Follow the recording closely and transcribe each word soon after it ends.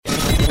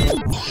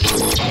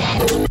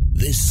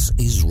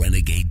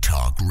Renegade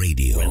Talk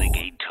Radio.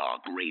 Renegade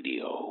Talk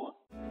Radio.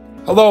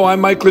 Hello, I'm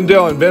Mike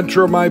Lindell,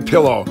 inventor of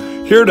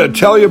MyPillow, here to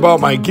tell you about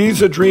my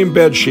Giza Dream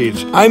bed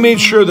sheets. I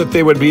made sure that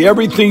they would be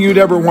everything you'd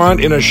ever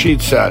want in a sheet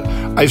set.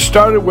 I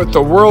started with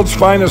the world's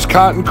finest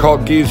cotton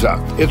called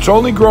Giza. It's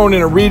only grown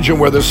in a region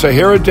where the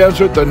Sahara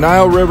Desert, the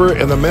Nile River,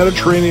 and the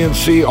Mediterranean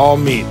Sea all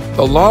meet.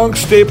 The long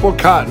staple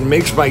cotton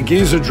makes my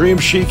Giza Dream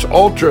sheets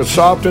ultra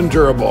soft and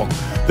durable.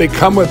 They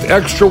come with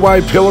extra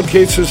wide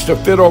pillowcases to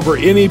fit over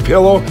any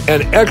pillow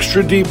and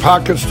extra deep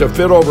pockets to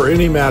fit over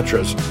any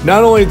mattress.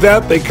 Not only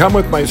that, they come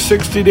with my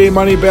 60-day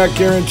money-back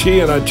guarantee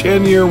and a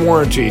 10-year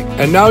warranty.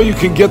 And now you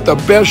can get the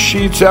best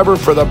sheets ever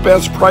for the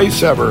best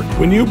price ever.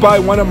 When you buy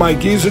one of my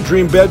Giza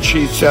Dream bed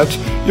sheet sets,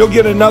 you'll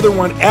get another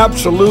one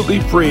absolutely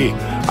free.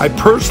 I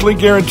personally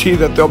guarantee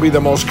that they'll be the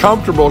most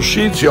comfortable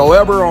sheets you'll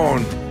ever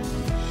own.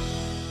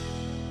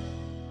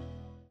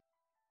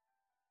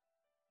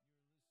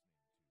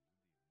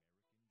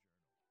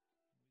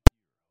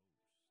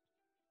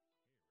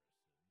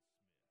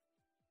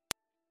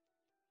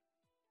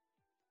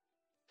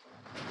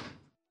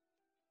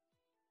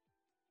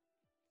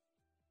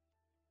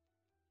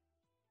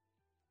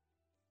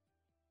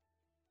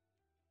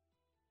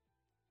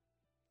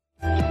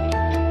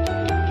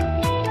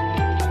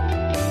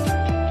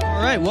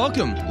 All right,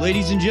 welcome,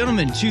 ladies and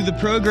gentlemen, to the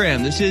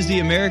program. This is the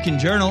American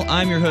Journal.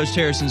 I'm your host,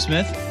 Harrison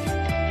Smith.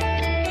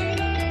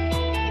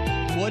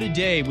 What a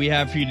day we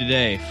have for you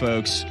today,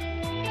 folks.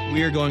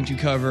 We are going to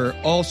cover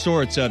all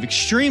sorts of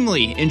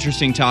extremely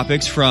interesting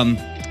topics, from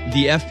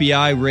the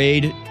FBI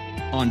raid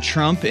on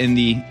Trump and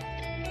the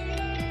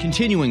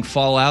continuing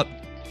fallout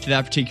to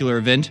that particular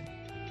event,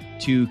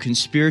 to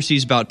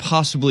conspiracies about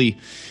possibly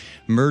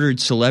murdered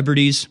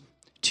celebrities,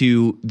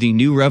 to the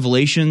new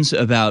revelations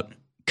about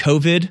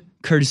COVID,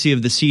 courtesy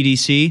of the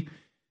CDC.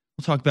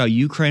 We'll talk about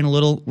Ukraine a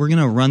little. We're going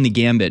to run the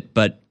gambit,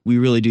 but we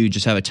really do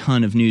just have a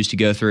ton of news to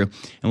go through,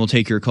 and we'll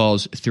take your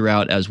calls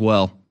throughout as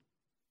well.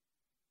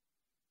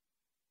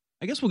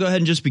 I guess we'll go ahead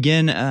and just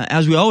begin,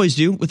 as we always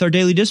do, with our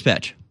Daily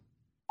Dispatch.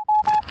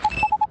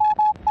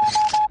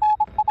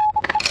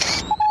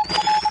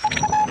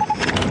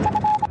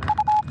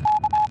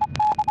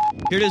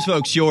 Here it is,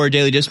 folks, your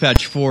Daily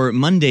Dispatch for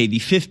Monday, the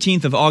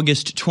 15th of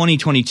August,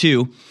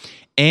 2022.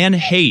 Anne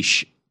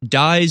Heche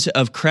dies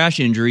of crash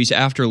injuries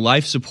after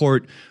life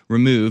support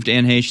removed.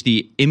 Anne Heche,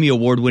 the Emmy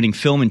Award-winning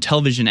film and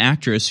television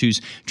actress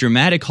whose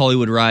dramatic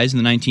Hollywood rise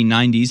in the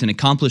 1990s and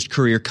accomplished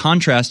career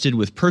contrasted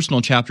with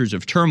personal chapters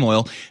of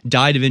turmoil,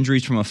 died of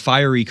injuries from a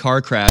fiery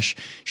car crash.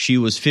 She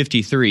was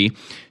 53.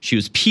 She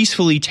was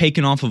peacefully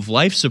taken off of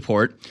life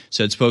support,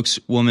 said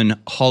spokeswoman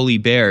Holly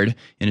Baird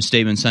in a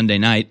statement Sunday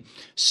night.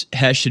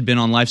 Heche had been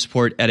on life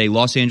support at a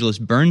Los Angeles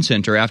burn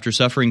center after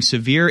suffering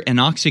severe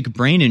anoxic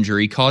brain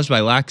injury caused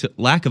by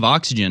lack of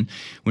oxygen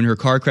when her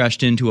car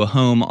crashed into a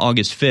home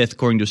August 5th,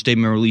 according to a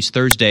statement released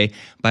Thursday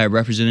by a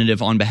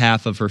representative on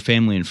behalf of her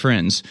family and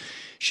friends.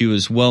 She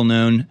was well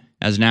known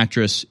as an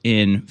actress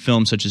in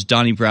films such as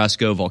Donnie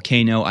Brasco,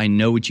 Volcano, I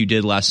Know What You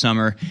Did Last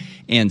Summer,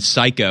 and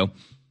Psycho.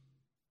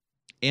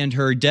 And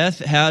her death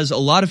has a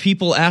lot of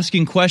people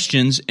asking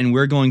questions, and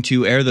we're going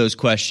to air those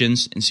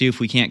questions and see if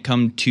we can't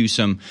come to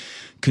some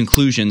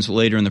conclusions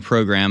later in the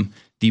program.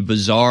 The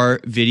bizarre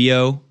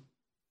video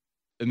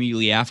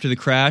immediately after the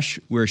crash,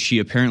 where she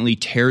apparently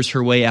tears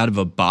her way out of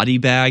a body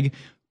bag,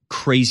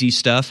 crazy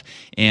stuff.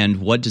 And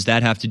what does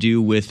that have to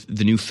do with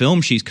the new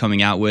film she's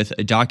coming out with,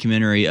 a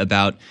documentary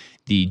about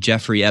the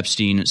Jeffrey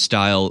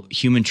Epstein-style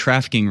human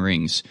trafficking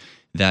rings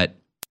that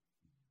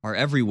are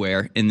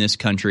everywhere in this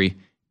country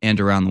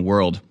and around the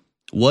world?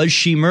 Was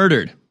she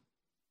murdered?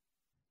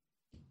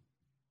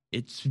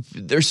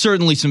 There's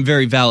certainly some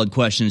very valid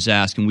questions to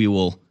ask, and we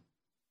will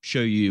show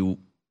you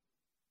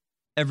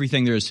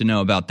everything there is to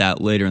know about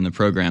that later in the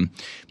program.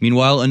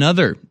 Meanwhile,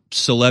 another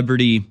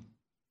celebrity,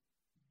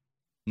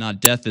 not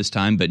death this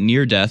time, but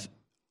near death,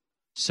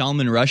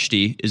 Salman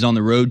Rushdie, is on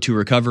the road to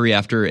recovery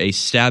after a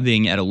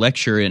stabbing at a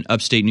lecture in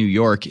upstate New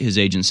York, his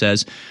agent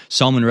says.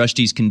 Salman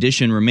Rushdie's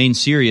condition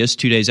remains serious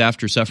 2 days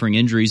after suffering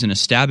injuries in a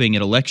stabbing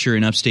at a lecture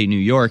in upstate New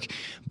York,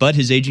 but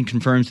his agent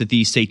confirms that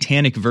the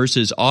Satanic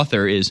Verses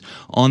author is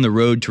on the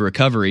road to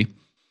recovery.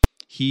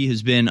 He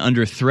has been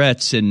under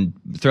threats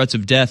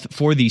of death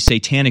for the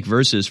Satanic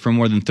Verses for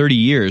more than 30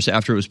 years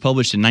after it was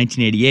published in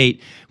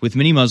 1988, with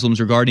many Muslims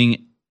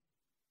regarding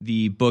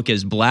the book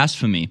as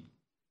blasphemy,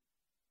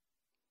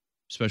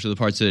 especially the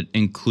parts that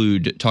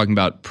include talking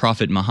about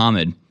Prophet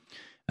Muhammad.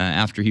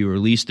 After he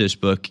released this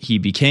book, he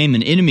became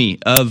an enemy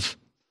of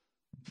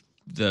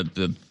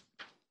the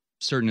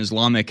certain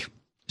Islamic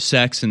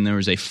sects, and there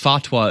was a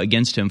fatwa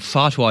against him.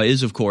 Fatwa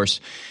is, of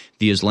course,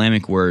 the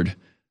Islamic word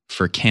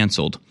for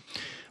canceled.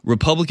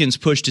 Republicans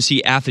push to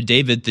see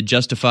affidavit that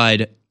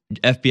justified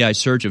FBI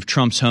search of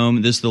Trump's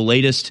home. This is the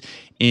latest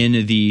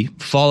in the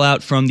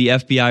fallout from the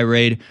FBI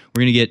raid.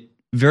 We're going to get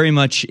very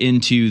much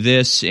into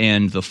this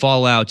and the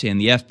fallout and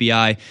the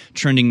FBI.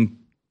 Trending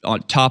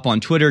on top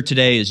on Twitter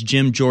today is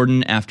Jim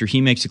Jordan, after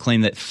he makes a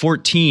claim that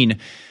 14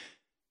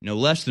 no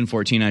less than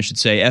 14, I should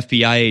say,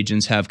 FBI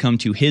agents have come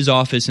to his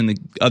office and the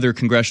other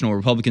congressional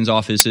Republicans'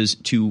 offices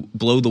to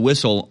blow the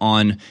whistle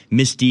on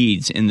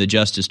misdeeds in the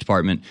Justice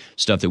Department,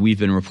 stuff that we've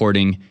been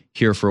reporting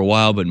here for a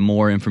while, but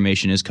more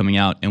information is coming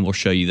out, and we'll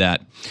show you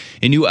that.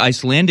 A new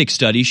Icelandic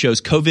study shows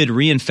COVID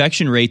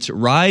reinfection rates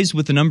rise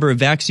with the number of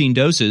vaccine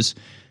doses.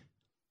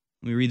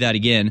 Let me read that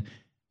again.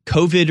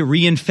 COVID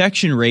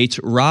reinfection rates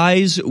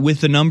rise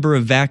with the number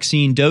of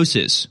vaccine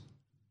doses.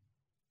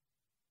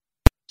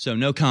 So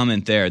no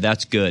comment there.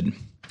 That's good.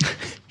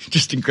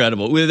 Just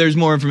incredible. There's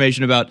more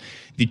information about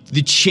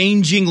the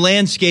changing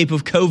landscape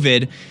of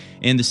COVID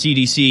and the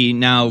CDC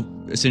now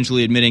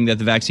essentially admitting that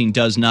the vaccine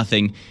does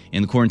nothing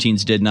and the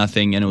quarantines did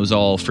nothing and it was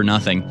all for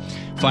nothing.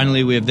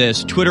 Finally, we have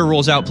this. Twitter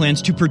rolls out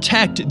plans to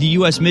protect the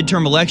U.S.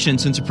 midterm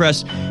elections and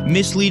suppress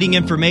misleading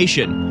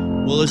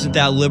information. Well, isn't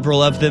that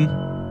liberal of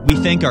them? We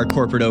thank our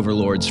corporate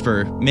overlords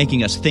for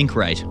making us think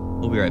right.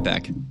 We'll be right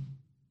back.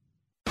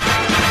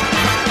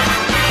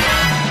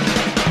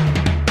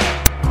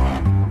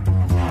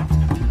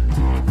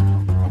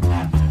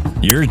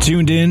 You're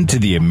tuned in to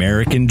the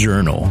American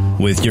Journal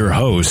with your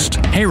host,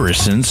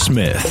 Harrison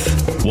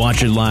Smith.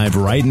 Watch it live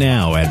right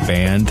now at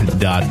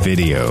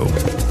band.video.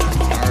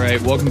 All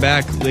right, welcome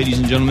back, ladies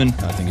and gentlemen.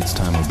 I think it's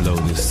time to blow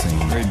this scene.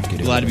 Very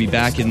glad to be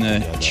back in the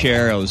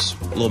chair. I was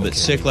a little bit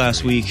sick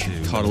last week.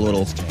 Caught a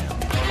little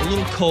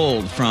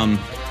cold from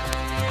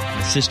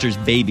my sister's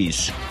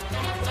babies.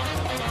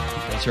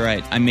 That's all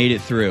right. I made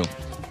it through.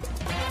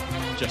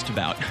 Just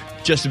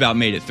about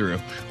made it through.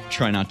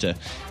 Try not to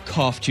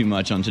cough too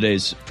much on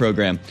today's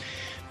program,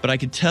 but I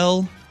could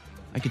tell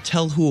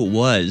who it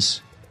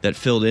was that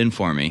filled in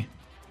for me.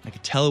 I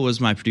could tell it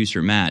was my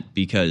producer Matt,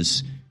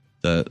 because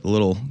the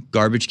little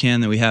garbage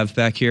can that we have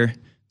back here,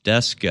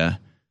 desk,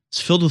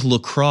 it's filled with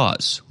LaCroix.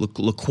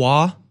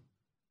 LaCroix.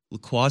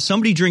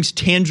 Somebody drinks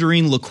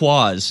tangerine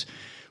LaCroix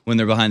when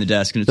they're behind the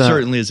desk, and it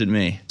certainly isn't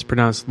me. It's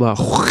pronounced La.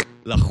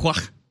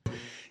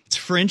 It's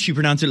French. You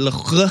pronounce it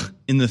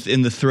in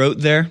the throat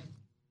there.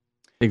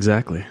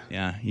 Exactly.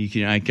 Yeah,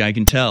 I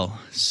can tell.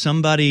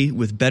 Somebody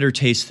with better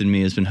taste than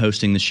me has been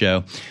hosting the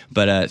show.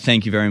 But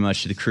thank you very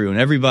much to the crew and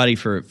everybody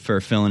for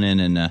filling in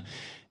and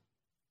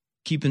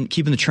keeping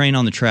the train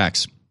on the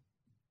tracks.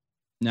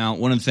 Now,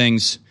 one of the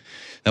things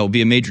that will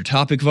be a major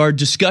topic of our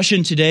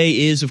discussion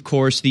today is, of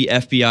course, the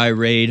FBI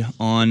raid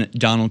on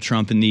Donald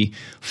Trump and the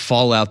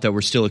fallout that we're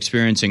still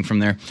experiencing from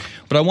there.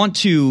 But I want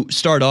to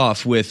start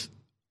off with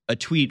a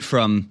tweet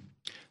from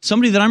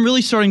somebody that I'm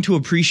really starting to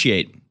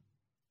appreciate.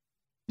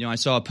 You know, I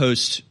saw a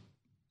post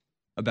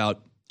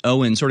about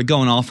Owen sort of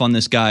going off on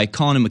this guy,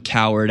 calling him a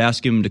coward,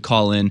 asking him to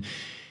call in.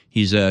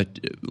 He's a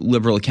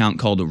liberal account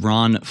called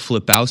Ron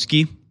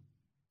Filipkowski.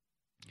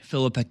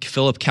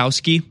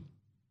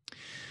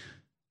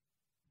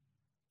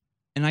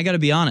 And I got to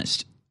be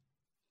honest,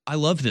 I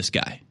love this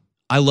guy.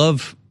 I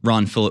love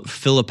Ron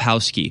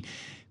Filipkowski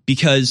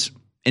because,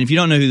 and if you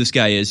don't know who this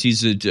guy is,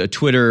 he's a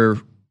Twitter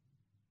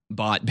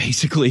bot,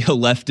 basically a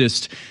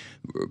leftist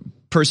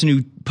person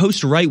who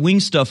posts right-wing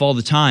stuff all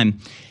the time,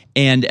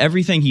 and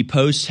everything he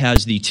posts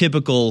has the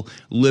typical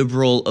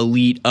liberal,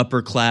 elite,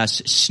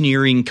 upper-class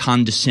sneering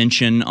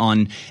condescension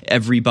on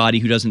everybody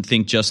who doesn't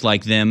think just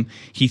like them.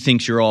 He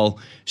thinks you're all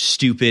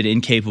stupid,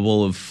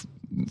 incapable of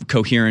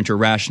coherent or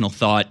rational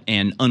thought,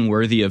 and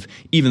unworthy of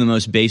even the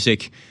most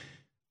basic,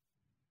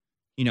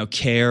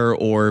 care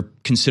or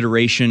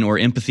consideration or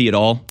empathy at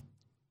all.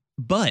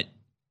 But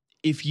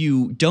if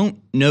you don't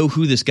know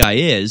who this guy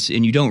is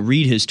and you don't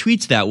read his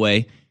tweets that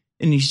way,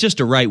 and he's just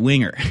a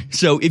right-winger.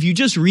 So if you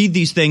just read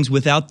these things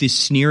without this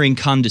sneering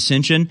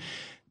condescension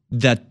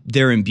that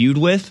they're imbued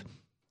with,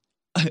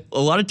 a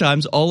lot of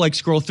times I'll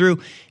scroll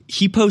through.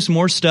 He posts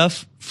more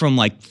stuff from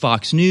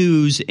Fox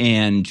News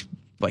and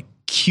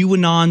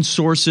QAnon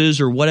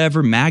sources or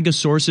whatever, MAGA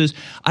sources.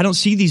 I don't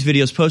see these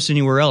videos posted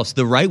anywhere else.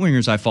 The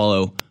right-wingers I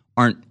follow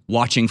aren't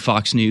watching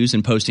Fox News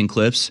and posting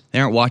clips. They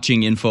aren't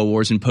watching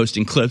InfoWars and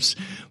posting clips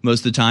most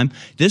of the time.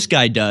 This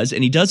guy does,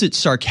 and he does it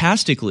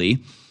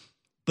sarcastically.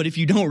 But if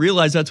you don't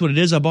realize that's what it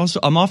is, I'm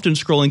often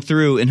scrolling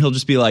through and he'll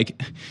just be like,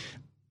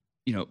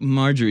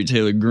 Marjorie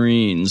Taylor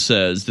Greene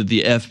says that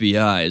the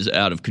FBI is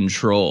out of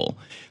control.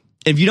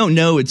 If you don't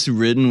know it's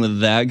written with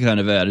that kind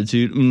of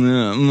attitude,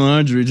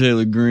 Marjorie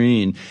Taylor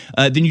Greene,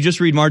 then you just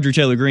read Marjorie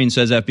Taylor Greene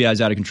says FBI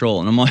is out of control.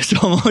 And I'm always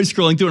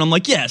scrolling through and I'm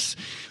like, yes,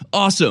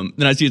 awesome.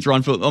 Then I see it's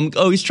Ron Phillips.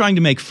 He's trying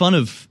to make fun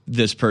of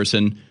this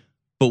person,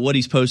 but what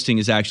he's posting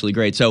is actually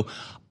great. So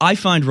I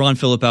find Ron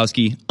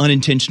Filipkowski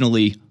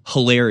unintentionally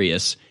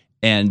hilarious.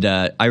 And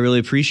I really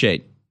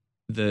appreciate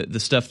the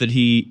stuff that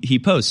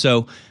he posts.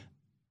 So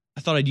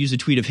I thought I'd use a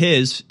tweet of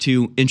his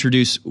to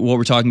introduce what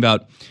we're talking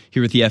about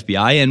here with the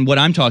FBI and what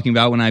I'm talking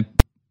about when I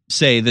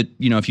say that,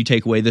 if you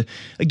take away the,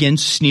 again,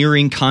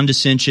 sneering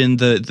condescension,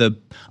 the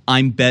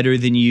I'm better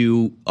than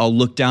you, I'll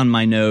look down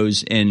my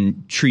nose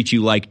and treat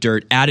you like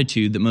dirt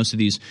attitude that most of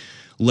these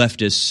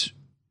leftists,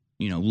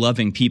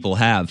 loving people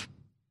have.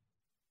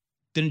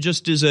 then it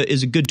just is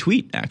a good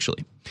tweet,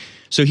 actually.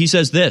 So he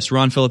says this,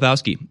 Ron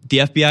Filipowski, the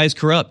FBI is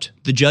corrupt.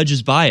 The judge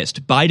is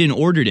biased. Biden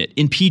ordered it.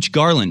 Impeach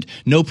Garland.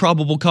 No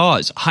probable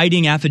cause.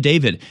 Hiding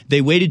affidavit.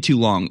 They waited too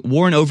long.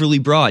 Warren overly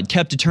broad.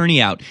 Kept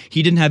attorney out.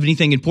 He didn't have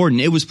anything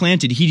important. It was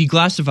planted. He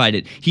declassified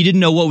it. He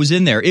didn't know what was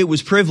in there. It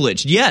was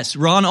privileged. Yes,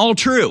 Ron, all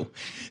true.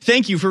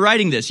 Thank you for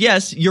writing this.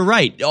 Yes, you're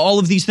right. All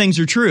of these things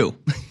are true.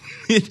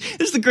 This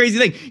is the crazy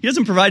thing. He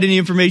doesn't provide any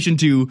information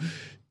to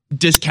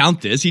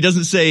discount this. He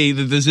doesn't say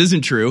that this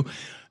isn't true.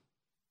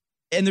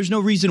 And there's no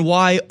reason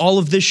why all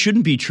of this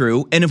shouldn't be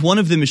true. And if one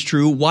of them is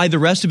true, why the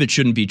rest of it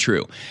shouldn't be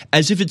true.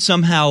 As if it's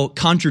somehow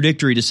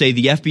contradictory to say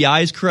the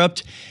FBI is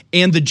corrupt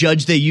and the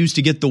judge they used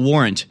to get the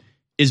warrant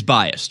is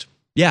biased.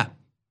 Yeah,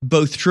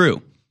 both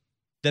true.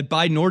 That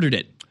Biden ordered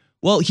it.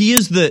 Well, he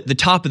is the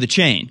top of the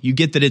chain. You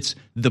get that it's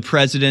the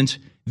president,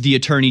 the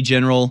attorney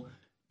general,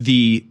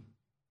 the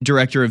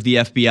director of the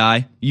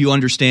FBI. You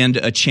understand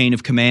a chain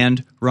of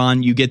command,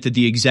 Ron. You get that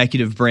the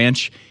executive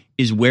branch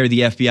is where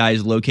the FBI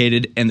is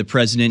located and the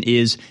president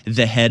is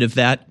the head of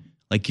that.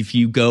 Like if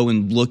you go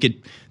and look at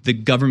the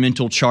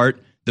governmental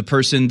chart, the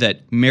person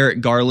that Merrick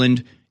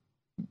Garland,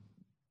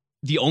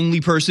 the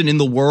only person in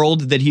the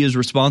world that he is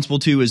responsible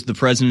to is the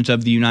president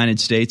of the United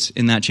States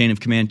in that chain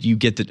of command. You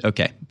get that.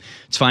 Okay,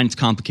 it's fine. It's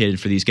complicated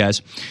for these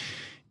guys.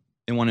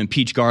 They want to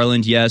impeach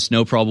Garland. Yes,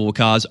 no probable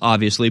cause,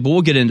 obviously, but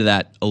we'll get into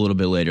that a little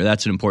bit later.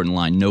 That's an important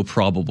line. No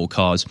probable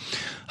cause.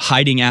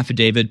 Hiding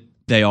affidavit.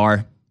 They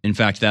are. In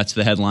fact, that's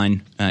the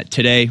headline.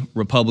 Today,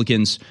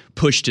 Republicans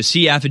push to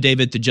see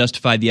affidavit to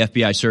justify the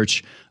FBI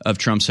search of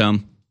Trump's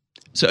home.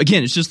 So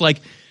again, it's just like,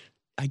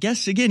 I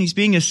guess, again, he's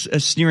being a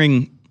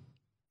sneering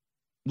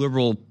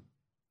liberal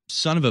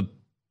son of a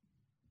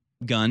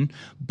gun.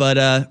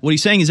 But what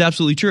he's saying is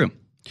absolutely true.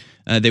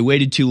 They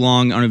waited too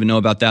long. I don't even know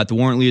about that. The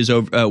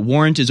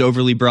warrant is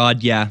overly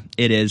broad. Yeah,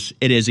 it is.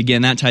 It is.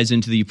 Again, that ties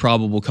into the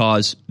probable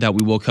cause that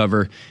we will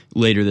cover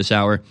later this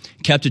hour.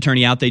 Kept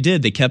attorney out. They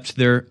did. They kept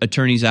their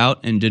attorneys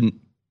out and didn't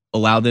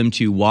allow them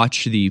to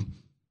watch the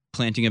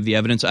planting of the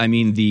evidence. I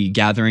mean, the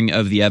gathering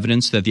of the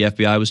evidence that the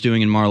FBI was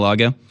doing in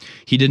Mar-a-Lago.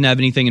 He didn't have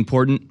anything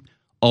important.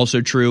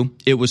 Also true.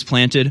 It was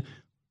planted.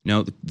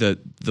 No, the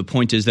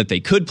point is that they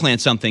could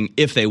plant something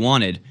if they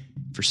wanted.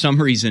 For some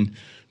reason,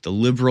 the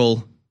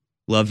liberal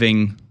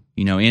loving,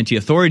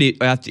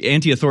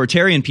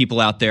 anti-authoritarian people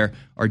out there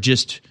are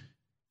just,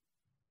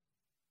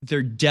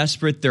 they're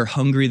desperate, they're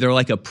hungry, they're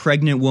like a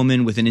pregnant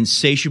woman with an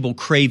insatiable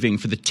craving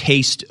for the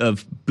taste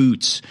of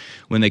boots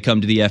when they come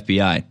to the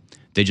FBI.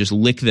 They just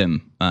lick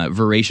them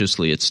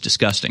voraciously. It's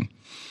disgusting.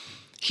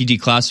 He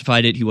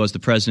declassified it. He was the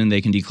president.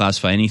 They can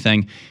declassify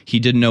anything. He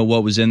didn't know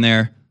what was in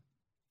there.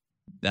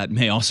 That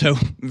may also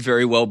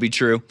very well be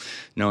true,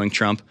 knowing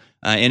Trump.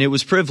 And it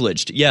was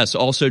privileged. Yes,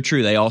 also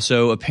true. They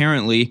also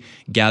apparently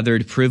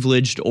gathered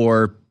privileged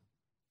or,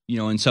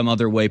 in some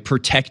other way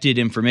protected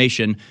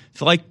information.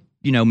 Like,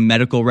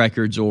 medical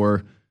records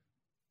or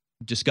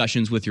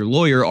discussions with your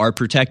lawyer are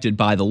protected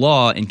by the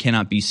law and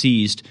cannot be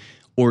seized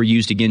or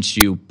used against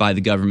you by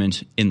the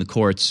government in the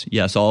courts.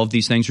 Yes, all of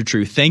these things are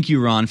true. Thank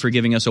you, Ron, for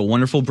giving us a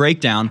wonderful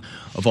breakdown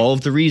of all of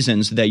the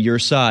reasons that your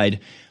side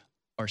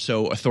are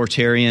so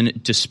authoritarian,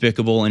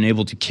 despicable, and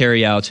able to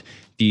carry out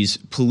these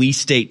police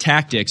state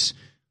tactics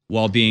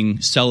while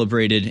being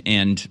celebrated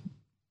and,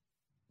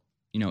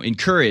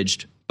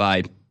 encouraged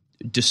by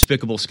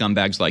despicable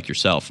scumbags like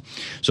yourself.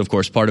 So, of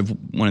course, part of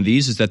one of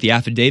these is that the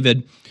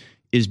affidavit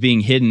is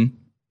being hidden.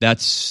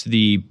 That's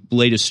the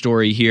latest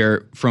story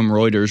here from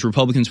Reuters.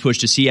 Republicans push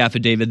to see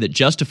affidavit that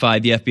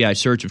justified the FBI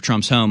search of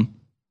Trump's home.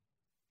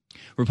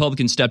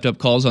 Republicans stepped up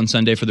calls on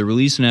Sunday for the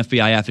release of an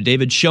FBI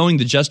affidavit showing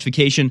the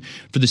justification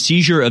for the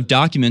seizure of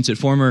documents at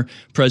former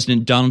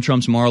President Donald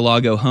Trump's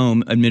Mar-a-Lago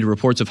home amid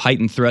reports of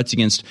heightened threats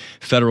against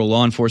federal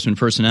law enforcement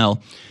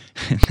personnel.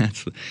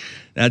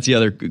 That's the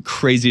other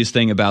craziest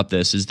thing about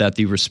this, is that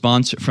the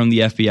response from the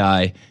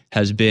FBI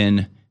has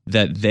been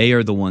that they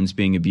are the ones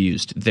being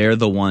abused. They're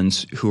the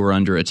ones who are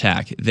under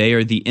attack. They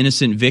are the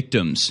innocent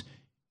victims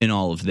in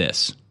all of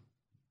this.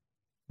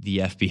 The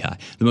FBI,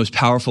 the most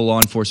powerful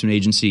law enforcement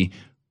agency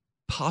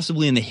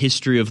possibly in the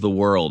history of the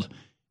world.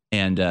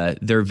 And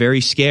they're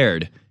very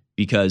scared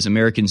because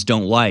Americans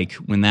don't like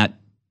when that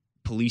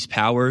police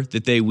power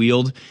that they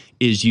wield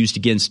is used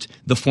against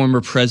the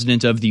former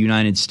president of the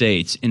United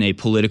States in a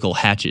political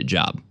hatchet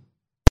job.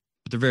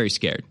 But they're very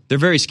scared. They're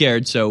very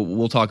scared, so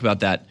we'll talk about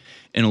that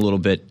in a little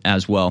bit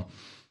as well.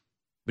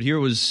 But here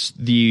was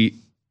the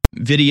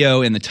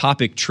video and the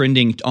topic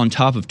trending on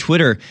top of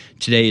Twitter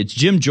today. It's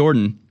Jim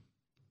Jordan,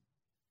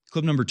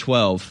 clip number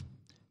 12,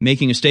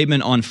 making a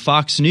statement on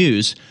Fox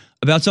News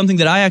about something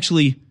that I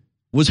actually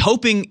was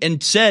hoping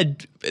and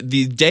said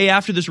the day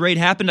after this raid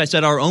happened. I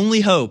said our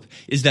only hope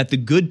is that the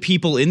good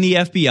people in the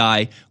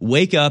FBI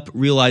wake up,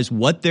 realize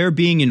what they're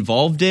being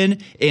involved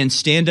in, and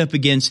stand up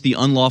against the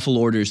unlawful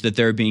orders that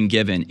they're being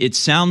given. It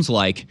sounds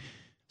like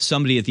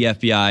somebody at the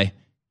FBI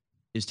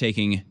is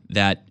taking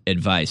that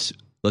advice.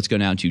 Let's go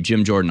now to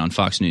Jim Jordan on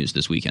Fox News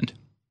this weekend.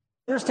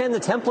 Understand the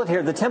template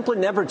here. The template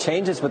never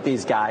changes with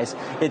these guys.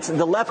 It's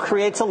the left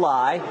creates a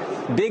lie,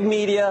 big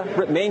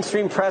media,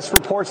 mainstream press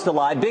reports the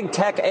lie, big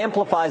tech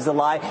amplifies the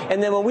lie,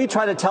 and then when we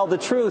try to tell the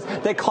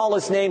truth, they call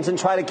us names and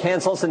try to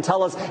cancel us and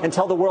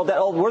tell the world that,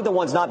 oh, we're the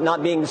ones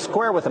not being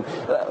square with them.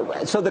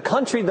 So the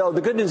country, though,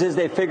 the good news is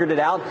they figured it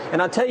out,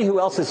 and I'll tell you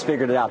who else has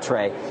figured it out,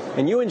 Trey.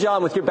 And you and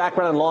John, with your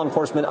background in law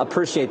enforcement,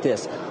 appreciate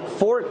this.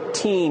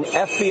 14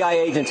 FBI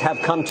agents have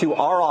come to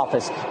our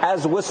office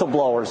as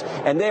whistleblowers,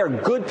 and they are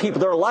good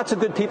people. There are lots of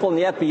good people in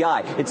the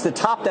FBI. It's the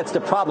top that's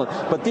the problem.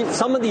 But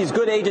some of these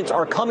good agents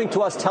are coming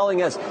to us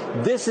telling us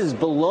this is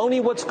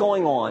baloney what's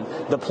going on.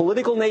 The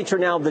political nature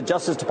now of the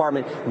Justice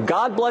Department,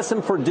 God bless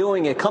them for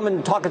doing it, coming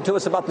and talking to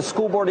us about the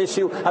school board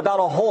issue,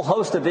 about a whole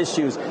host of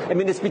issues. I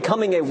mean, it's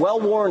becoming a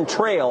well-worn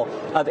trail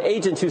of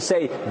agents who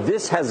say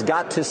this has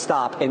got to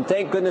stop. And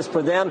thank goodness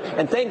for them.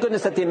 And thank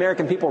goodness that the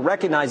American people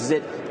recognizes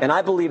it. And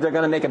I believe they're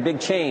going to make a big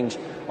change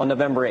on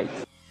November 8th.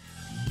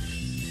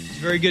 It's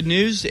very good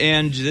news,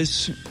 and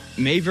this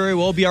may very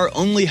well be our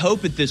only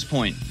hope at this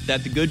point,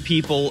 that the good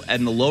people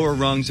and the lower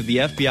rungs of the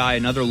FBI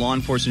and other law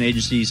enforcement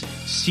agencies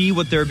see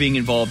what they're being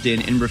involved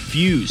in and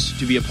refuse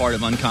to be a part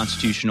of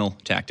unconstitutional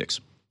tactics.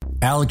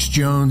 Alex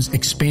Jones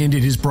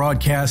expanded his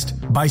broadcast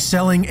by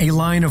selling a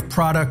line of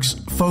products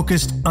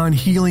focused on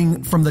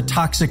healing from the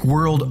toxic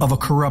world of a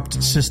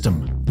corrupt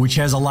system, which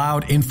has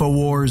allowed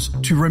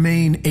InfoWars to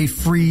remain a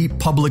free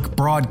public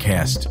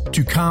broadcast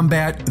to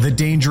combat the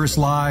dangerous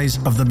lies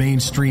of the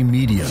mainstream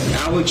media.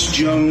 Alex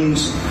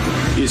Jones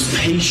is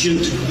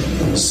patient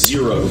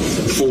zero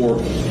for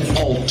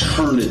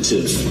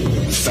alternative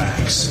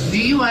facts. Do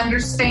you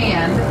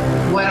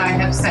understand what I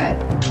have said?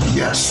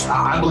 Yes,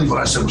 I believe what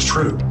I said was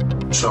true.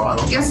 So I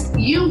don't. Yes,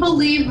 you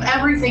believe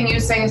everything you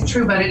say is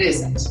true, but it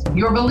isn't.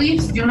 Your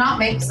beliefs do not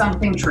make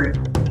something true.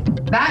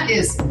 That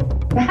is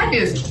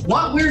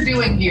what we're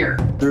doing here.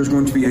 There's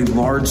going to be a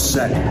large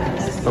set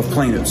of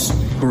plaintiffs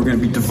who are going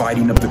to be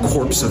dividing up the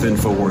corpse of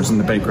InfoWars in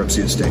the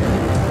bankruptcy estate.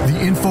 The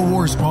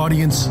InfoWars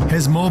audience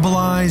has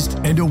mobilized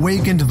and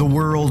awakened the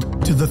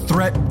world to the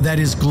threat that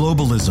is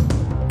globalism.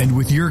 And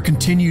with your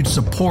continued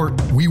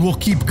support, we will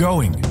keep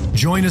going.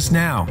 Join us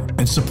now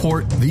and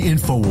support the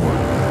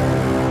InfoWar.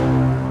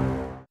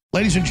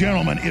 Ladies and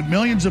gentlemen, if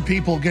millions of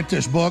people get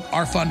this book,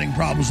 our funding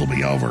problems will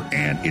be over,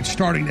 and it's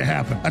starting to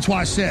happen. That's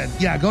why I said,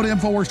 go to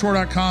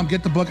InfoWarsStore.com,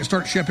 get the book, and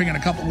start shipping in a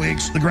couple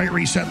weeks. The Great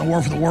Reset and the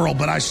War for the World.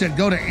 But I said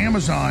go to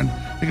Amazon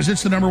because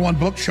it's the #1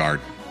 book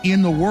chart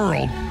in the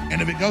world.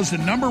 And if it goes to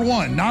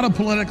 #1, not of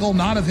political,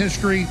 not of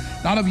history,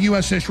 not of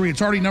U.S. history,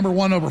 it's already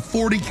 #1 over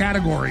 40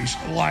 categories,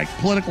 like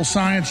political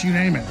science, you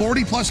name it.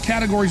 40 plus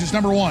categories is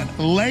 #1.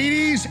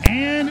 Ladies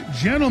and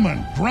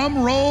gentlemen,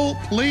 drum roll,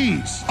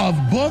 please. Of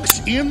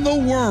books in the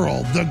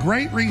world, The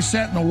Great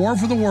Reset and the War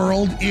for the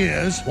World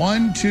is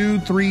 1, 2,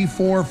 3,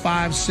 4,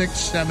 5, 6,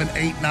 7,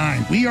 8,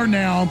 9. We are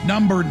now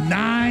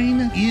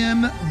 #9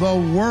 in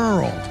the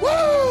world.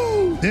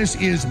 Woo! This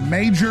is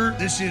major.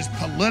 This is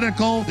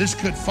political. This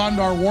could fund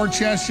our war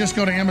chest. Just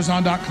go to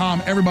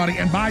Amazon.com, everybody,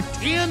 and buy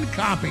 10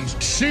 copies.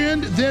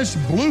 Send this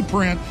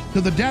blueprint to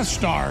the Death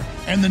Star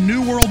and the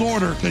New World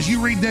Order, because you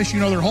read this,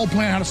 you know their whole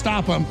plan, how to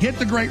stop them. Get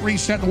The Great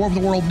Reset and the War for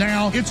the World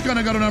now. It's going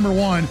to go to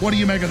 #1. What do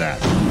you make of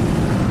that?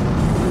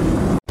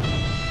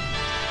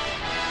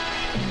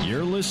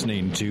 You're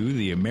listening to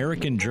The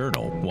American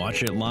Journal.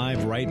 Watch it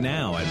live right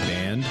now at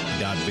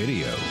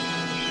band.video.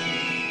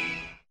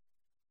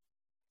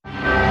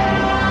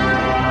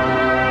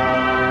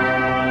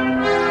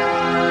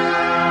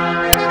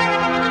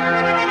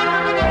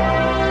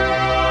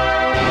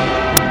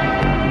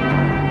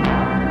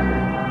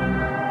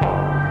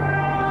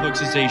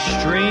 It's a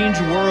strange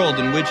world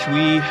in which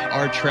we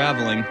are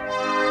traveling,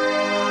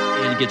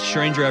 and it gets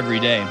stranger every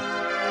day.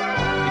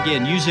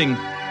 Again, using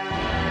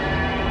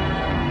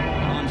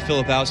Alan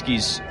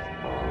Filipowski's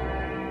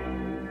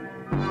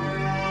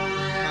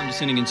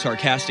condescending and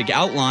sarcastic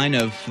outline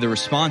of the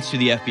response to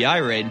the FBI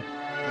raid,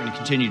 we're going to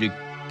continue to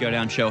go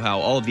down and show how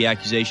all of the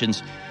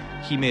accusations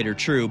he made are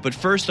true. But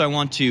first, I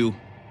want to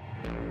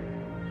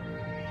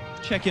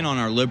check in on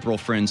our liberal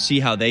friends, see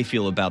how they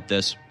feel about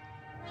this.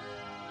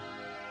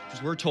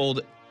 Because we're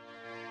told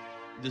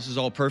this is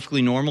all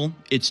perfectly normal.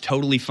 It's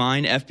totally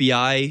fine.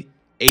 FBI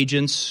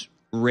agents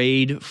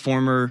raid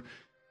former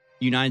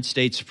United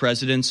States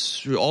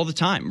presidents all the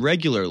time,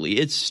 regularly.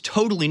 It's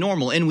totally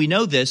normal. And we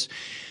know this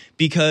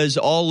because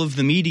all of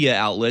the media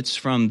outlets,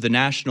 from the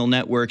national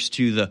networks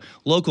to the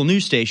local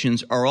news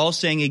stations, are all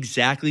saying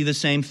exactly the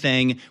same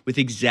thing with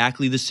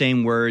exactly the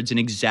same words in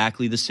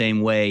exactly the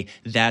same way.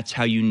 That's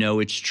how you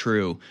know it's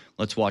true.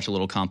 Let's watch a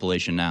little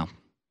compilation now.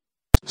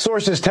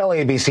 Sources tell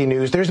ABC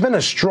News there's been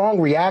a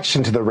strong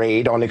reaction to the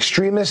raid on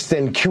extremist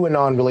and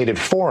QAnon-related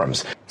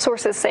forums.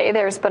 Sources say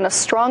there's been a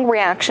strong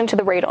reaction to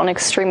the raid on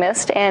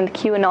extremist and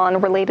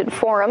QAnon-related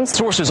forums.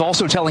 Sources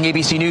also telling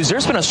ABC News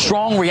there's been a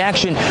strong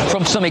reaction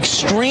from some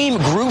extreme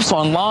groups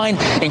online,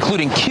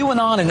 including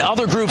QAnon and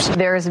other groups.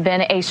 There's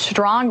been a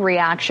strong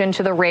reaction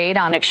to the raid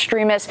on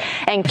extremist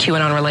and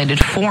QAnon-related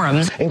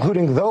forums,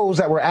 including those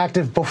that were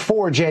active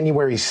before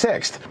January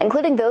 6th.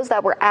 Including those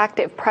that were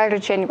active prior to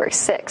January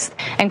 6th.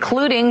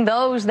 Including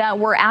those that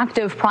were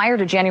active prior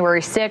to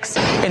January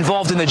 6th.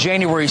 Involved in the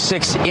January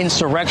 6th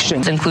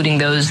insurrection. Including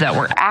those that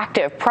were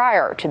active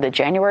prior to the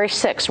January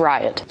 6th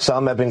riot.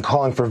 Some have been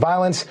calling for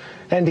violence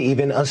and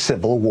even a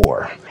civil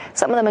war.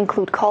 Some of them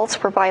include calls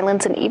for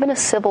violence and even a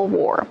civil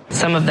war.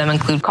 Some of them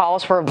include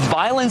calls for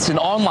violence in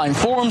online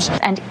forums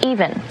and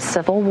even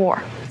civil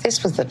war.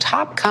 This was the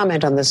top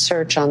comment on the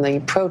search on the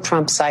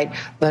pro-Trump site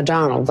The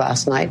Donald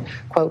last night.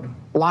 Quote,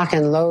 lock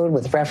and load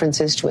with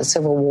references to a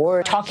civil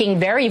war. Talking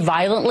very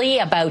violently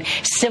about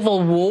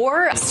civil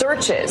war.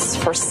 Searches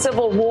for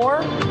civil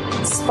war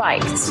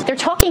spiked. They're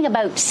talking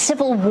about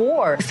civil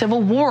war.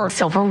 Civil war.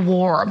 Civil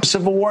war.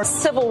 Civil war.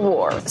 Civil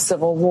war.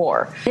 Civil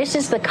war. This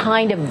is the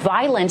kind of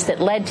violence that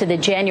led to the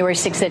January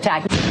 6th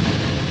attack.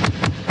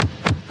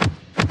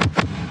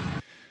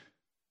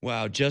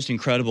 Wow, just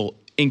incredible.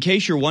 In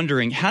case you're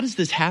wondering, how does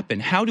this happen?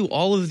 How do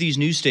all of these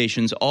news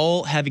stations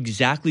all have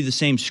exactly the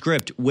same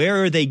script?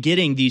 Where are they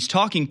getting these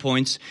talking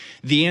points?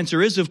 The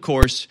answer is, of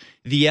course,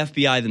 the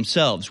FBI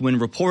themselves. When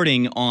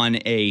reporting on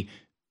a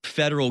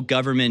federal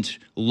government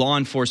law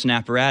enforcement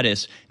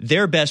apparatus,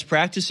 their best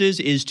practices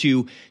is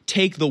to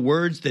take the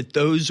words that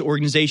those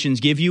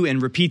organizations give you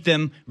and repeat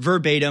them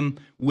verbatim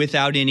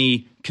without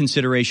any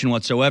consideration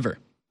whatsoever.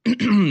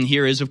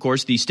 Here is, of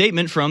course, the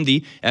statement from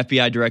the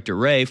FBI Director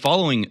Wray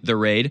following the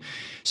raid,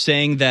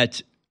 saying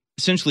that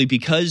essentially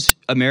because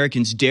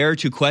Americans dare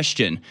to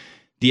question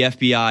the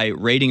FBI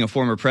raiding a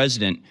former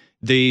president,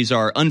 these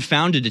are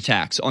unfounded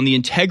attacks on the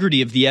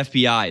integrity of the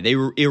FBI.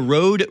 They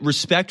erode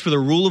respect for the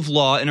rule of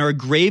law and are a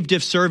grave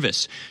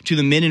disservice to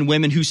the men and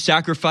women who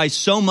sacrifice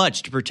so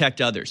much to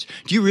protect others.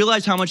 Do you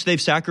realize how much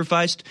they've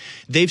sacrificed?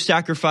 They've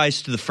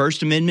sacrificed the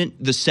First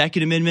Amendment, the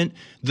Second Amendment,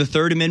 the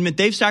Third Amendment.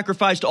 They've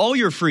sacrificed all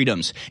your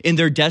freedoms in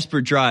their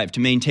desperate drive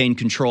to maintain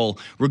control,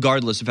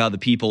 regardless of how the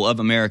people of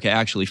America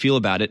actually feel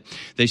about it.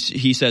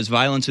 He says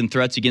violence and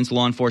threats against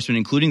law enforcement,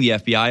 including the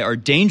FBI, are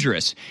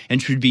dangerous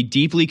and should be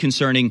deeply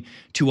concerning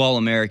to all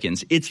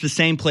Americans. It's the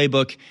same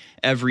playbook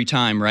every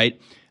time, right?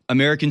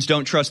 Americans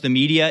don't trust the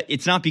media.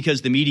 It's not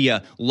because the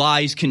media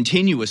lies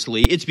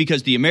continuously. It's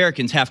because the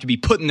Americans have to be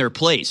put in their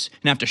place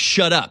and have to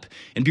shut up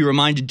and be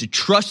reminded to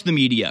trust the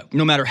media,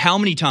 no matter how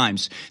many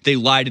times they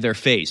lie to their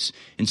face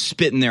and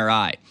spit in their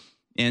eye.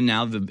 And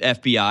now the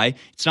FBI,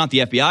 it's not the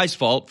FBI's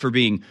fault for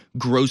being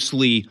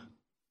grossly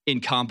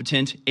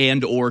incompetent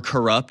and or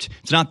corrupt.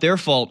 It's not their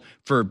fault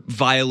for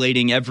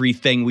violating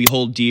everything we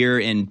hold dear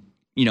and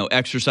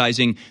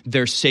exercising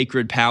their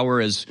sacred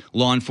power as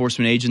law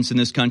enforcement agents in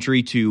this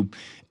country to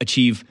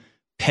achieve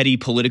petty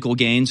political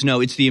gains. No,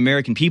 it's the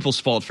American people's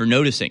fault for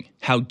noticing.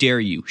 How dare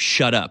you?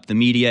 Shut up. The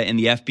media and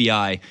the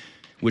FBI,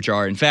 which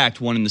are in fact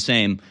one and the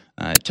same,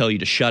 tell you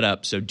to shut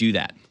up, so do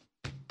that.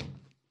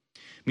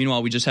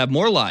 Meanwhile, we just have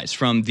more lies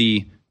from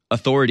the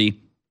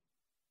authority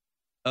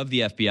of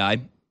the FBI,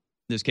 in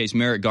this case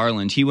Merrick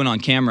Garland. He went on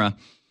camera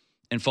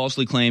and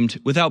falsely claimed,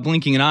 without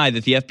blinking an eye,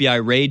 that the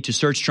FBI raid to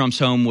search Trump's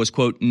home was,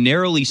 quote,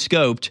 narrowly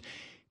scoped,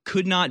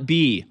 could not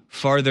be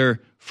farther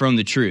from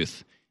the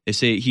truth.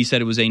 He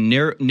said it was a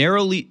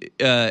narrowly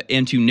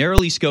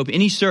scope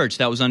any search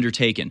that was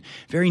undertaken.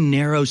 Very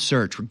narrow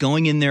search. We're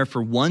going in there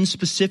for one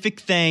specific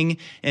thing,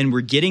 and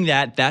we're getting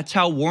that. That's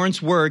how warrants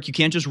work. You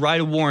can't just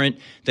write a warrant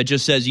that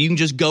just says you can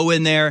just go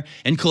in there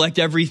and collect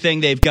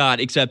everything they've got,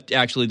 except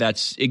actually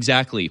that's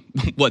exactly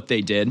what they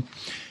did.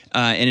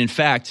 And in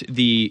fact,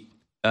 the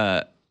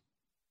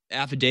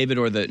affidavit,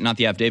 or not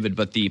the affidavit,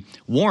 but the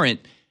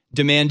warrant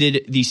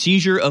demanded the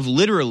seizure of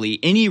literally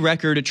any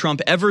record Trump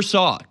ever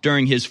saw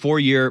during his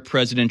 4-year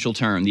presidential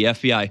term. The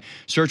FBI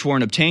search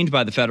warrant obtained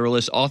by the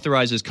Federalists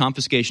authorizes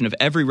confiscation of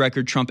every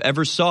record Trump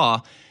ever saw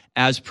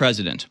as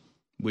president,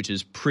 which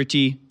is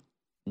pretty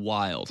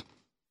wild.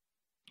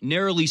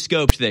 Narrowly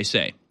scoped, they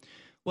say.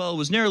 Well, it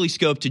was narrowly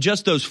scoped to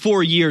just those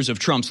 4 years of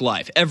Trump's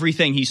life.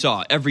 Everything he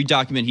saw, every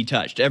document he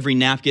touched, every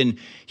napkin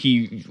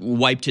he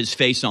wiped his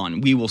face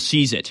on. We will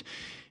seize it.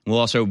 We'll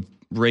also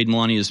raid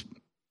Melania's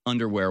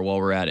underwear while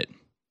we're at it.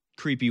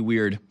 Creepy,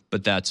 weird,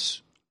 but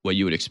that's what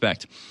you would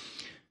expect.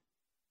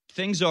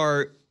 Things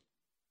are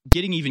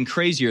getting even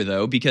crazier,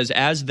 though, because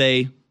as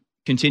they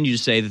continue to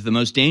say that the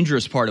most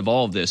dangerous part of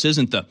all of this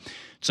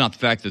it's not the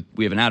fact that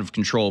we have an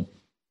out-of-control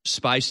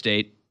spy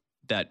state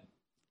that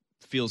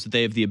feels that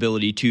they have the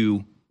ability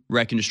to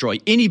wreck and destroy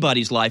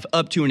anybody's life,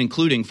 up to and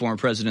including former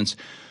presidents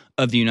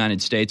of the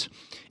United States.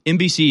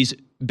 NBC's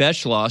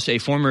Beschloss, a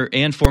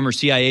former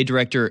CIA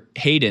director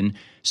Hayden,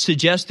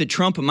 suggests that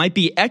Trump might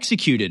be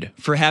executed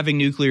for having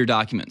nuclear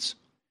documents.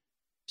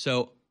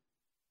 So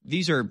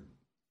these are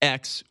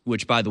X,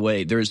 which, by the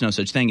way, there is no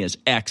such thing as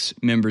X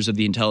members of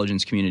the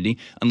intelligence community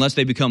unless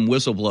they become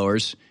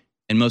whistleblowers,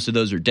 and most of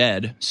those are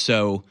dead.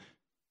 So,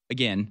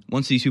 again,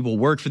 once these people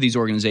work for these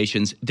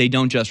organizations, they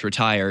don't just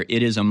retire.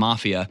 It is a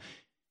mafia,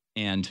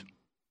 and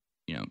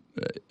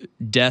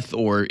death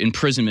or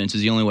imprisonment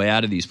is the only way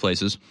out of these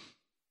places.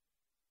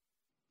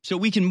 So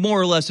we can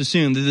more or less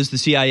assume that this is the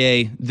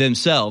CIA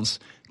themselves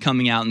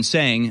coming out and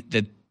saying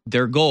that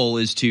their goal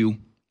is to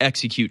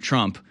execute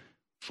Trump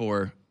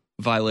for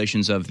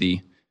violations of the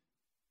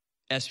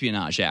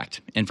Espionage Act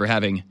and for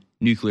having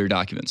nuclear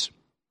documents.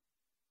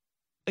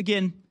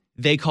 Again,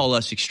 they call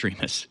us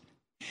extremists.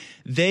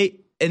 And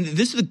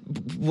this is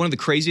one of the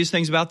craziest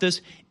things about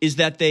this is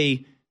that this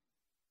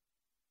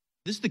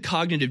is the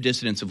cognitive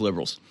dissonance of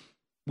liberals.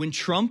 When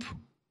Trump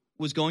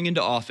was going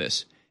into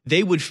office,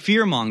 they would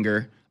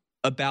fearmonger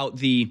about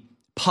the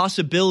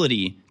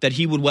possibility that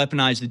he would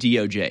weaponize the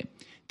DOJ.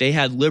 They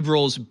had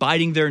liberals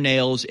biting their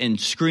nails and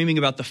screaming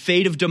about the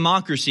fate of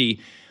democracy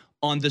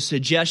on the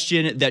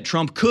suggestion that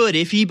Trump could,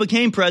 if he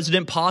became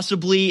president,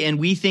 possibly, and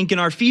we think in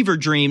our fever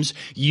dreams,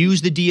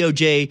 use the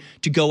DOJ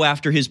to go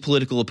after his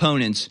political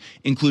opponents,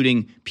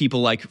 including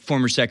people like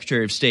former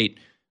Secretary of State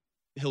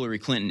Hillary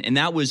Clinton. And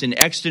that was an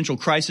existential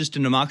crisis to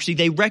democracy.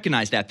 They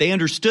recognized that. They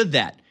understood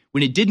that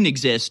when it didn't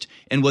exist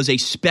and was a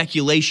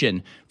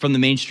speculation from the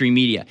mainstream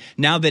media.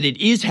 Now that it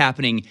is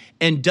happening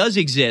and does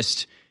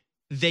exist,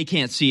 they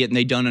can't see it and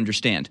they don't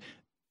understand.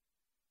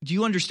 Do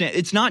you understand?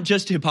 It's not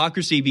just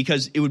hypocrisy,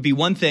 because it would be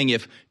one thing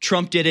if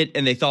Trump did it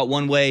and they thought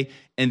one way,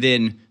 and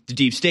then the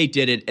deep state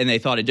did it and they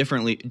thought a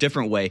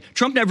different way.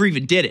 Trump never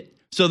even did it.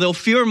 So they'll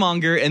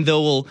fearmonger and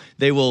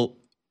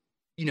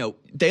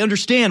they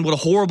understand what a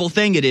horrible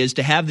thing it is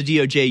to have the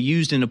DOJ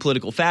used in a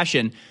political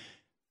fashion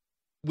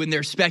when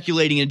they're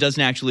speculating it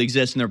doesn't actually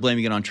exist and they're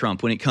blaming it on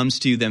Trump. When it comes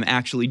to them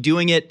actually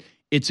doing it,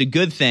 it's a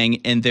good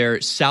thing, and they're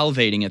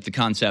salivating at the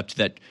concept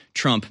that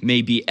Trump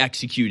may be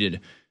executed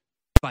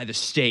by the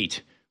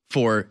state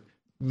for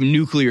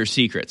nuclear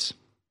secrets.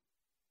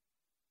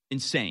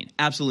 Insane.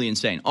 Absolutely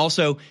insane.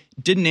 Also,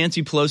 didn't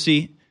Nancy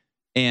Pelosi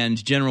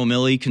and General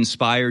Milley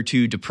conspire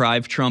to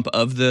deprive Trump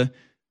of the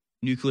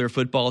nuclear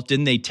football?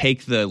 Didn't they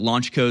take the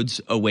launch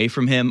codes away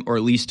from him, or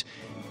at least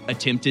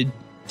attempted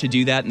to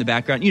do that in the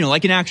background?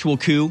 Like an actual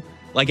coup,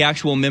 like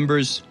actual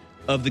members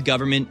of the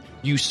government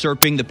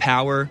usurping the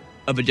power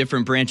of a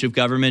different branch of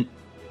government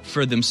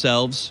for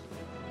themselves.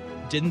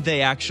 Didn't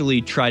they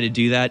actually try to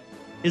do that?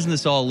 Isn't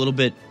this all a little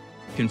bit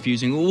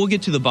confusing? We'll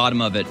get to the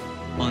bottom of it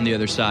on the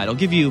other side. I'll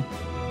give you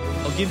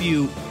a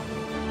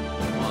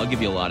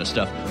lot of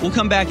stuff. We'll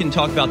come back and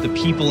talk about the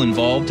people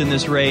involved in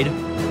this raid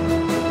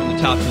from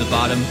the top to the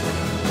bottom.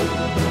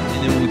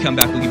 And then when we come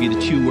back, we'll give you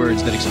the 2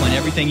 words that explain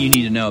everything you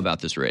need to know about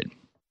this raid.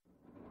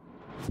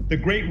 The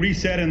Great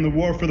Reset and the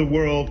War for the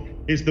World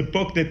is the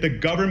book that the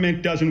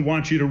government doesn't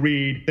want you to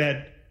read,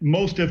 that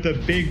most of the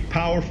big,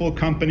 powerful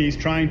companies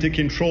trying to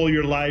control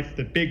your life,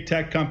 the big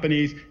tech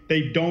companies,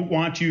 they don't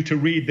want you to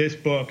read this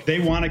book. They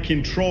want to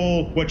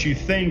control what you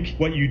think,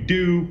 what you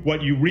do,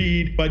 what you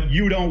read, but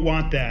you don't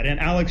want that. And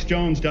Alex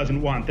Jones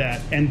doesn't want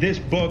that. And this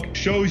book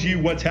shows you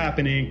what's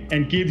happening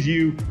and gives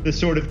you the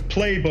sort of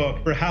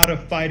playbook for how to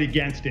fight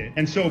against it.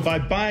 And so by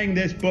buying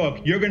this book,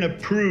 you're going to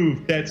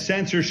prove that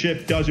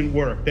censorship doesn't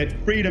work, that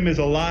freedom is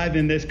alive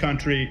in this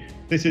country.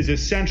 This is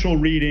essential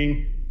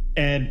reading.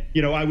 And,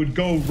 I would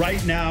go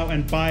right now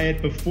and buy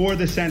it before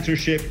the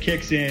censorship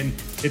kicks in.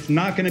 It's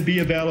not going to be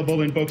available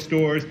in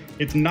bookstores.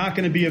 It's not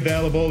going to be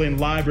available in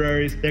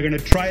libraries. They're going to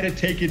try to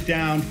take it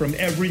down from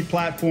every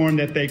platform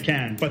that they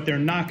can, but they're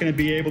not going to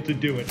be able to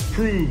do it.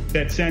 Prove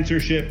that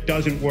censorship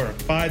doesn't work.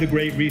 Buy The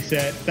Great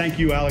Reset. Thank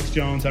you, Alex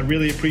Jones. I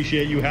really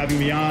appreciate you having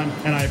me on,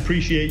 and I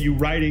appreciate you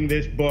writing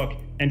this book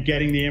and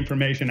getting the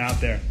information out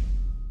there.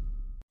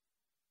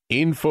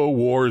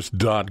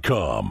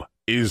 Infowars.com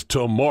is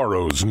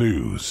tomorrow's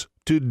news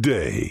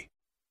today.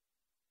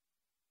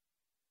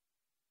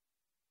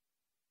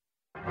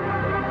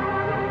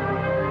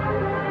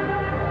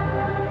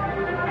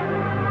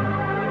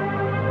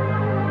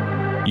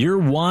 You're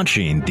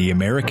watching The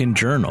American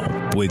Journal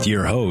with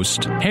your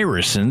host,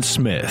 Harrison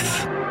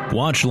Smith.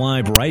 Watch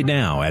live right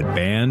now at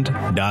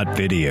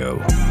band.video.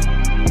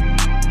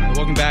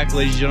 Welcome back,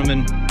 ladies and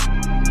gentlemen.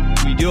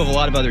 We do have a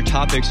lot of other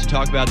topics to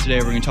talk about today.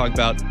 We're going to talk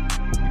about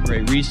the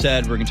Great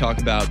Reset. We're going to talk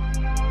about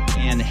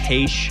Anne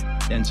Heche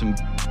and some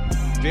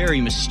very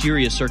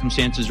mysterious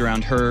circumstances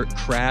around her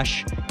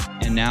crash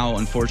and now,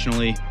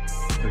 unfortunately,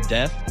 her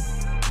death.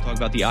 We'll talk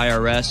about the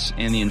IRS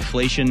and the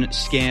inflation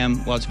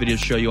scam. Lots of videos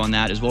to show you on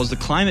that, as well as the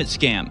climate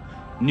scam.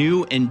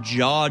 New and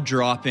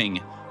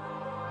jaw-dropping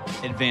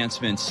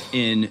advancements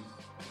in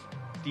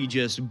the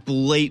just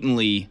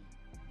blatantly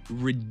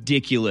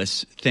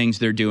ridiculous things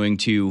they're doing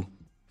to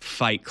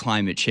fight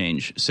climate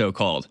change,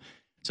 so-called.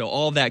 So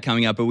all of that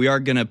coming up, but we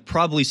are going to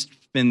probably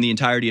spend the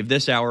entirety of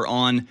this hour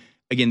on,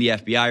 again, the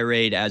FBI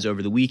raid as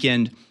over the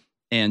weekend.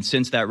 And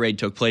since that raid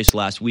took place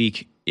last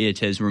week, it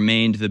has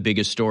remained the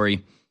biggest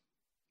story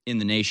in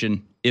the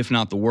nation, if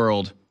not the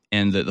world.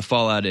 And the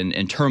fallout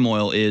and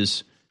turmoil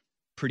is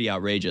pretty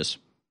outrageous.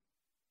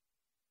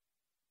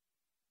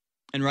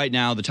 And right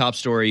now, the top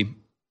story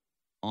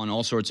on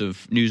all sorts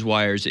of news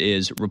wires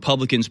is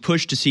Republicans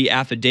push to see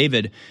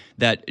affidavit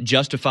that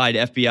justified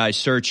FBI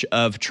search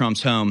of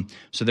Trump's home.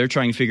 So they're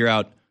trying to figure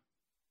out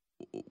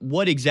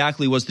what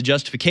exactly was the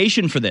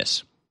justification for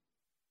this.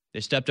 They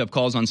stepped up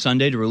calls on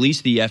Sunday to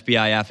release the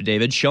FBI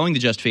affidavit showing the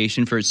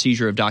justification for its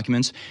seizure of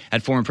documents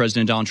at former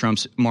President Donald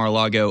Trump's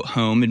Mar-a-Lago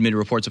home amid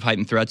reports of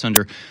heightened threats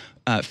under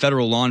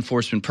federal law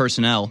enforcement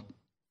personnel.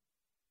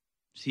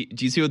 Do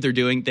you see what they're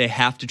doing? They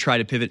have to try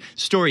to pivot.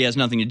 Story has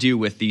nothing to do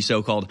with the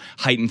so-called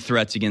heightened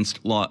threats against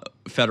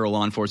federal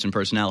law enforcement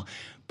personnel.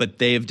 But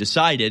they've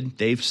decided,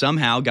 they've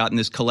somehow gotten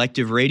this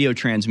collective radio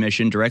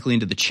transmission directly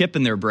into the chip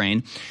in their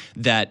brain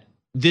that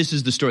this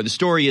is the story. The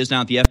story is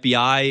now that the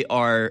FBI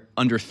are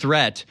under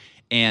threat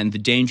and the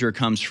danger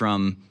comes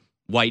from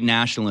white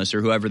nationalists or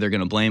whoever they're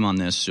going to blame on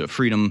this,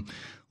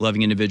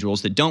 freedom-loving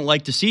individuals that don't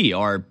like to see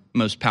our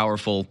most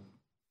powerful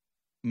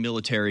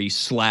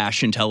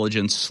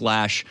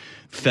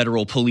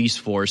military/intelligence/federal police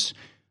force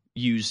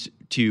used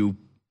to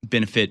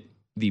benefit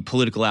the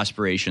political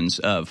aspirations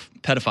of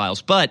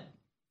pedophiles. But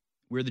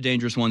we're the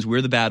dangerous ones.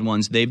 We're the bad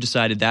ones. They've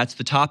decided that's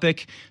the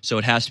topic, so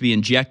it has to be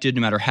injected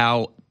no matter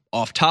how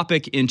off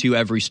topic into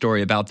every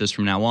story about this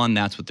from now on.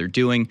 That's what they're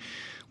doing.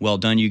 Well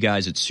done, you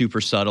guys. It's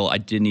super subtle. I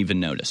didn't even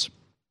notice.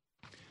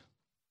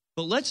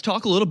 But let's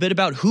talk a little bit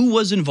about who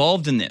was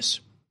involved in this.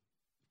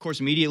 Of course,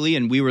 immediately,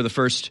 and we were the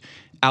first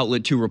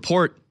outlet to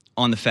report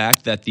on the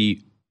fact that the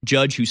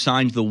judge who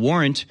signed the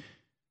warrant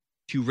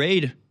to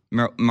raid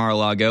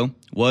Mar-a-Lago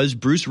was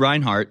Bruce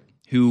Reinhart,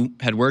 who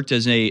had worked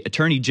as a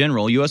attorney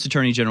general, U.S.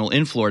 Attorney General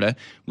in Florida,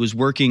 was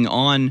working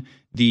on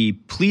the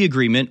plea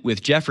agreement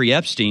with Jeffrey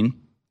Epstein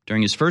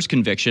during his first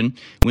conviction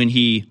when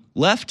he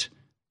left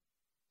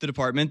the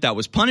department that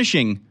was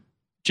punishing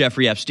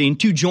Jeffrey Epstein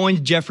to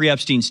join Jeffrey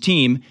Epstein's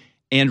team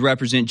and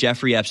represent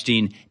Jeffrey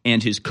Epstein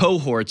and his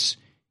cohorts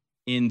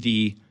in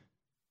the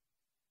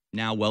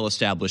now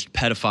well-established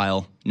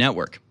pedophile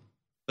network.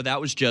 But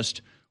that was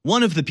just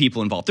one of the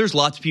people involved. There's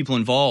lots of people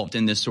involved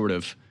in this sort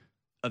of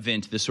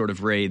event, this sort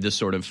of raid, this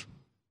sort of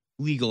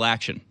legal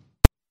action.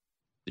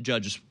 The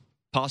judge is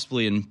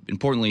possibly and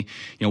importantly,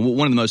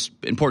 one of the most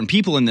important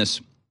people in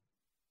this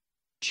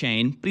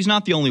chain, but he's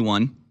not the only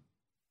one.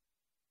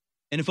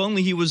 And if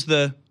only he was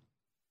the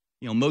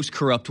most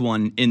corrupt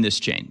one in this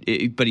chain,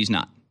 but he's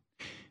not.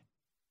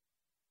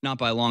 Not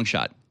by a long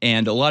shot.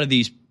 And a lot of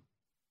these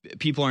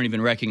people aren't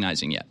even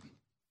recognizing yet.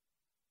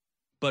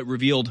 But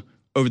revealed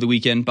over the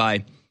weekend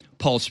by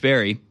Paul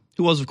Sperry,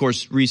 who was, of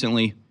course,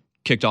 recently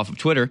kicked off of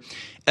Twitter,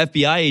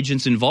 FBI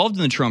agents involved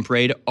in the Trump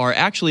raid are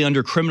actually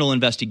under criminal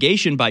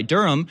investigation by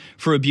Durham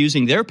for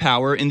abusing their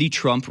power in the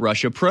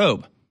Trump-Russia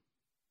probe.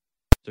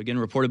 So again,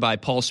 reported by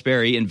Paul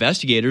Sperry,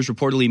 investigators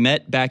reportedly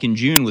met back in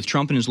June with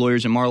Trump and his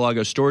lawyers in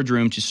Mar-a-Lago storage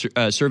room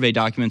to survey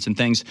documents, and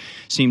things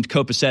seemed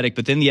copacetic.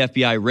 But then the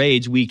FBI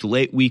raids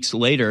weeks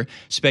later.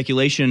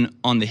 Speculation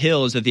on the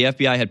Hill is that the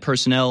FBI had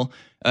personal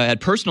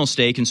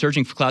stake in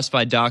searching for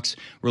classified docs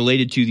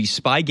related to the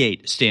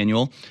Spygate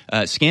scandal.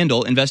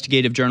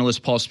 Investigative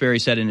journalist Paul Sperry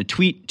said in a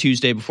tweet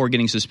Tuesday before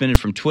getting suspended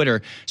from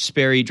Twitter.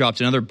 Sperry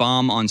dropped another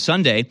bomb on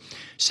Sunday,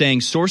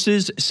 saying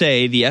sources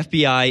say the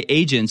FBI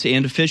agents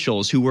and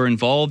officials who were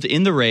involved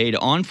in the raid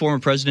on former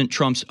President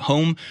Trump's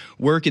home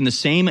work in the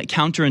same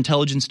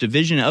counterintelligence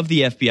division of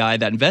the FBI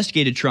that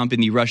investigated Trump in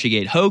the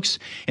Russiagate hoax,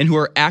 and who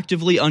are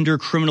actively under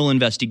criminal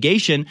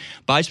investigation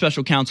by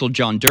special counsel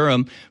John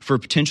Durham for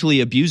potentially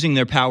abusing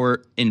their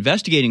power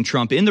investigating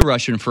Trump in the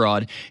Russian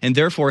fraud, and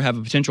therefore have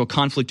a potential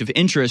conflict of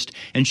interest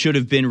and should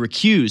have been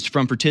recused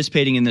from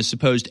participating in this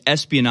supposed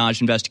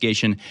espionage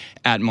investigation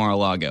at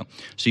Mar-a-Lago.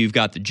 So you've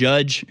got the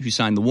judge who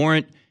signed the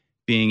warrant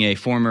being a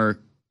former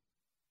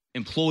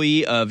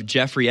employee of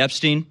Jeffrey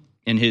Epstein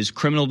in his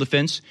criminal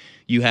defense.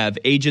 You have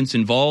agents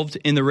involved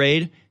in the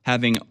raid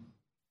having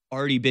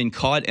already been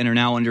caught and are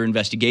now under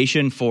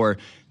investigation for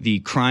the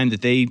crime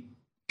that they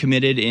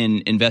committed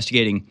in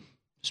investigating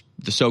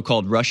the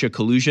so-called Russia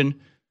collusion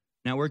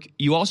network.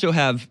 You also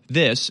have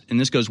this, and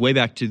this goes way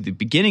back to the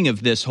beginning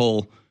of the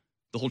whole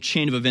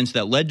chain of events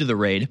that led to the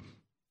raid.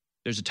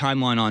 There's a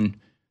timeline on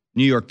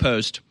New York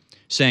Post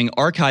saying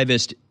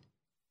archivist,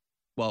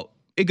 well,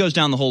 it goes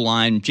down the whole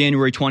line.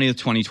 January 20th,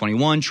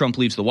 2021, Trump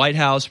leaves the White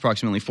House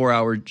approximately 4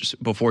 hours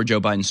before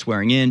Joe Biden's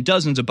swearing in.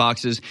 Dozens of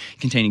boxes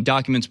containing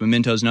documents,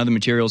 mementos, and other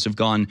materials have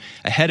gone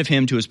ahead of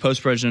him to his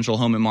post-presidential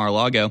home in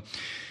Mar-a-Lago.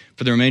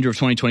 For the remainder of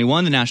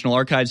 2021, the National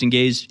Archives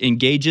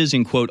engages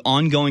in, quote,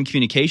 ongoing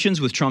communications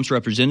with Trump's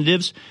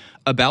representatives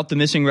about the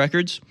missing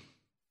records.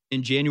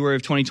 In January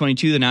of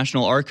 2022, the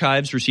National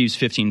Archives receives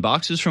 15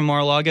 boxes from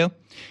Mar-a-Lago.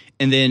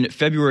 And then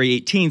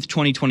February 18th,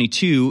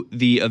 2022,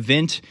 the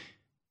event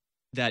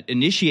that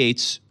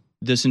initiates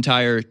this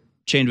entire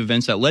chain of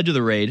events that led to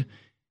the raid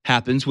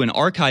happens when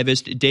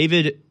archivist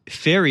David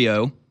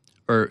Ferriero,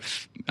 or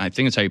I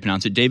think that's how you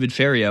pronounce it, David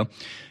Ferriero,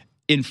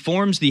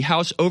 informs the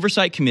House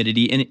Oversight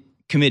Committee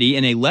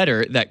in a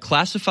letter that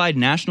classified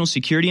national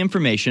security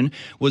information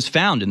was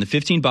found in the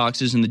 15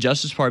 boxes, and the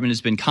Justice Department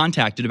has been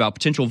contacted about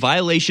potential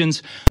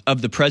violations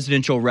of the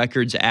Presidential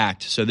Records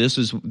Act. So this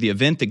is the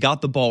event that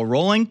got the ball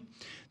rolling.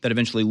 that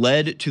eventually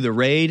led to the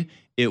raid.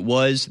 It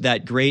was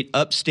that great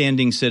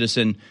upstanding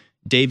citizen,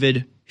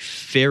 David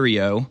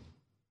Ferriero.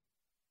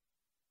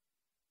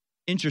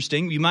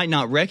 Interesting. You might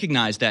not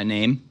recognize that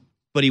name,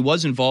 but he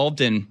was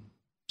involved in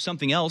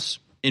something else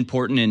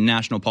important in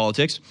national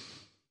politics.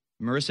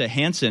 Marissa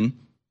Hanson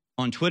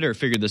on Twitter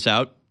figured this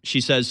out.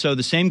 She says, so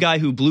the same guy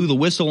who blew the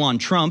whistle on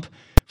Trump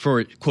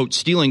for, quote,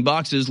 stealing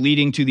boxes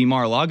leading to the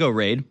Mar-a-Lago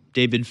raid,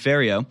 David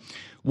Ferriero,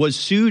 was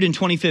sued in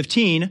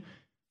 2015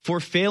 for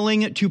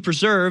failing to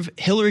preserve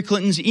Hillary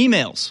Clinton's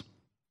emails.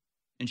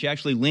 And she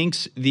actually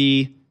links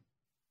the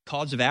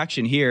cause of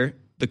action here,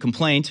 the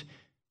complaint.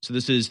 So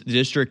this is the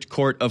District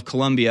Court of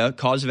Columbia,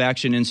 Cause of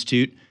Action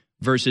Institute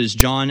versus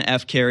John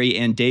F. Kerry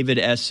and David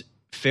S.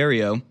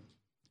 Ferriero.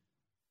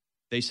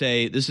 They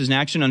say this is an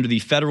action under the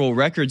Federal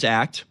Records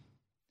Act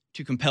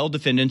to compel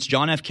defendants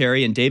John F.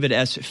 Kerry and David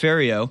S.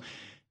 Ferriero,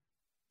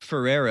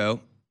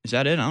 is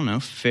that it? I don't know.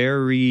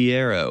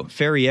 Ferriero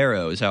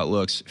is how it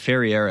looks.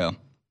 Ferriero.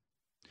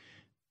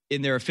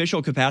 In their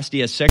official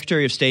capacity as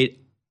Secretary of State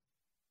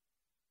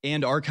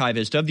and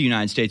Archivist of the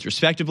United States,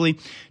 respectively,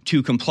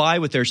 to comply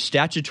with their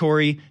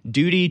statutory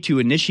duty to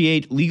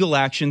initiate legal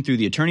action through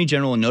the Attorney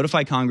General and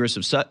notify Congress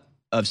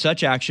of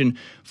such action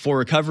for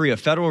recovery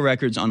of federal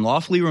records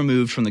unlawfully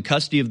removed from the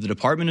custody of the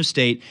Department of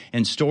State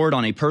and stored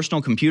on a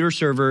personal computer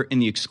server in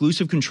the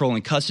exclusive control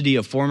and custody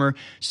of former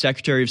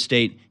Secretary of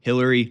State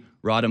Hillary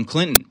Rodham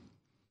Clinton.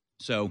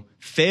 So,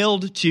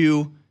 failed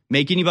to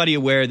make anybody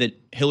aware that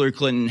Hillary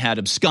Clinton had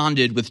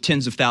absconded with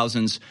tens of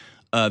thousands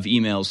of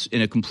emails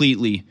in a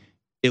completely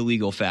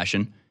illegal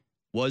fashion,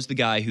 was the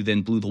guy who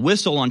then blew the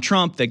whistle on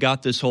Trump that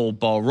got this whole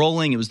ball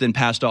rolling. It was then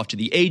passed off to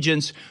the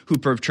agents who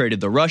perpetrated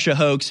the Russia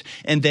hoax,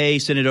 and they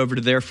sent it over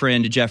to their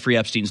friend Jeffrey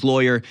Epstein's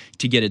lawyer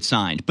to get it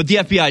signed. But the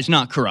FBI is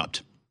not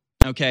corrupt,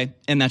 okay?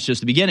 And that's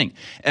just the beginning.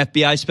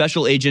 FBI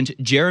Special Agent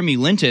Jeremy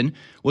Linton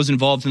was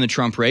involved in the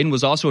Trump raid and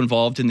was also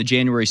involved in the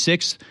January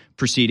 6th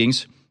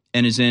proceedings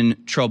and is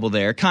in trouble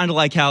there. Kind of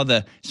like how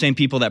the same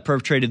people that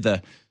perpetrated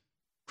the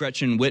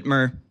Gretchen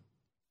Whitmer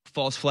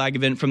false flag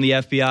event from the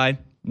FBI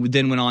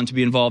then went on to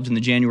be involved in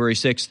the January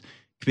 6th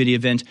committee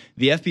event.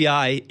 The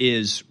FBI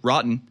is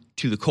rotten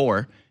to the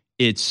core.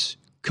 It's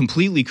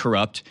completely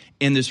corrupt.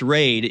 And this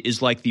raid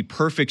is like the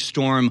perfect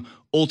storm,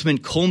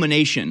 ultimate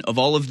culmination of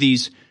all of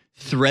these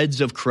threads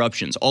of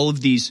corruptions, all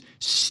of these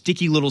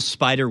sticky little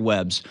spider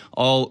webs,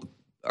 all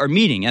are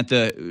meeting at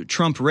the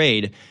Trump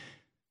raid,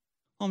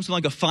 almost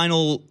like a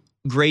final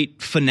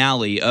great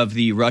finale of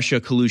the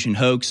Russia collusion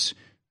hoax.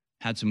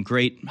 Had some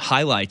great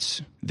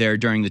highlights there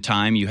during the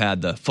time. You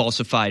had the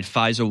falsified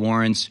FISA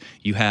warrants.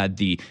 You had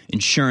the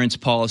insurance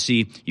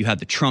policy. You had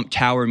the Trump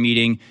Tower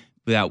meeting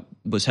that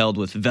was held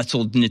with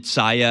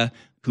Veselnitskaya,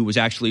 who was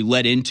actually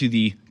let into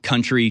the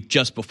country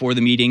just before the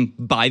meeting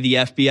by the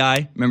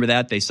FBI. Remember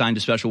that? They signed a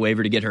special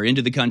waiver to get her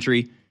into the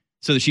country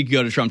so that she could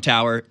go to Trump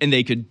Tower and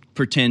they could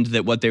pretend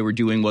that what they were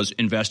doing was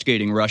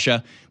investigating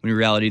Russia, when in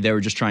reality they were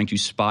just trying to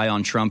spy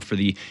on Trump for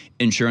the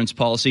insurance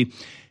policy.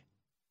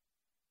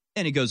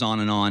 And it goes on,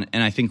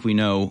 and I think we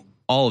know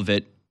all of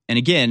it. And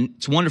again,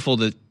 it's wonderful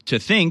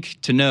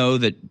to know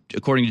that,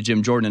 according to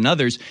Jim Jordan and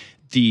others,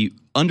 the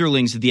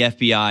underlings of the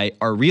FBI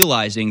are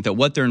realizing that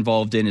what they're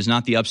involved in is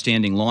not the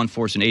upstanding law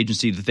enforcement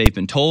agency that they've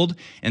been told,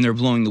 and they're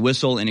blowing the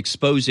whistle and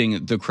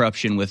exposing the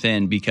corruption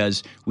within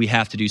because we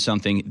have to do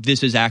something.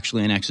 This is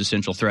actually an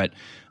existential threat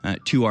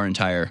to our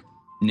entire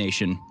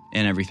nation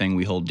and everything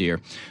we hold dear.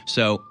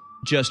 So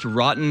just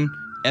rotten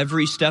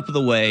every step of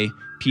the way,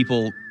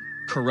 people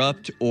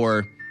corrupt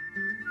or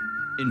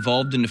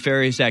involved in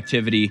nefarious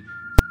activity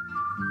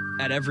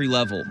at every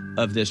level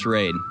of this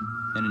raid.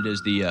 And it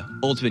is the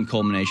ultimate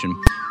culmination.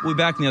 We'll be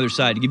back on the other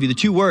side to give you the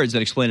two words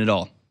that explain it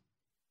all.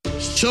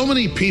 So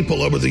many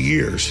people over the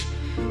years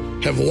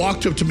have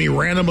walked up to me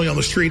randomly on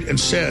the street and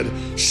said,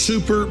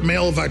 super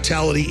male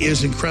vitality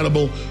is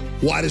incredible.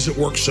 Why does it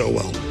work so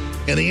well?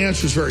 And the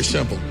answer is very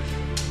simple.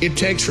 It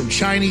takes from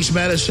Chinese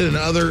medicine and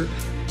other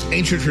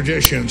ancient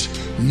traditions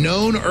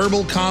known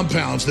herbal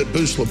compounds that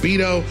boost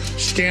libido,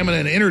 stamina,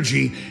 and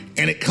energy,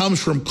 and it comes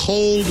from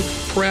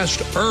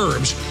cold-pressed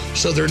herbs,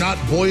 so they're not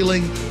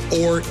boiling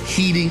or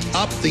heating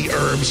up the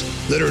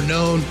herbs that are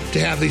known to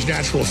have these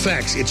natural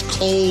effects. It's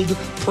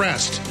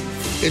cold-pressed.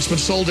 It's been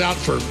sold out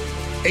for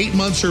 8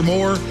 months or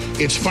more.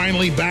 It's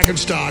finally back in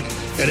stock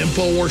at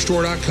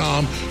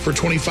InfoWarsStore.com for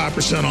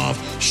 25%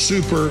 off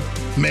Super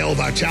Male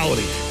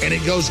Vitality. And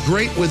it goes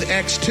great with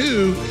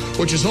X2,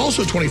 which is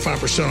also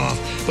 25% off.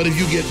 But if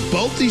you get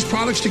both these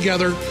products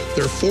together,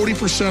 they're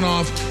 40%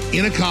 off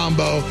in a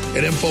combo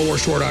at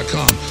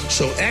InfoWarsStore.com.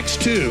 So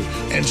X2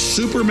 and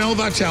Super Male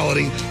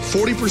Vitality,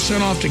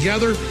 40% off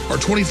together or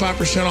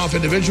 25% off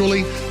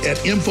individually at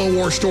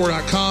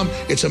InfoWarsStore.com.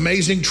 It's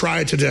amazing. Try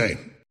it today.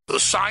 The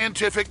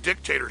scientific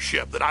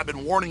dictatorship that I've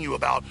been warning you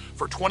about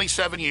for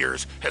 27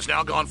 years has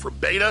now gone from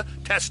beta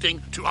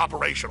testing to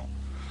operational.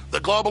 The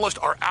globalists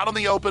are out in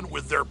the open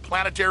with their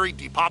planetary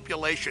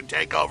depopulation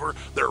takeover,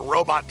 their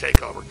robot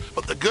takeover.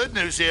 But the good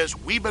news is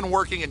we've been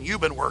working and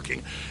you've been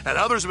working, and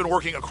others have been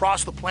working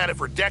across the planet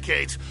for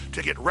decades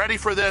to get ready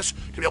for this,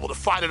 to be able to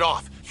fight it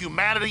off.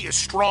 Humanity is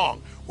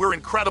strong. We're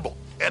incredible.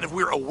 And if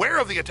we're aware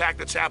of the attack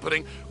that's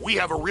happening, we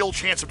have a real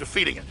chance of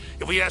defeating it.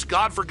 If we ask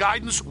God for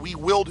guidance, we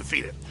will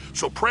defeat it.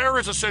 So prayer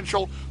is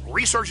essential,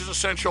 research is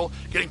essential,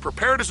 getting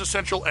prepared is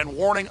essential, and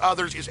warning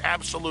others is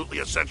absolutely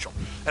essential.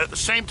 And at the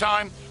same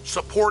time,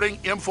 supporting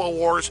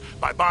InfoWars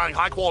by buying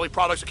high-quality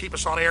products to keep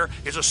us on air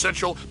is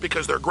essential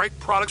because they're great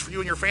products for you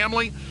and your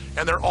family,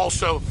 and they're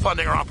also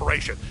funding our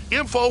operation.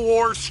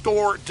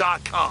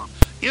 InfoWarsStore.com.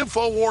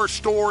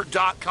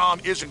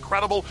 InfoWarsStore.com is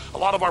incredible. A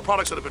lot of our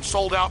products that have been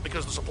sold out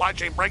because the supply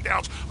chain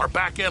breakdowns are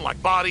back in,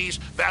 like bodies,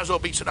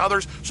 Vasobeats, and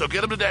others. So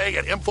get them today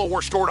at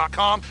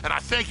InfoWarsStore.com, and I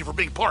thank you for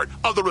being part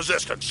of the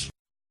resistance.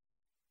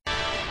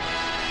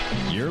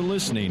 You're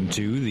listening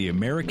to The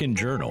American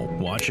Journal.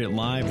 Watch it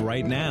live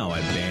right now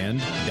at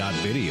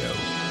band.video.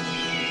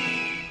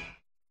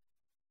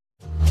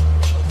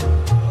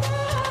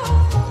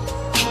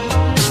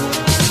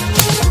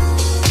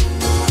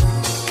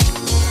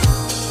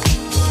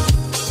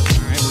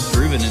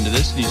 Into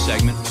this new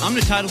segment. I'm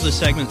going to title this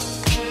segment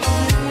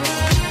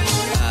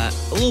a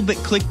little bit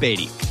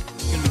clickbaity.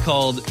 It's going to be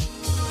called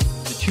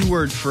the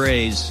two-word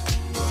phrase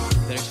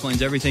that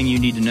explains everything you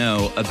need to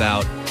know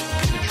about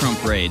the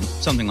Trump raid.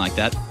 Something like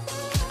that.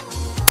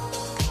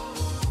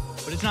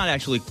 But it's not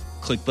actually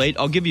clickbait.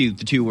 I'll give you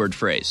the two-word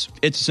phrase.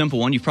 It's a simple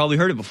one. You've probably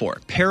heard it before.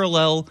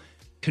 Parallel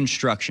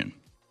construction.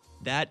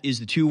 That is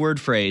the two-word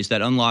phrase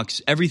that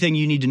unlocks everything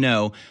you need to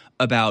know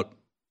about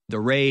the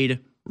raid,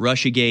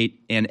 Russiagate,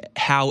 and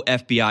how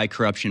FBI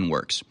corruption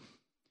works.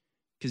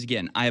 Because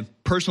again, I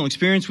have personal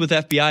experience with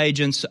FBI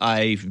agents.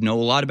 I know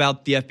a lot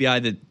about the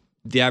FBI that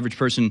the average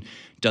person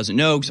doesn't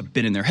know because I've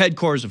been in their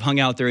headquarters, I've hung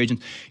out with their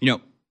agents. You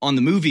know, on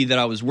the movie that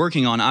I was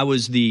working on, I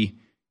was the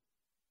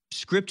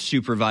script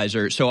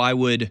supervisor, so I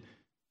would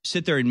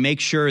sit there and make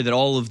sure that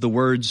all of the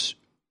words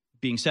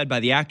being said by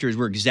the actors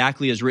were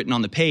exactly as written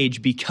on the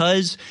page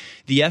because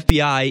the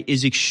FBI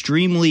is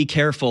extremely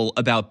careful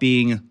about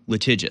being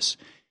litigious.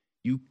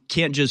 You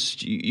can't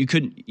just, you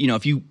couldn't, you know,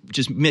 if you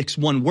just mix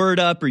one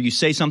word up or you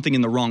say something in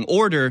the wrong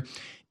order,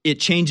 it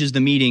changes the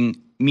meaning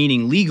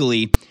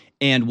legally.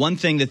 And one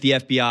thing that the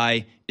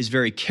FBI is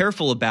very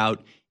careful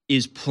about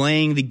is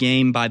playing the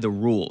game by the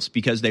rules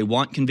because they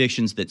want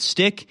convictions that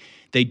stick.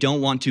 They don't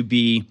want to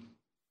be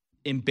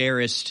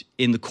embarrassed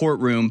in the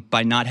courtroom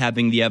by not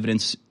having the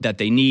evidence that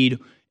they need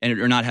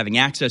or not having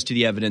access to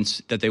the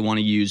evidence that they want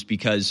to use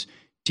because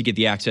to get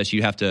the access,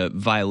 you have to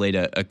violate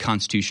a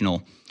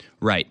constitutional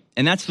right.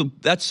 And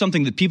that's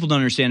something that people don't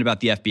understand about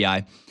the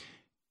FBI.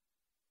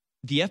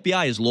 The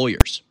FBI is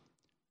lawyers.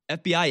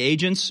 FBI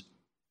agents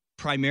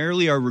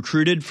primarily are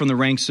recruited from the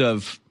ranks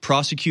of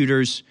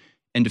prosecutors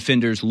and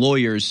defenders,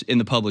 lawyers in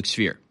the public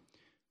sphere.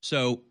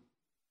 So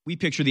we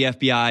picture the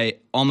FBI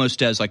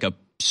almost as like a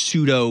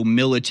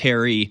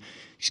pseudo-military,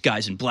 these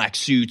guys in black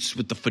suits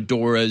with the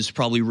fedoras,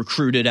 probably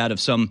recruited out of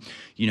some,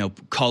 you know,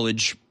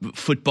 college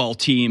football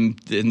team,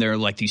 and they're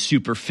like these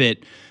super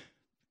fit,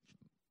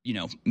 you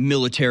know,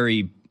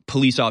 military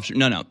police officers.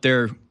 No,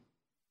 they're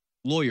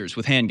lawyers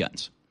with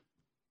handguns.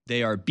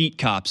 They are beat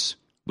cops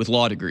with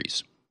law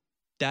degrees.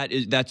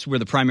 That's where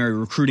the primary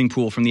recruiting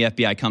pool from the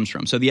FBI comes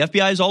from. So the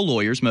FBI is all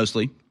lawyers,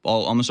 mostly.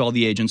 Almost all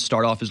the agents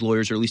start off as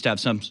lawyers or at least have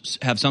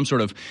some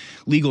sort of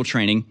legal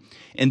training.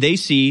 And they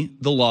see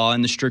the law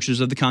and the strictures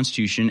of the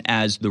Constitution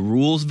as the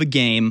rules of the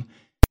game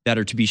that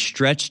are to be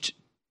stretched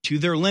to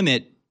their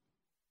limit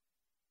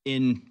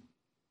in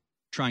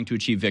trying to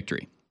achieve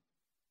victory.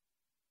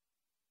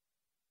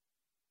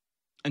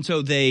 And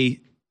so they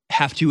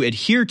have to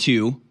adhere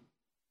to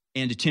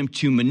and attempt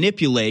to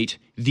manipulate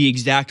the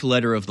exact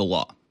letter of the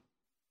law.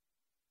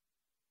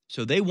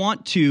 So they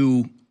want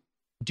to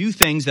do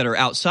things that are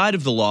outside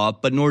of the law,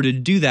 but in order to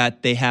do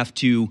that, they have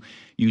to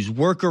use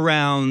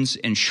workarounds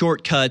and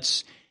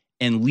shortcuts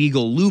and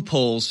legal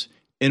loopholes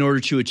in order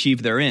to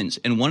achieve their ends.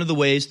 And one of the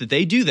ways that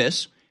they do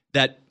this,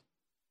 that,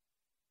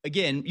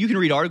 again, you can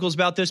read articles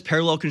about this.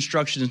 Parallel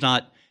construction is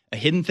not a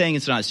hidden thing.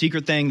 It's not a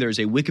secret thing. There's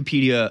a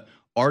Wikipedia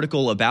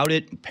article about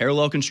it.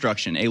 Parallel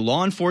construction, a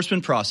law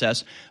enforcement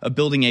process of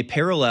building a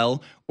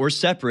parallel or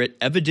separate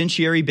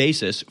evidentiary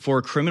basis for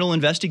a criminal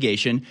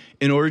investigation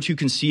in order to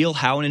conceal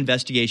how an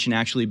investigation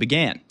actually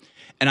began.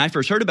 And I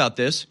first heard about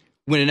this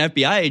when an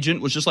FBI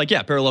agent was just like,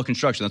 yeah, parallel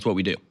construction, that's what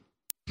we do.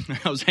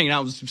 I was hanging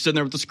out, I was sitting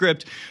there with the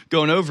script,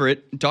 going over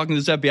it, talking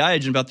to this FBI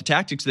agent about the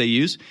tactics they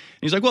use. And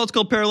he's like, well, it's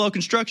called parallel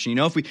construction. You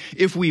know,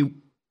 if we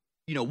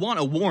want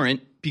a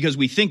warrant because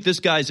we think this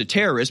guy's a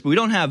terrorist, but we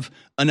don't have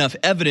enough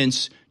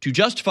evidence to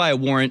justify a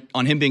warrant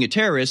on him being a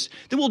terrorist,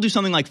 then we'll do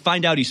something like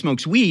find out he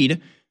smokes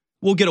weed.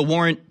 We'll get a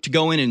warrant to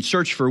go in and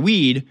search for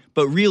weed,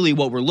 but really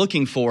what we're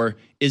looking for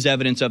is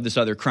evidence of this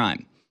other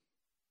crime.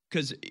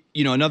 Because,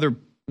 you know, another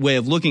way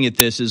of looking at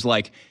this is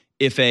like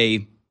if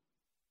an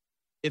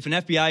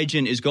FBI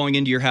agent is going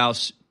into your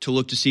house to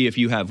look to see if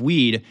you have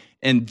weed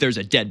and there's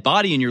a dead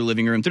body in your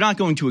living room, they're not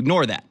going to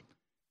ignore that.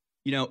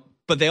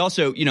 But they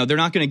also, they're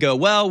not going to go,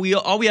 well,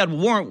 all we had a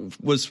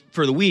warrant was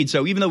for the weed.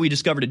 So even though we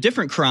discovered a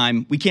different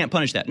crime, we can't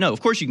punish that. No,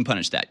 of course you can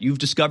punish that. You've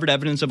discovered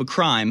evidence of a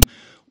crime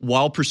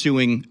while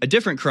pursuing a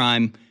different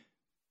crime.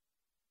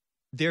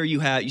 There you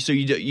have, so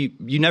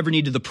you never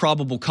needed the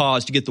probable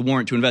cause to get the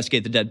warrant to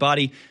investigate the dead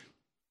body.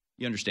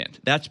 You understand.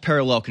 That's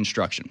parallel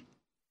construction.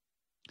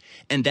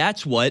 And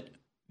that's what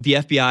the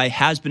FBI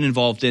has been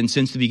involved in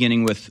since the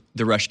beginning with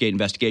the Rushgate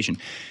investigation.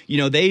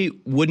 They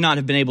would not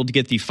have been able to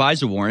get the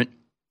FISA warrant,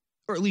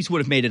 or at least would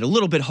have made it a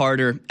little bit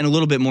harder and a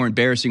little bit more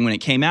embarrassing when it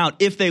came out,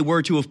 if they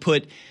were to have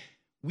put,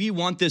 we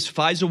want this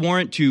FISA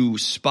warrant to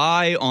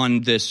spy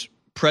on this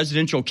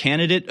presidential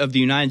candidate of the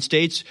United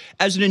States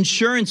as an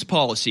insurance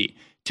policy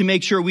to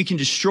make sure we can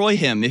destroy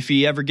him if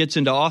he ever gets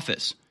into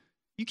office.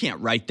 You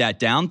can't write that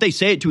down. They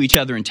say it to each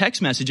other in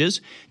text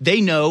messages. They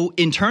know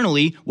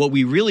internally what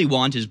we really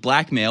want is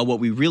blackmail. What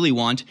we really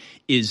want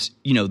is,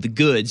 the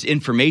goods,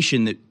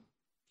 information that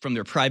from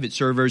their private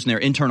servers and their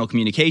internal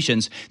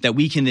communications that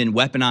we can then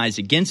weaponize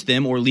against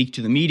them or leak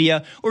to the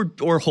media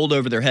or hold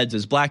over their heads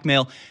as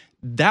blackmail.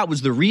 That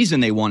was the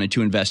reason they wanted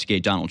to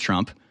investigate Donald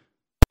Trump.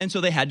 And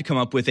so they had to come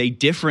up with a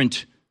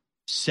different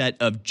set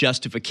of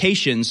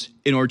justifications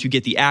in order to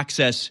get the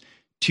access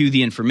to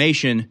the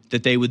information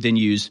that they would then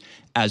use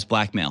as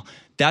blackmail.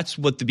 That's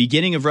what the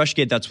beginning of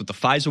Rushgate, that's what the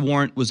FISA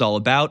warrant was all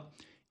about,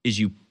 is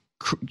you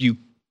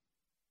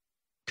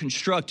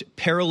construct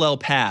parallel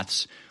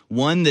paths,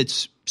 one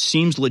that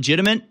seems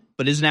legitimate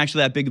but isn't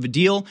actually that big of a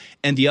deal,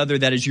 and the other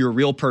that is your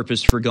real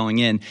purpose for going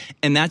in.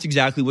 And that's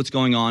exactly what's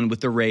going on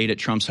with the raid at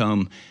Trump's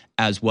home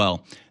as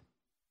well.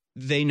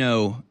 They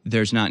know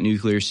there's not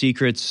nuclear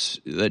secrets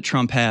that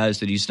Trump has,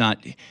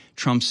 that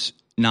Trump's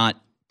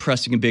not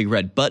pressing a big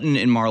red button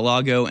in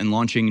Mar-a-Lago and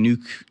launching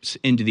nukes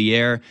into the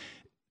air.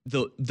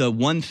 The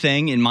one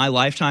thing in my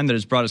lifetime that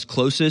has brought us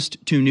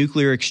closest to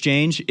nuclear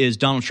exchange is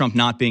Donald Trump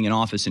not being in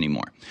office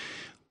anymore.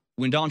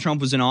 When Donald Trump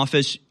was in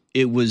office,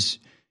 it was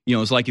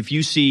like if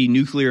you see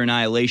nuclear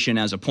annihilation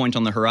as a point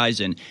on the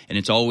horizon and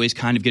it's always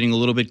kind of getting a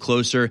little bit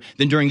closer,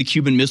 then during the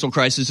Cuban Missile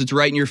Crisis, it's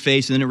right in your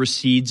face and then it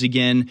recedes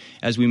again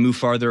as we move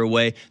farther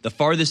away. The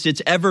farthest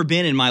it's ever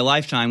been in my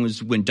lifetime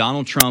was when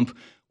Donald Trump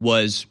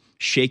was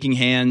shaking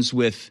hands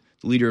with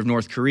the leader of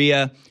North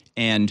Korea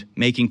and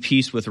making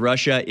peace with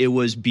Russia. It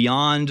was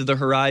beyond the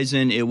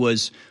horizon. It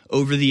was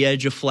over the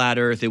edge of flat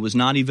Earth. It was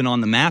not even on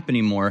the map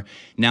anymore.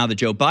 Now that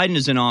Joe Biden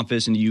is in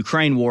office in the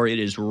Ukraine war, it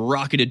is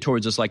rocketed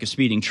towards us like a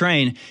speeding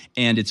train,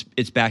 and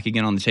it's back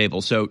again on the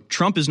table. So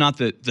Trump is not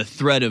the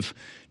threat of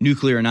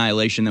nuclear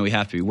annihilation that we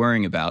have to be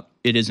worrying about.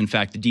 It is, in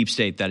fact, the deep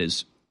state that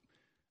is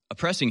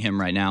oppressing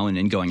him right now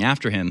and going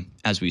after him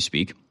as we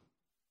speak.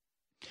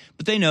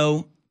 But they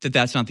know that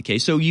that's not the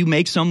case. So you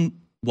make some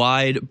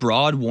wide,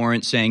 broad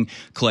warrant saying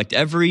collect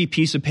every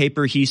piece of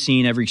paper he's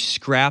seen, every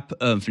scrap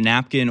of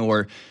napkin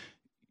or,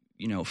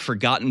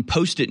 forgotten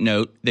Post-it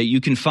note that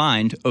you can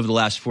find over the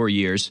last 4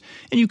 years,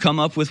 and you come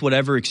up with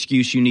whatever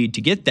excuse you need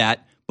to get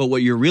that. But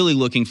what you're really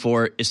looking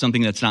for is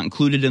something that's not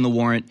included in the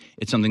warrant.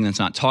 It's something that's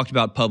not talked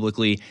about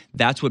publicly.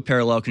 That's what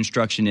parallel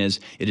construction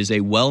is. It is a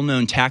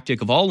well-known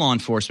tactic of all law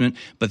enforcement,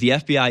 but the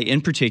FBI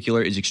in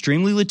particular is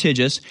extremely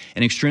litigious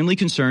and extremely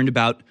concerned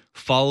about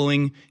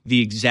following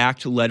the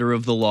exact letter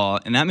of the law.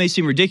 And that may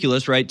seem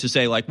ridiculous, right, to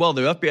say like, well,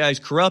 the FBI is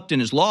corrupt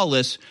and is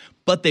lawless,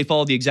 but they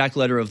follow the exact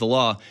letter of the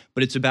law.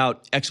 But it's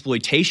about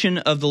exploitation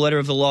of the letter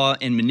of the law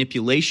and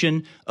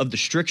manipulation of the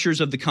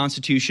strictures of the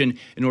Constitution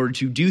in order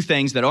to do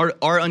things that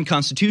are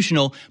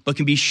unconstitutional, but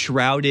can be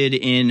shrouded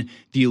in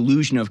the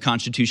illusion of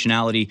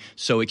constitutionality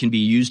so it can be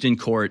used in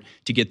court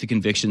to get the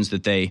convictions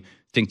that they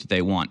think that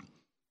they want.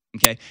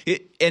 Okay?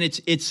 And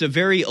it's a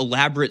very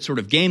elaborate sort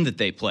of game that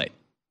they play.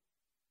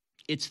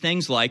 It's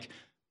things like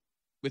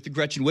with the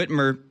Gretchen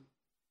Whitmer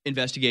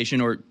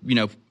investigation or,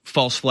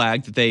 false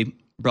flag that they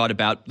brought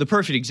about, the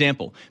perfect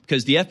example,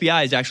 because the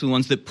FBI is actually the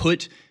ones that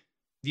put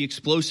the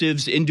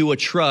explosives into a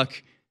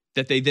truck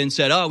that they then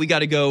said, oh, we got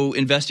to go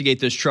investigate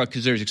this truck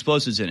because there's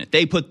explosives in it.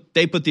 They put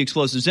the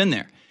explosives in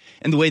there.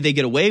 And the way they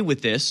get away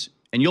with this,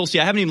 and you'll see,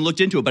 I haven't even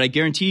looked into it, but I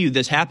guarantee you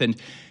this happened.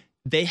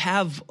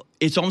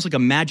 It's almost like a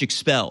magic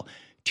spell.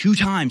 2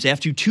 times, they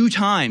have to 2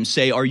 times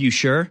say, are you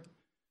sure?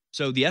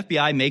 So the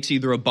FBI makes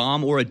either a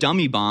bomb or a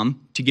dummy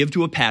bomb to give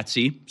to a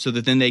patsy so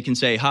that then they can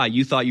say, hi,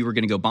 you thought you were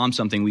going to go bomb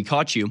something. We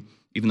caught you,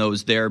 even though it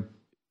was their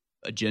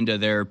agenda,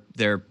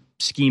 their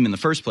scheme in the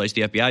first place,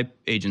 the FBI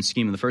agent's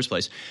scheme in the first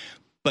place.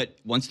 But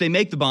once they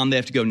make the bomb, they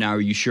have to go, now,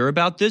 are you sure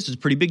about this? It's a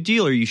pretty big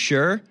deal. Are you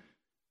sure?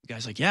 The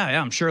guy's like, yeah,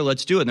 I'm sure.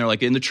 Let's do it. And they're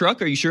like, in the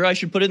truck? Are you sure I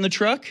should put it in the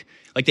truck?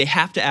 Like they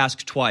have to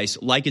ask twice,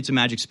 like it's a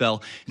magic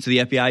spell. And so the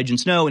FBI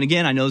agents know. And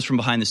again, I know this from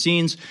behind the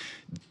scenes.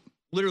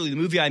 Literally, the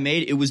movie I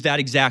made, it was that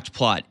exact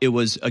plot. It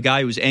was a guy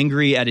who was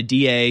angry at a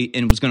DA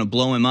and was going to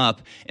blow him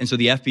up. And so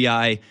the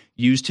FBI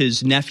used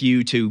his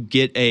nephew to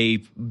get a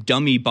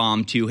dummy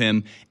bomb to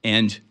him,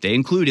 and they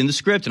include in the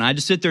script. And I had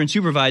to sit there and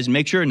supervise and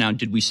make sure. Now,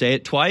 did we say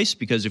it twice?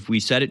 Because if we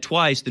said it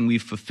twice, then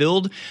we've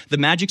fulfilled the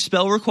magic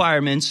spell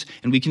requirements,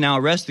 and we can now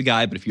arrest the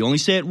guy. But if you only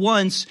say it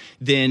once,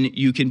 then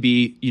you can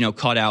be,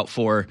 caught out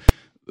for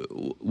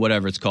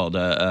whatever it's called,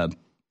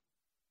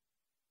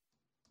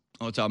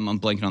 I'm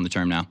blanking on the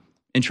term now.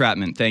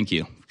 Entrapment. Thank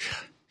you.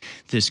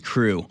 This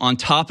crew on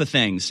top of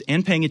things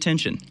and paying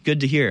attention. Good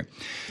to hear.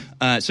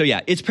 So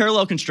yeah, it's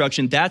parallel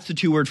construction. That's the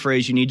 2-word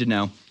phrase you need to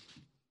know.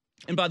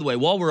 And by the way,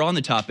 while we're on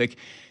the topic,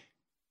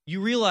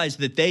 you realize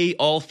that they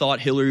all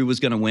thought Hillary was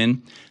going to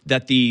win,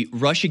 that the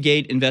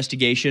Russiagate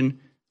investigation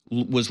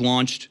was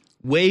launched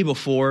way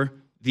before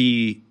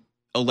the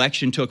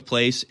election took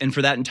place. And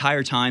for that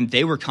entire time,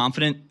 they were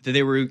confident that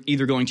they were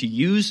either going to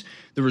use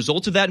the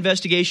results of that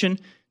investigation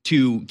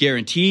to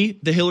guarantee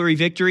the Hillary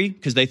victory,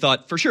 because they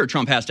thought for sure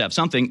Trump has to have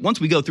something. Once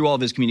we go through all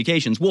of his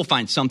communications, we'll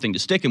find something to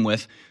stick him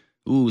with.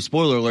 Ooh,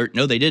 spoiler alert.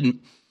 No, they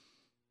didn't.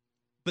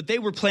 But they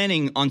were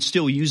planning on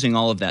still using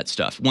all of that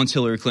stuff once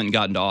Hillary Clinton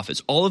got into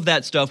office. All of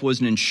that stuff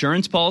was an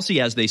insurance policy,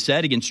 as they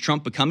said, against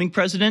Trump becoming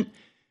president.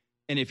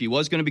 And if he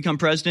was going to become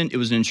president, it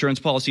was an insurance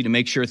policy to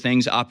make sure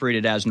things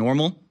operated as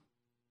normal.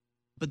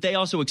 But they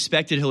also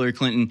expected Hillary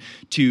Clinton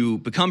to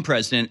become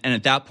president and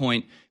at that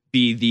point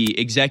be the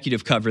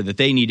executive cover that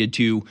they needed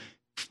to,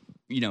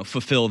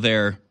 fulfill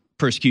their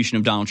persecution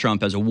of Donald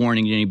Trump as a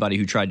warning to anybody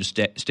who tried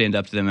to stand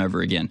up to them ever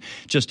again.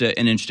 Just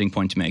an interesting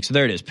point to make. So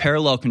there it is.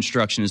 Parallel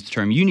construction is the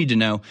term you need to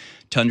know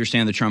to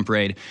understand the Trump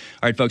raid.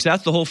 All right, folks,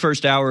 that's the whole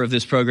first hour of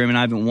this program, and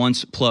I haven't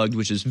once plugged,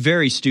 which is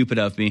very stupid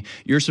of me.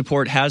 Your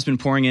support has been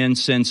pouring in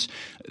since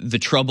the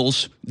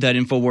troubles that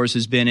InfoWars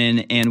has been in,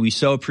 and we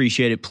so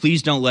appreciate it.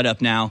 Please don't let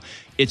up now.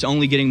 It's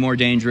only getting more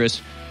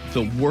dangerous.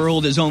 The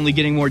world is only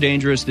getting more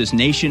dangerous. This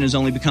nation is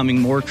only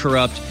becoming more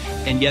corrupt,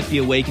 and yet the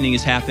awakening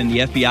has happened. The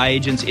FBI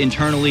agents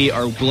internally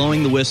are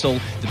blowing the whistle.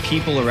 The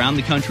people around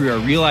the country are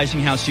realizing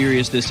how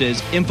serious this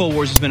is.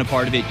 InfoWars has been a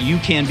part of it. You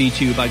can be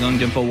too by going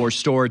to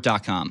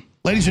InfoWarsStore.com.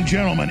 Ladies and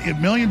gentlemen, if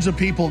millions of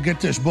people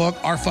get this book,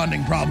 our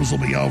funding problems will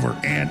be over,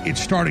 and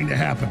it's starting to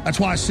happen. That's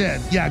why I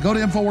said, go to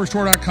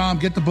InfoWarsStore.com,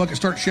 get the book, and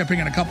start shipping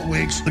in a couple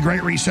weeks. The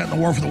Great Reset and the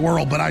War for the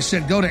World. But I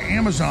said, go to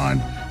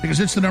Amazon, because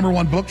it's the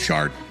 #1 book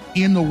chart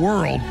in the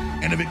world.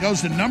 And if it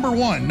goes to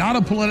 #1, not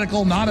of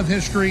political, not of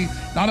history,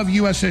 not of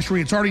U.S.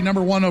 history, it's already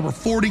 #1 over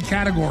 40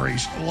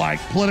 categories, like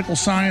political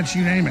science,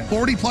 you name it.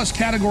 40 plus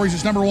categories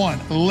is #1.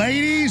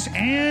 Ladies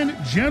and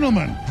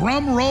gentlemen,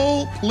 drum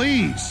roll,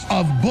 please.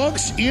 Of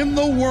books in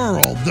the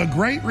world, The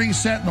Great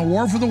Reset and the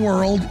War for the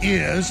World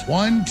is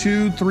 1,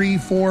 2, 3,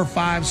 4,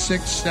 5,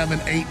 6,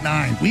 7, 8,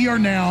 9. We are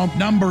now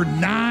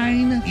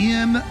 #9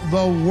 in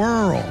the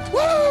world.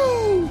 Woo!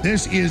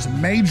 This is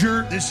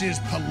major. This is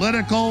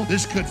political.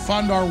 This could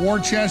fund our war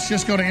chest.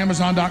 Just go to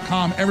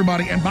Amazon.com,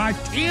 everybody, and buy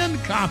 10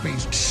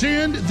 copies.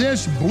 Send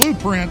this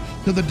blueprint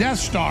to the Death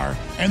Star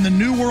and the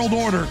New World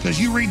Order, because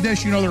you read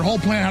this, you know their whole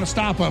plan, how to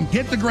stop them.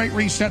 Hit the Great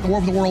Reset and the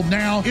War for the World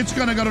now. It's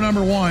going to go to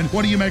 #1.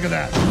 What do you make of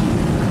that?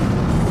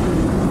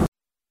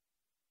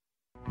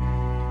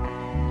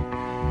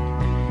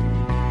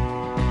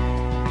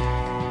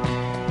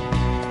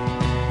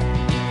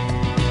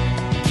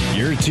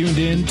 You're tuned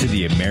in to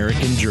the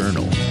American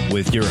Journal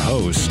with your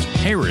host,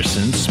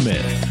 Harrison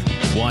Smith.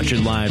 Watch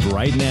it live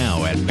right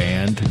now at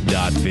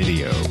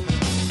band.video.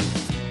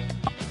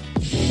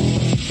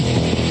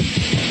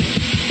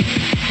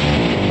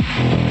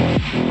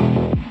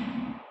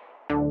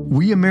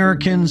 We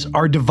Americans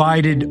are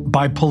divided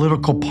by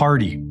political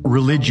party,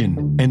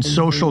 religion, and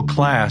social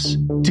class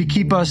to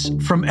keep us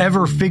from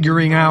ever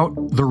figuring out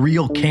the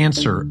real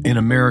cancer in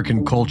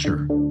American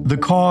culture, the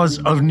cause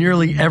of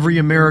nearly every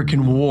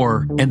American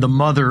war and the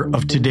mother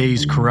of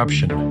today's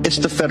corruption. It's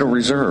the Federal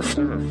Reserve,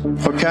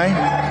 okay?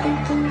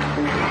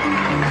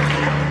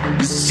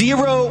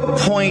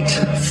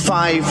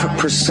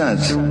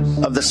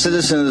 0.5% of the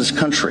citizens of this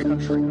country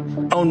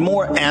own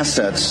more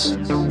assets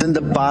than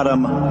the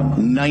bottom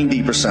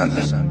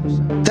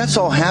 90%. That's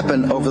all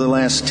happened over the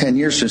last 10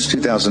 years since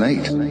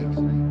 2008.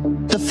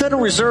 The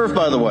Federal Reserve,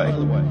 by the way,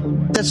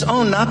 that's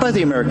owned not by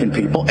the American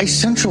people, a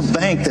central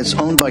bank that's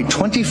owned by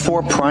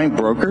 24 prime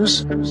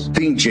brokers,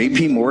 being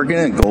J.P. Morgan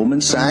and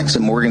Goldman Sachs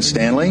and Morgan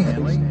Stanley.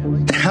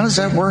 How does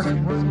that work?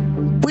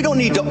 We don't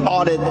need to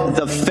audit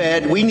the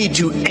Fed. We need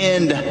to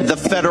end the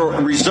Federal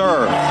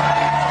Reserve.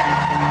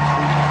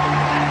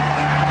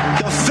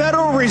 The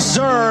Federal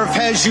Reserve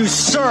has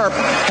usurped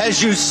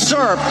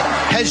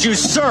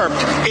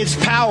its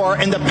power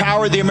and the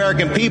power of the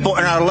American people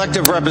and our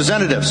elected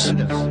representatives.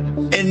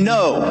 And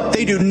no,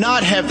 they do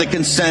not have the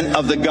consent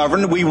of the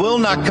governed. We will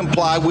not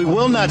comply. We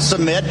will not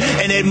submit,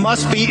 and it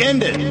must be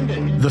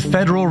ended. The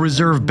Federal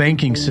Reserve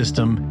banking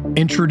system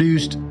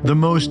introduced the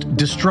most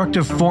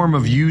destructive form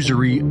of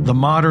usury the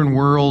modern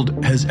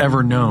world has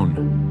ever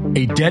known.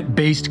 A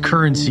debt-based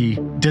currency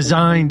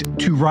designed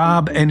to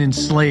rob and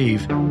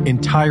enslave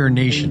entire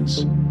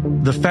nations.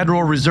 The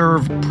Federal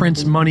Reserve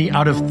prints money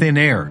out of thin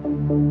air,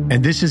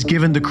 and this has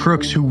given the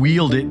crooks who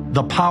wield it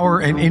the power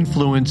and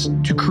influence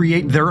to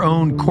create their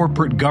own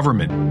corporate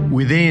government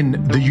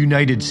within the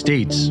United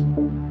States.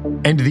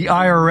 And the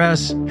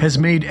IRS has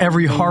made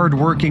every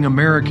hard-working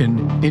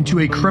American into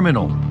a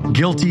criminal,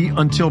 guilty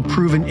until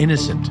proven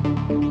innocent.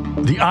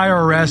 The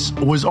IRS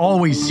was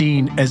always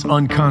seen as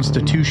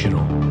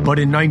unconstitutional, but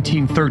in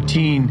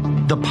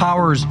 1913, the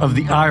powers of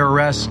the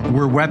IRS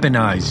were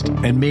weaponized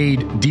and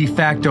made de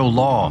facto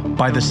law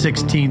by the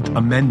 16th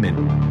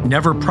Amendment,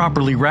 never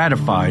properly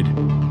ratified,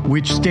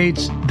 which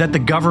states that the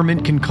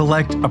government can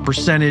collect a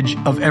percentage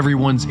of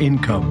everyone's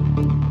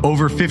income.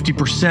 Over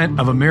 50%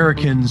 of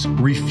Americans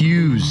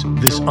refuse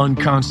this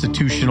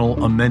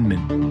unconstitutional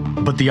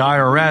amendment, but the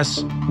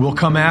IRS will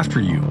come after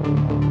you.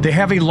 They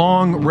have a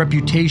long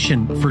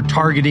reputation for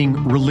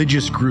targeting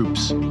religious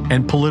groups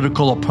and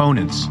political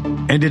opponents,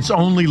 and it's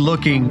only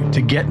looking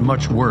to get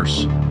much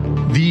worse.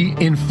 The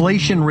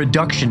Inflation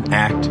Reduction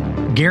Act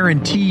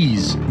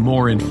guarantees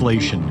more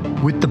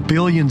inflation, with the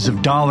billions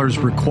of dollars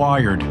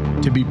required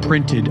to be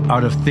printed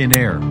out of thin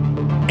air.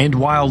 And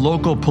while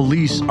local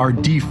police are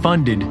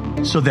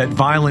defunded so that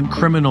violent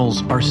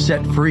criminals are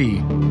set free,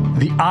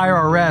 the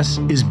IRS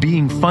is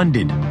being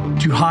funded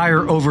to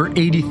hire over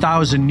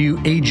 80,000 new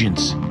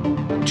agents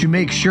to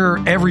make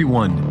sure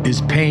everyone is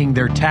paying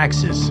their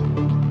taxes.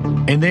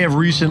 And they have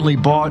recently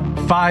bought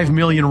 5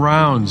 million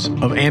rounds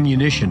of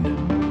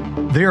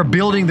ammunition. They are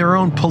building their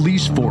own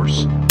police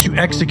force to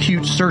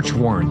execute search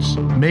warrants,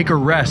 make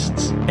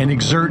arrests, and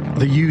exert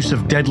the use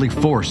of deadly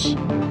force.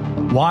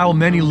 While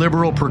many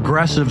liberal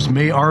progressives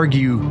may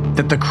argue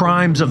that the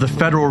crimes of the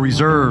Federal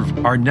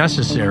Reserve are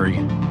necessary,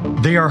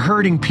 they are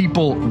hurting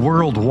people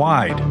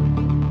worldwide.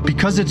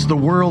 Because it's the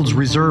world's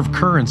reserve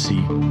currency,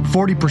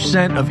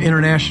 40% of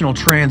international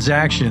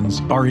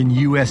transactions are in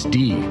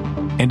USD.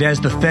 And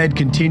as the Fed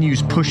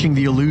continues pushing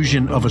the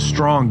illusion of a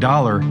strong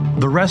dollar,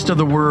 the rest of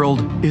the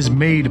world is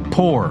made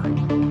poor.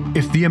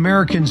 If the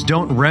Americans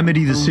don't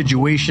remedy the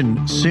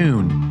situation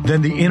soon,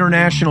 then the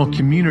international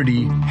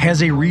community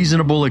has a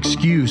reasonable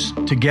excuse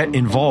to get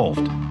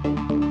involved.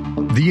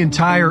 The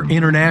entire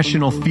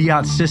international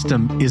fiat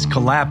system is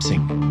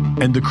collapsing,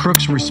 and the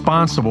crooks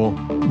responsible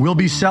will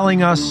be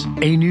selling us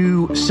a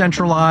new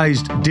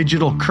centralized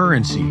digital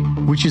currency,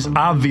 which is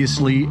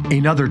obviously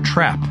another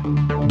trap.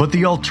 But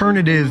the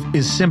alternative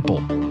is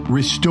simple.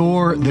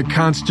 Restore the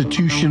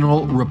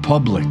constitutional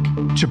republic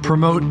to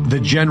promote the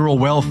general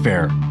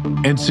welfare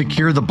and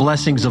secure the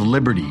blessings of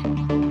liberty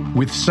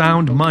with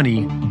sound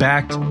money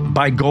backed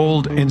by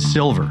gold and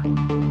silver.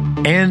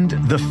 End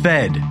the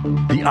Fed,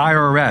 the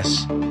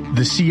IRS,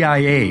 the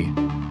CIA,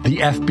 the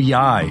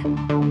FBI.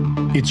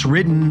 It's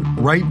written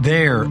right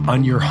there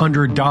on your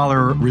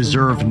 $100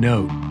 reserve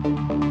note.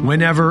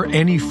 Whenever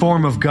any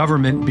form of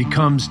government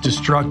becomes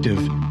destructive,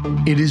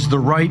 it is the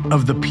right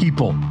of the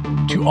people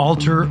to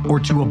alter or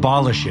to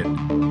abolish it,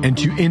 and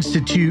to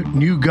institute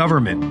new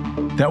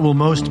government that will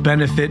most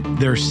benefit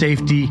their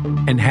safety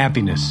and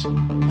happiness.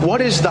 What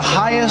is the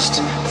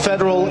highest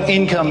federal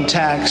income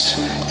tax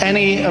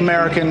any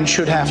American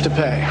should have to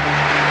pay?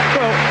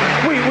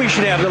 Well, we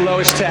should have the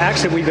lowest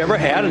tax that we've ever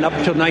had, and up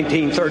until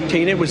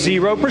 1913, it was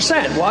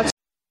 0%. What?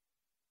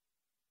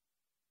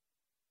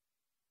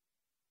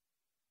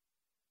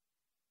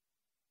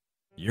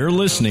 You're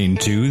listening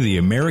to The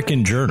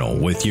American Journal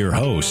with your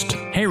host,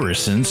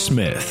 Harrison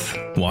Smith.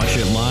 Watch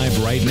it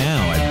live right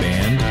now at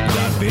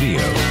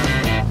band.video. All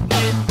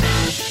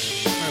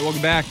right,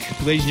 welcome back.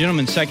 Ladies and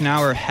gentlemen, second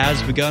hour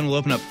has begun. We'll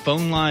open up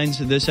phone lines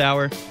this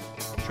hour.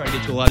 Try to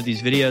get to a lot of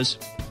these videos.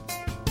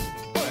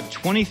 I have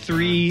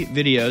 23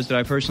 videos that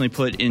I personally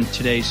put in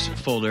today's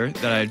folder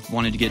that I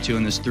wanted to get to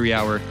in this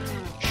 3-hour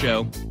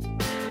show.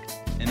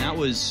 And that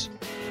was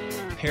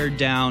pared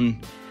down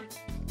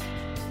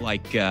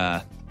like...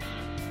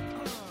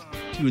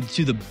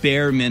 to the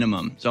bare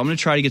minimum. So I'm going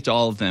to try to get to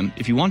all of them.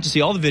 If you want to see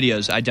all the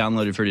videos I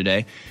downloaded for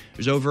today,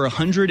 there's over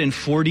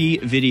 140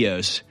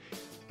 videos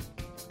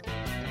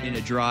in a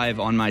drive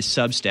on my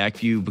Substack.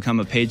 If you become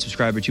a paid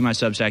subscriber to my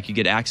Substack, you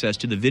get access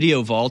to the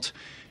video vault,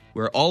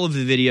 where all of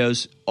the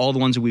videos, all the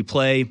ones that we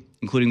play,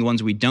 including the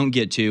ones we don't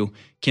get to,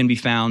 can be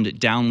found,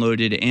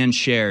 downloaded, and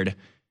shared.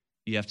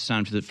 You have to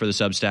sign up for the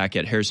Substack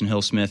at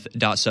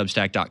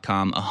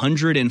harrisonhillsmith.substack.com.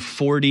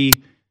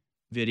 140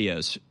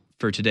 videos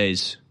for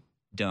today's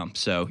dump.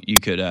 So you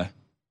could,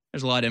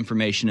 there's a lot of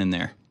information in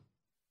there.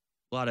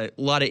 A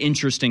lot of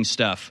interesting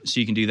stuff.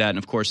 So you can do that. And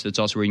of course, that's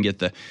also where you can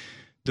get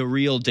the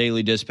real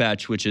Daily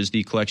Dispatch, which is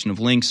the collection of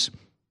links.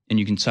 And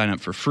you can sign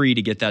up for free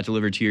to get that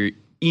delivered to your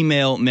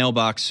email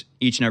mailbox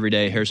each and every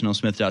day,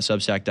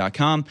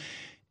 harrisonhillsmith.substack.com.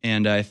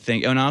 And I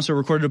also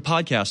recorded a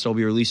podcast I'll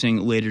be releasing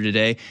later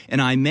today. And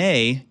I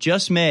may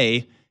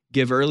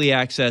give early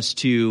access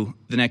to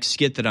the next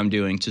skit that I'm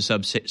doing to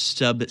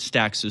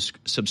Substack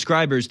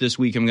subscribers. This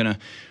week, I'm going to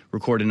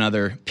record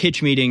another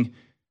pitch meeting,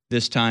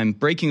 this time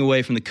breaking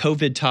away from the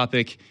COVID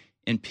topic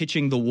and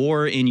pitching the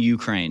war in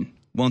Ukraine.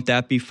 Won't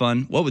that be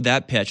fun? What would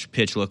that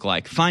pitch look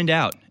like? Find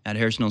out at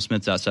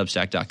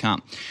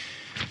harrisonhillsmith.substack.com.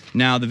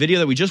 Now, the video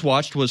that we just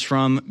watched was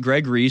from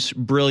Greg Reese,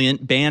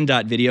 brilliant,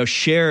 band.video.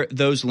 Share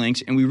those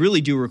links, and we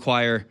really do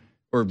require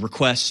or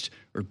request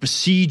or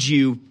beseech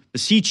you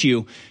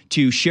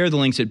to share the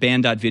links at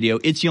band.video.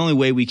 It's the only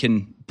way we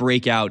can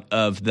break out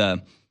of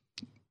the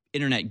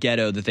internet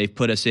ghetto that they've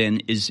put us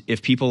in, is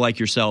if people like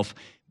yourself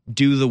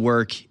do the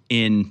work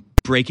in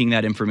breaking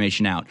that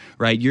information out,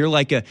 right? You're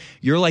like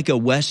a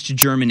West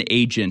German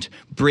agent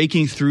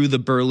breaking through the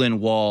Berlin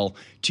Wall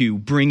to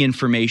bring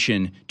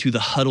information to the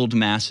huddled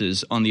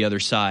masses on the other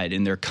side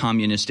in their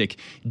communistic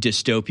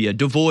dystopia,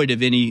 devoid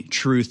of any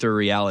truth or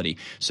reality.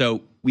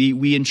 So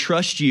we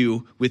entrust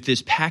you with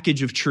this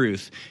package of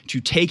truth to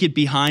take it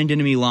behind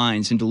enemy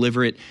lines and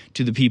deliver it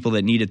to the people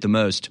that need it the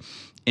most.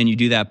 And you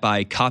do that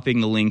by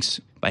copying the links,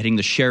 by hitting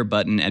the share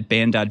button at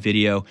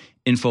band.video,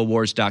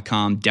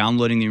 Infowars.com,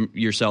 downloading them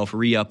yourself,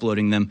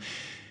 re-uploading them.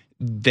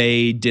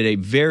 They did a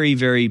very,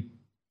 very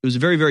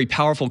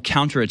powerful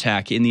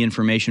counterattack in the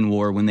information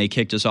war when they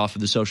kicked us off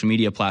of the social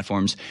media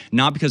platforms,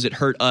 not because it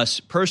hurt us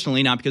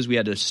personally, not because we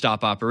had to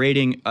stop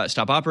operating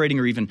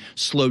or even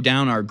slow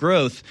down our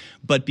growth,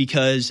 but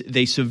because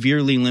they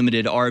severely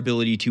limited our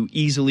ability to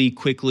easily,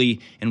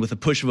 quickly, and with a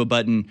push of a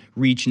button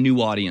reach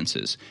new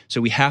audiences. So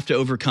we have to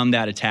overcome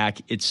that attack.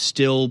 It's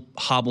still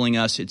hobbling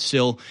us. It's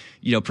still,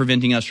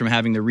 preventing us from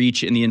having the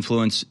reach and the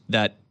influence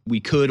that we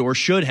could or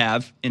should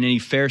have in any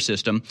fair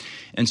system.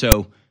 And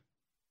so,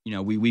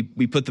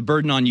 we put the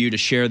burden on you to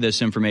share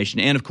this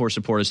information and, of course,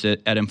 support us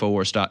at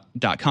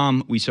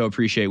Infowars.com. We so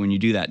appreciate when you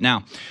do that.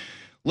 Now,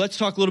 let's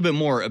talk a little bit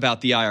more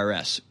about the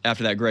IRS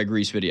after that Greg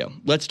Reese video.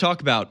 Let's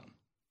talk about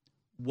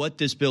what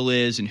this bill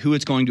is and who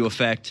it's going to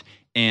affect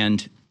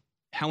and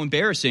how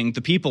embarrassing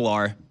the people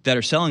are that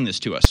are selling this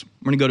to us.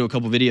 We're going to go to a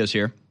couple videos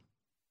here.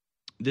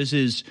 This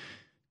is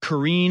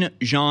Karine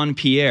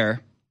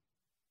Jean-Pierre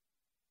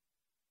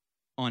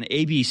on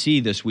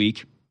ABC this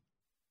week.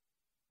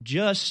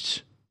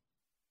 Just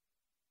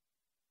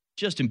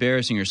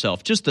embarrassing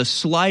herself. Just the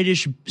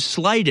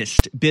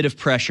slightest bit of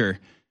pressure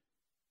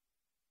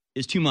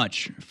is too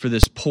much for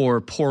this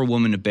poor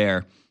woman to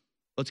bear.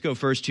 Let's go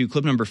first to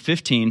clip number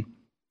 15.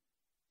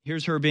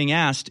 Here's her being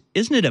asked,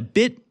 isn't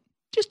it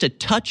just a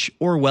touch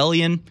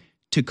Orwellian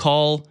to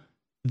call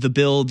the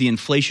bill the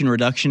Inflation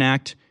Reduction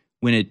Act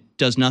when it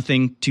does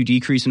nothing to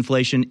decrease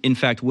inflation, in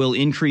fact, will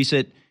increase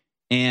it,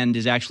 and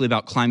is actually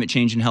about climate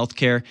change and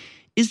healthcare?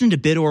 Isn't it a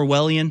bit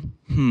Orwellian?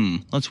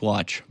 Let's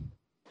watch.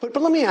 But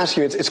let me ask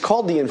you, it's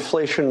called the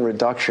Inflation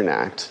Reduction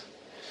Act.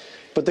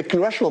 But the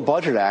Congressional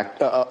Budget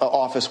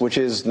Office, which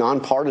is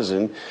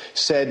nonpartisan,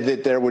 said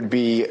that there would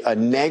be a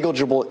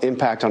negligible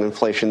impact on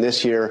inflation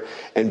this year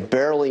and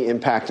barely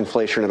impact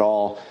inflation at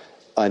all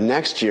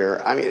next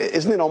year. I mean,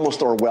 isn't it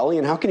almost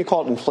Orwellian? How can you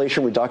call it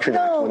Inflation Reduction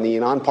Act when the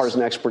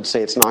nonpartisan experts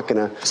say it's not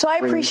going to? So I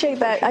appreciate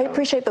that. I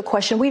appreciate the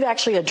question. We've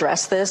actually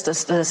addressed the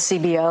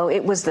CBO.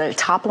 It was the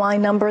top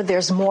line number.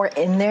 There's more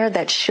in there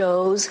that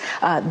shows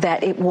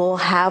that it will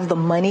have the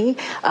money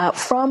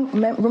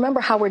remember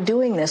how we're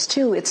doing this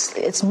too.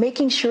 It's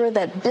making sure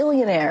that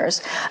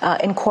billionaires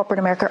in corporate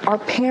America are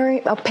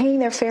paying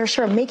their fair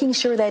share, making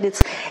sure that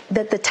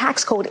the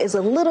tax code is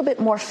a little bit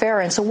more fair.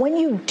 And so when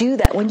you do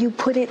that, when you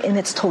put it in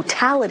its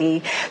totality,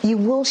 you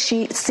will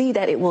see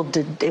that it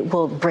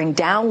will bring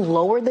down,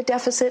 lower the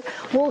deficit,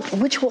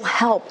 which will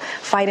help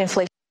fight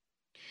inflation.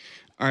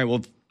 All right.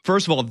 Well,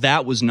 first of all,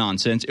 that was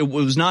nonsense. It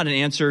was not an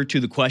answer to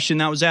the question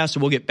that was asked, so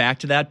we'll get back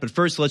to that. But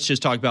first, let's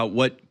just talk about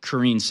what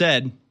Karine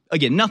said.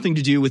 Again, nothing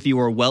to do with the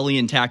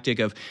Orwellian tactic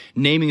of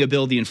naming a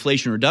bill the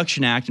Inflation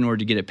Reduction Act in order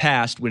to get it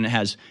passed when it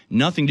has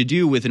nothing to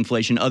do with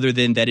inflation other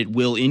than that it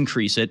will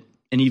increase it.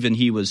 And even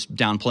he was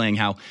downplaying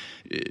how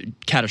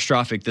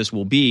catastrophic this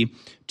will be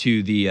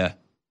to the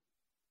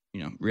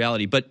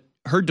reality. But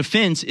her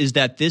defense is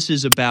that this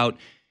is about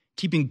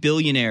keeping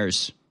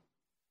billionaires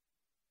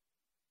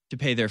to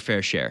pay their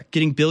fair share,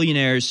 getting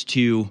billionaires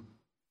to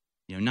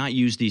not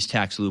use these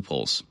tax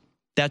loopholes.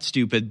 That's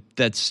stupid.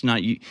 That's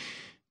not you.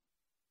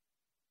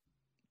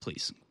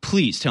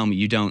 Please tell me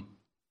you don't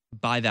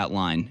buy that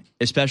line,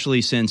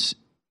 especially since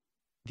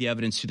the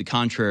evidence to the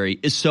contrary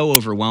is so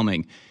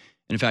overwhelming.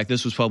 And in fact,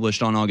 this was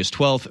published on August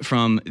 12th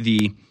from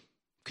the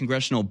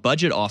Congressional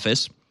Budget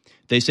Office.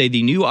 They say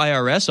the new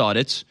IRS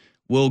audits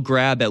will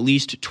grab at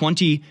least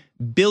 $20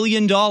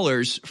 billion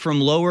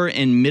from lower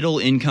and middle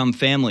income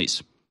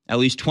families. At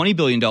least $20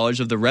 billion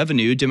of the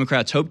revenue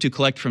Democrats hope to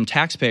collect from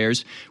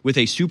taxpayers with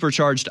a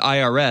supercharged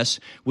IRS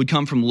would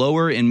come from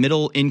lower and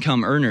middle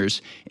income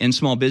earners and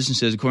small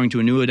businesses, according to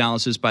a new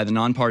analysis by the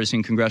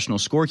nonpartisan Congressional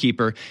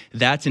Scorekeeper.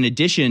 That's in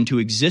addition to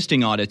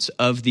existing audits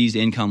of these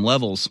income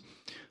levels.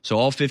 So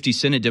all 50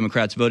 Senate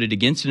Democrats voted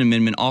against an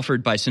amendment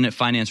offered by Senate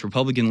Finance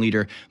Republican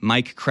leader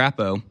Mike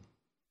Crapo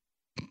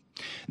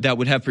that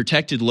would have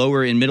protected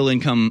lower and middle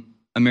income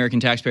American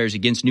taxpayers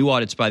against new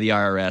audits by the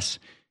IRS.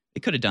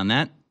 They could have done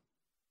that.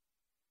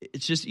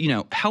 It's just,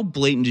 how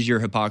blatant does your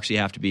hypocrisy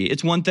have to be?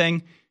 It's one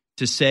thing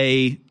to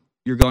say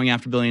you're going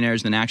after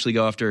billionaires and then actually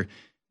go after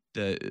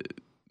the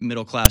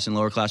middle class and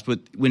lower class. But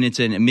when it's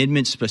an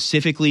amendment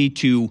specifically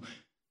to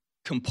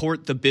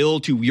comport the bill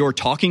to your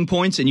talking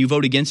points and you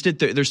vote against it,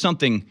 there's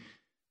something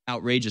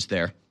outrageous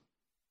there.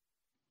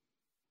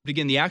 But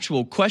again, the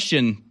actual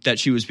question that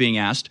she was being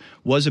asked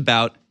was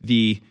about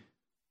the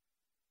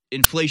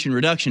Inflation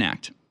Reduction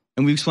Act.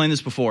 And we've explained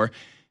this before.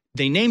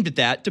 They named it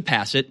that to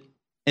pass it,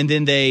 and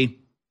then they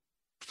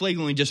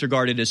flagrantly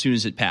disregard it as soon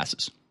as it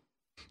passes.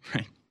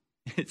 Right?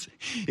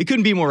 It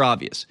couldn't be more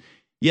obvious.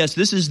 yes,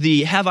 this is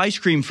the have ice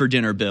cream for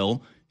dinner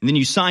bill. And then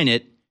you sign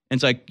it. And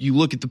it's like you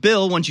look at the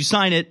bill once you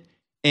sign it,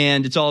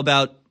 and it's all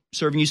about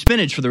serving you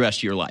spinach for the rest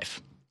of your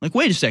life. Like,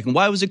 wait a second.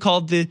 Why was it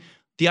called the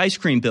ice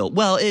cream bill?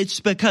 Well, it's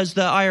because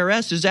the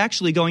IRS is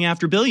actually going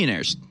after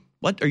billionaires.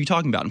 What are you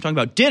talking about? I'm talking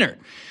about dinner.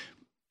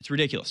 It's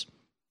ridiculous.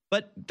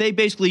 But they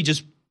basically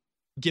just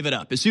give it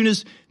up. As soon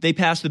as they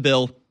pass the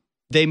bill,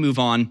 they move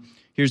on.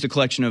 Here's a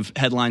collection of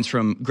headlines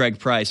from Greg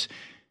Price.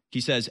 He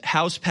says, the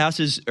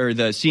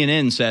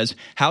CNN says,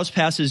 House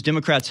passes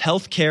Democrats'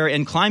 health care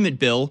and climate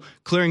bill,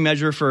 clearing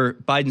measure for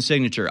Biden's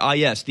signature. Ah,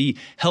 yes, the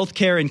health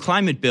care and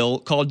climate bill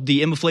called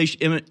the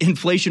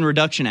Inflation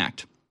Reduction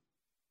Act.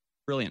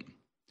 Brilliant.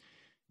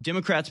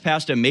 Democrats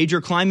passed a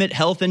major climate,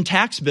 health, and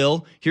tax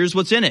bill. Here's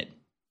what's in it.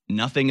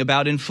 Nothing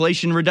about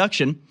inflation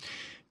reduction.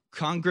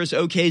 Congress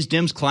okays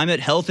Dems' climate,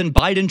 health, and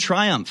Biden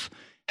triumph.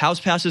 House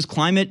passes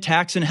climate,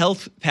 tax, and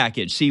health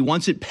package. See,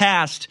 once it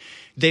passed,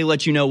 they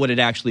let you know what it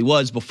actually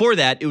was. Before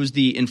that, it was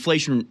the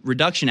Inflation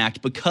Reduction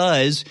Act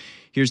because,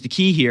 here's the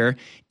key here,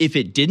 if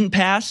it didn't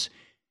pass,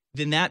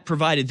 then that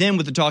provided them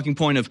with the talking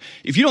point of,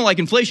 if you don't like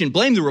inflation,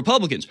 blame the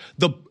Republicans.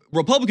 The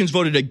Republicans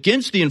voted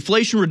against the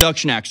Inflation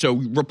Reduction Act. So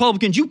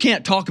Republicans, you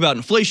can't talk about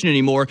inflation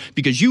anymore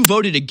because you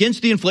voted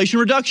against the Inflation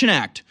Reduction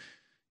Act.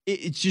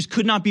 It just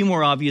could not be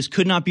more obvious,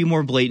 could not be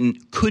more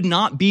blatant, could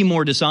not be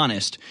more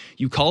dishonest.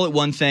 You call it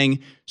one thing,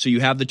 so you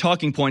have the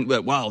talking point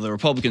that, wow, the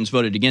Republicans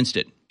voted against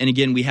it. And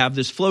again, we have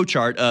this flow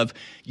chart of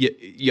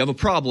you have a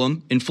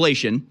problem,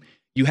 inflation.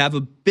 You have a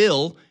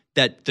bill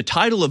that the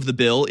title of the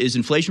bill is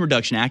Inflation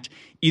Reduction Act.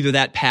 Either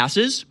that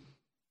passes,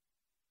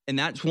 and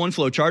that's one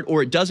flow chart,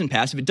 or it doesn't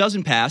pass. If it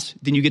doesn't pass,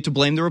 then you get to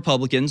blame the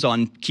Republicans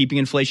on keeping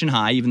inflation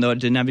high, even though it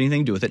didn't have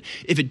anything to do with it.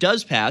 If it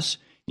does pass,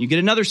 you get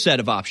another set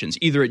of options.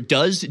 Either it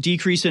does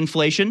decrease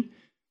inflation,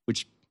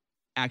 which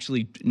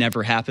actually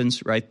never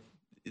happens, right?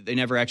 They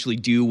never actually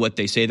do what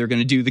they say they're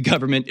going to do. The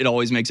government, it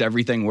always makes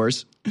everything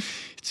worse.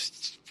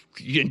 It's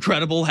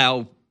incredible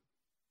how,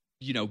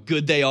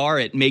 good they are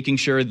at making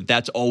sure that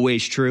that's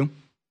always true.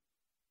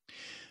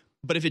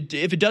 But if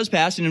it does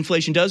pass and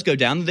inflation does go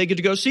down, they get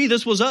to go, see,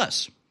 this was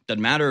us.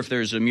 Doesn't matter if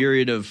there's a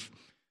myriad of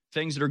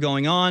things that are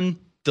going on.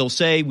 They'll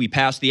say we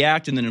passed the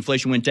act and then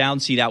inflation went down.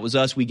 See, that was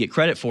us. We get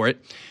credit for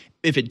it.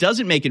 If it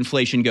doesn't make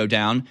inflation go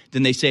down,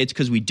 then they say it's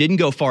because we didn't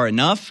go far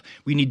enough.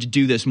 We need to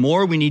do this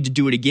more. We need to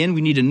do it again.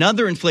 We need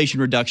another Inflation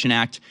Reduction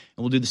Act,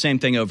 and we'll do the same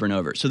thing over and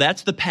over. So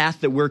that's the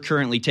path that we're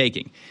currently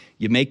taking.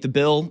 You make the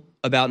bill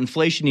about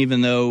inflation,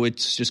 even though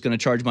it's just going to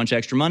charge a bunch of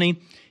extra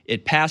money.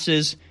 It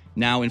passes.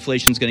 Now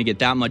inflation is going to get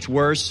that much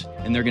worse,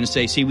 and they're going to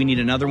say, see, we need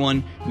another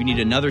one. We need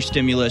another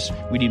stimulus.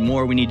 We need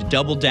more. We need to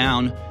double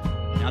down.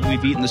 Now that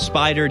we've eaten the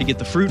spider to get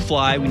the fruit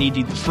fly, we need to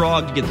eat the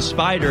frog to get the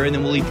spider, and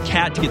then we'll eat the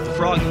cat to get the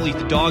frog, and we'll eat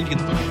the dog to get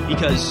the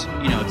because,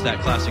 it's that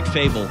classic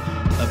fable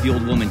of the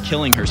old woman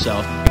killing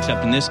herself,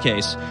 except in this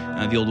case,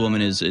 the old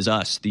woman is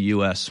us, the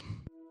U.S.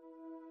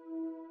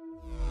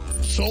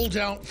 Sold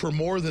out for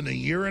more than a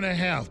year and a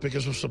half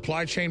because of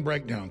supply chain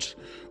breakdowns.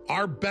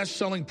 Our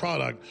best-selling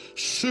product,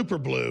 Super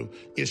Blue,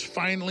 is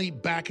finally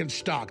back in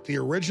stock. The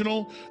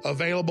original,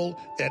 available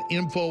at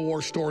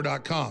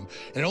InfoWarsStore.com.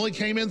 It only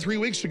came in 3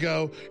 weeks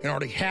ago, and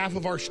already half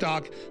of our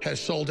stock has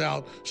sold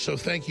out, so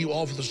thank you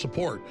all for the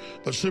support.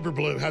 But Super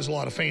Blue has a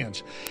lot of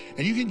fans.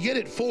 And you can get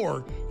it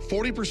for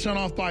 40%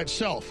 off by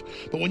itself.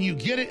 But when you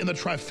get it in the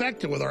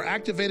trifecta with our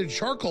activated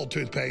charcoal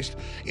toothpaste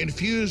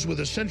infused with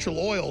essential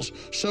oils,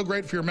 so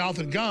great for your mouth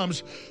and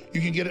gums,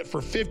 you can get it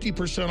for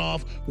 50%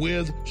 off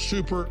with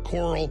Super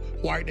Coral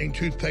Whitening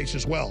Toothpaste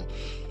as well.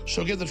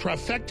 So get the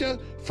trifecta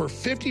for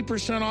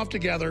 50% off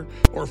together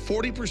or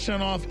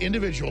 40% off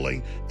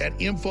individually at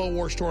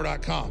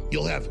InfoWarsStore.com.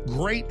 You'll have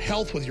great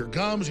health with your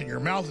gums and your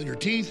mouth and your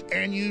teeth,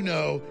 and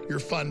you're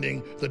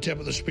funding the tip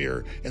of the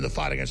spear in the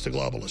fight against the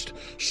globalist.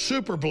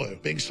 Super Blue,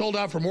 being sold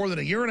out for more than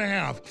a year and a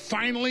half,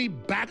 finally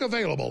back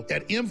available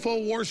at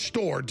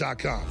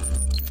InfoWarsStore.com.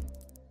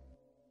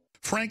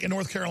 Frank in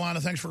North Carolina,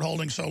 thanks for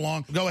holding so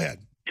long. Go ahead.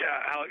 Yeah,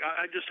 Alec,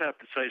 I just have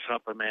to say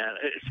something, man.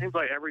 It seems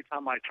like every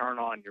time I turn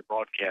on your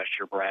broadcast,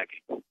 you're bragging.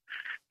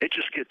 It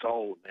just gets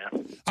old,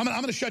 man. I'm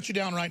going to shut you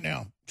down right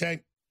now,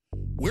 okay?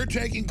 We're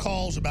taking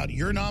calls about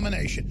your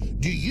nomination.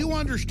 Do you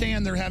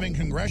understand they're having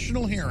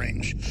congressional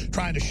hearings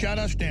trying to shut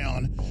us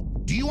down?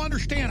 Do you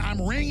understand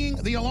I'm ringing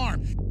the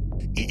alarm?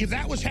 If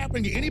that was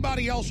happening to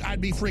anybody else,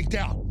 I'd be freaked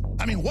out.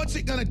 I mean, what's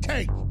it going to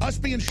take? Us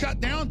being shut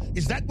down?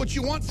 Is that what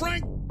you want,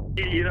 Frank?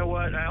 You know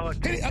what, Alex?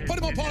 Hey, put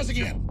him on pause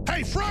again.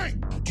 Hey,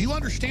 Frank, do you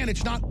understand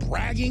it's not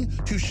bragging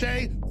to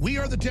say we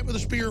are the tip of the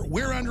spear,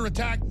 we're under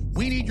attack,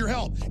 we need your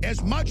help?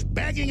 As much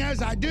begging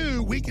as I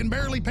do, we can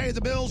barely pay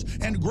the bills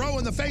and grow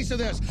in the face of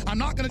this. I'm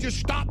not going to just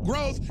stop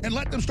growth and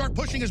let them start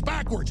pushing us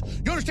backwards.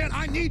 You understand?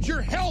 I need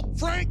your help,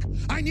 Frank.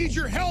 I need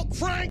your help,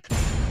 Frank.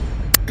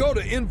 Go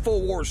to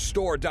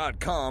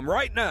InfoWarsStore.com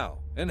right now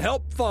and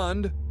help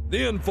fund the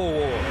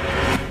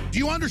InfoWars. Do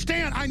you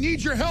understand? I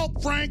need your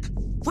help, Frank.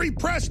 Free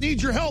press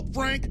needs your help,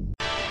 Frank.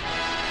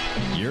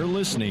 You're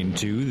listening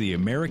to The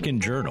American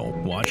Journal.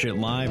 Watch it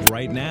live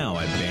right now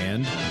at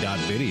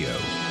band.video.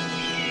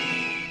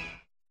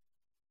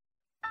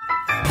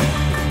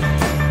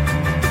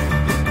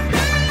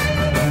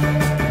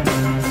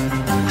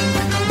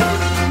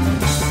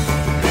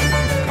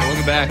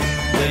 back,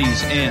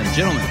 ladies and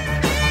gentlemen.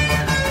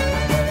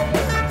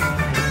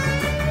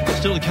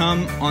 Still to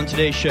come on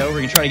today's show, we're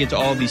going to try to get to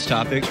all of these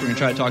topics. We're going to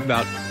try to talk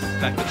about the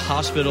fact that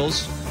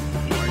hospitals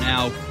are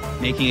now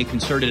making a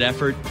concerted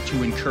effort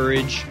to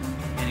encourage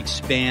and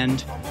expand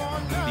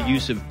the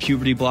use of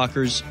puberty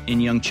blockers in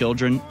young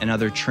children and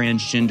other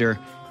transgender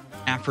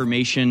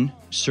affirmation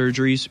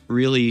surgeries.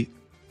 Really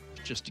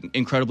just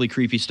incredibly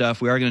creepy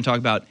stuff. We are going to talk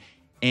about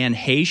Anne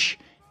Heche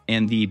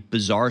and the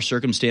bizarre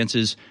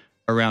circumstances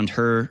around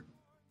her,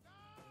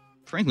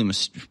 frankly,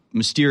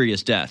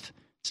 mysterious death.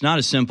 It's not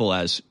as simple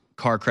as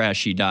car crash,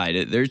 she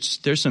died.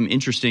 There's some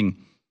interesting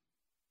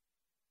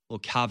little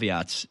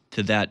caveats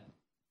to that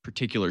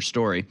particular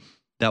story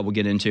that we'll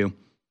get into.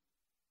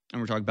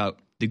 And we're talking about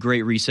the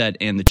Great Reset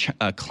and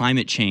the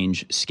climate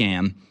change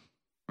scam.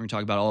 We're going to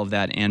talk about all of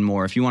that and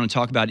more. If you want to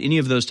talk about any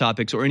of those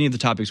topics or any of the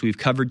topics we've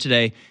covered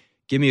today,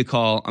 give me a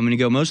call. I'm going to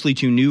go mostly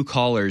to new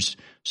callers.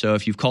 So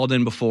if you've called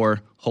in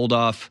before, hold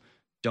off.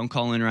 Don't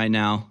call in right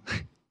now.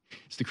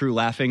 It's the crew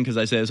laughing because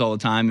I say this all the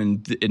time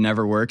and it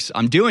never works.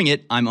 I'm doing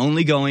it. I'm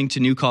only going to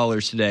new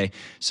callers today.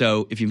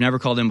 So if you've never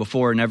called in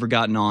before, never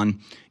gotten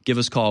on, give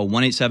us a call,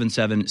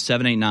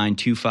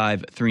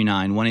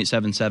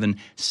 1-877-789-2539,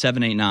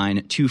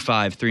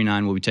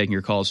 1-877-789-2539. We'll be taking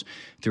your calls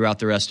throughout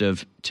the rest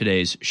of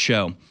today's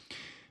show.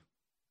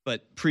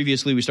 But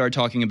previously, we started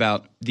talking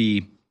about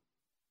the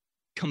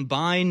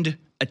combined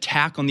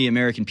attack on the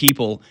American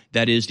people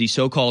that is the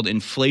so-called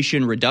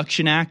Inflation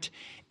Reduction Act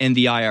and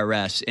the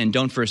IRS. And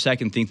don't for a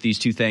second think these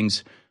two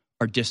things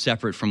are just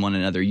separate from one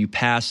another. You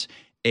pass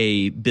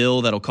a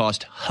bill that'll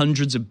cost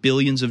hundreds of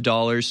billions of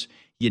dollars.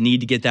 You need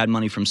to get that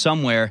money from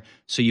somewhere,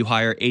 so you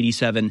hire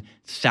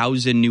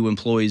 87,000 new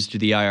employees to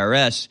the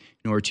IRS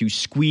in order to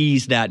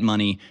squeeze that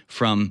money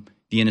from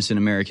the innocent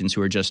Americans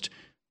who are just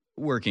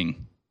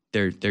working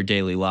their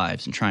daily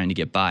lives and trying to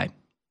get by.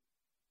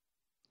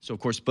 So, of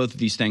course, both of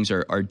these things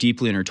are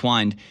deeply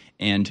intertwined,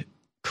 and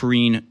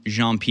Karine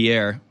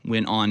Jean-Pierre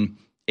went on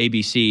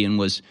ABC and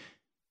was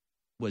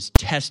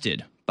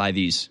tested by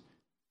these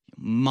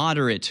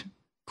moderate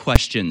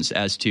questions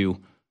as to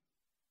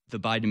the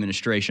Biden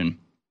administration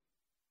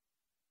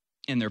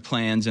and their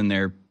plans and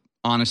their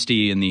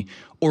honesty and the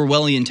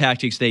Orwellian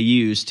tactics they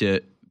use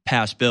to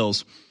pass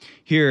bills.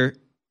 Here,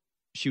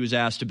 she was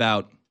asked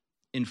about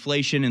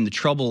inflation and the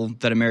trouble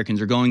that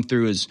Americans are going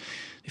through as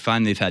they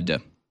find they've had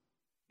to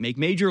make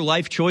major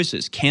life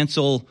choices,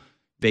 cancel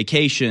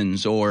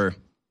vacations or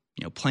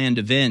planned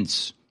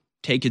events,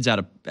 take kids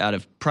out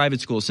of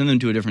private school, send them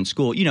to a different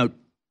school,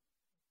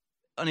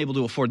 unable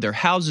to afford their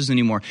houses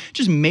anymore.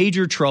 Just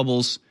major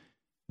troubles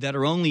that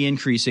are only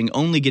increasing,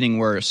 only getting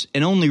worse,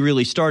 and only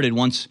really started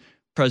once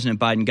President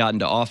Biden got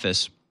into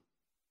office.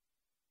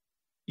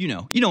 You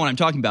know what I'm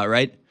talking about,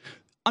 right?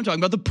 I'm talking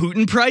about the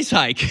Putin price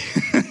hike.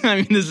 I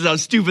mean, this is how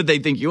stupid they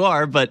think you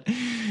are, but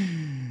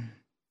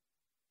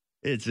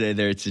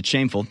it's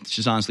shameful. It's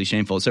just honestly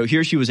shameful. So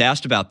here she was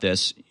asked about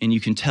this, and you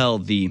can tell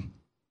the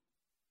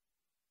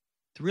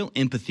real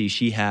empathy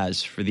she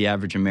has for the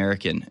average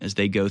American as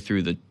they go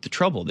through the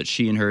trouble that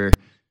she and her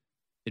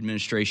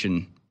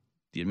administration,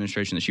 the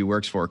administration that she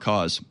works for,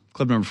 cause.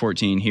 Clip number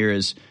 14, here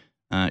is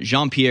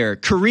Jean-Pierre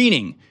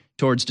careening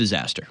towards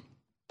disaster.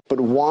 But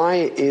why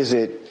is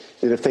it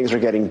that if things are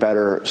getting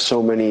better,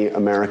 so many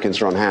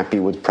Americans are unhappy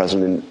with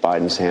President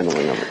Biden's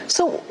handling of it?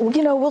 So,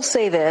 we'll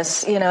say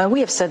this,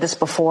 we have said this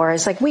before.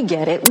 It's like, we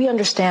get it. We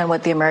understand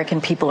what the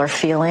American people are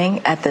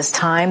feeling at this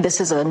time.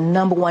 This is a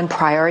number one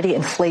priority.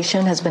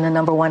 Inflation has been a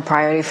number one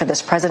priority for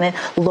this president.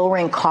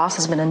 Lowering costs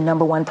has been a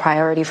number one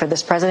priority for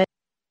this president.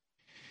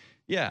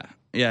 Yeah.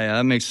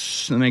 That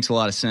makes a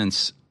lot of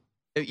sense.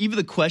 Even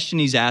the question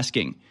he's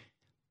asking,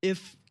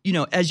 if,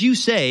 as you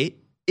say,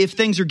 if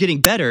things are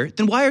getting better,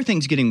 then why are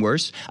things getting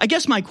worse? I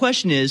guess my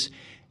question is,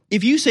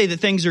 if you say that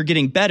things are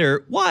getting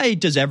better, why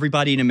does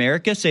everybody in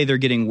America say they're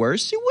getting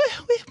worse?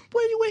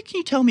 What can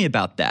you tell me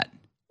about that?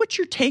 What's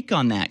your take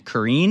on that,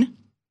 Karine?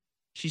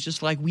 She's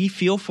just like, we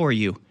feel for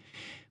you.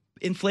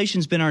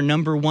 Inflation's been our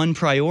number one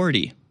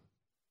priority.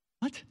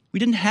 What? We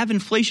didn't have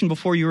inflation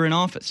before you were in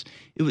office.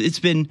 It's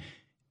been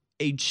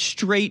a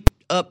straight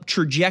up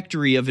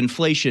trajectory of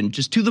inflation,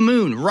 just to the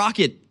moon,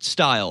 rocket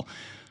style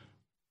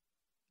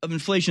of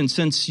inflation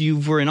since you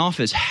were in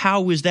office.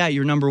 How is that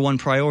your number one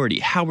priority?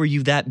 How are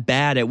you that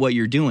bad at what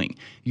you're doing?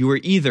 You are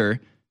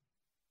either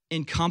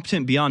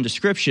incompetent beyond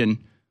description,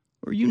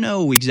 or you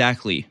know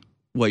exactly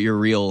what your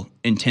real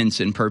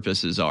intents and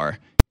purposes are,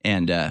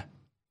 and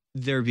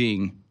they're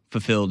being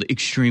fulfilled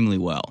extremely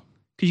well.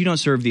 Because you don't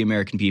serve the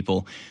American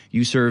people.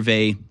 You serve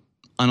a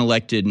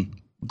unelected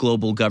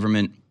global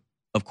government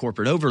of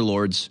corporate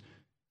overlords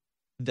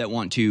that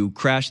want to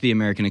crash the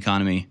American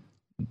economy,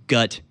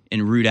 gut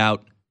and root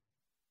out,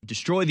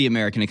 destroy the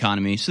American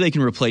economy so they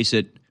can replace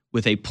it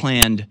with a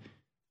planned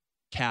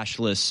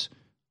cashless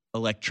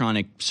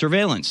electronic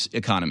surveillance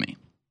economy.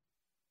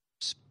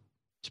 It's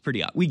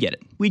pretty odd. We get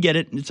it.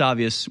 It's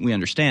obvious. We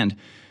understand.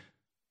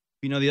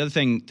 The other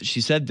thing that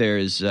she said there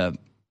is how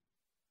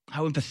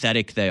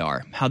empathetic they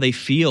are, how they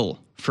feel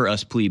for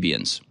us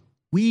plebeians.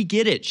 We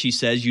get it, she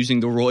says,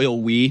 using the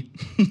royal we.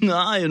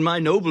 I and my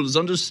nobles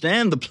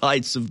understand the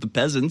plights of the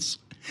peasants.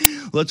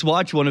 Let's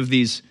watch one of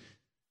these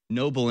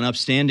noble and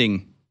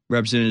upstanding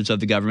representatives of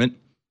the government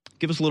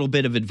give us a little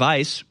bit of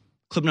advice.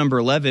 Clip number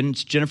 11,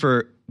 it's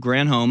Jennifer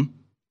Granholm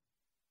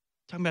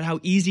talking about how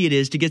easy it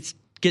is to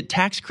get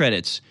tax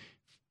credits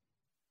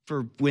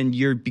for when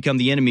you become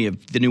the enemy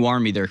of the new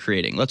army they're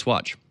creating. Let's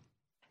watch.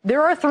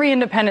 There are 3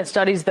 independent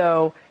studies,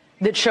 though,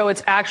 that show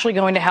it's actually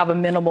going to have a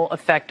minimal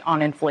effect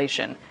on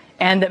inflation,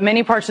 and that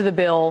many parts of the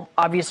bill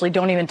obviously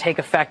don't even take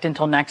effect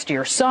until next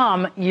year,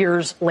 some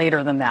years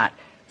later than that.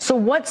 So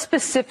what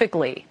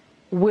specifically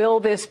will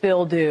this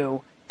bill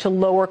do to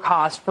lower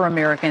costs for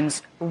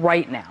Americans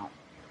right now?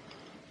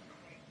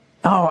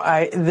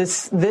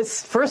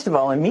 This first of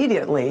all,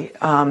 immediately,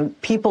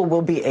 people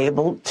will be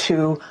able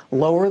to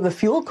lower the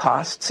fuel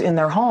costs in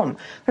their home.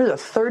 There's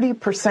a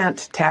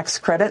 30% tax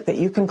credit that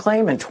you can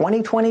claim in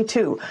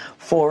 2022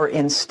 for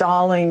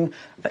installing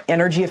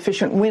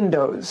energy-efficient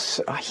windows,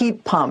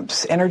 heat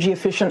pumps,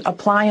 energy-efficient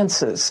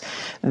appliances.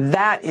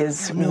 That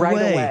is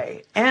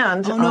away.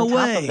 And on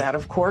top of that,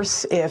 of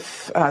course,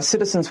 if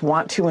citizens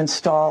want to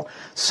install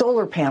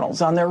solar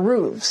panels on their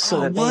roofs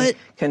so that they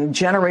can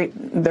generate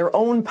their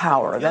own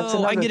power, that's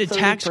another I get a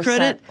tax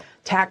credit?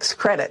 Tax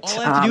credit. All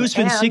I have to do is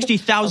spend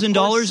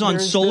 $60,000 on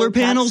solar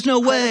panels? No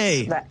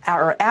way. That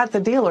are at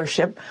the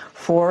dealership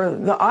for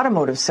the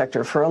automotive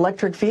sector, for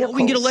electric vehicles.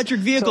 We can get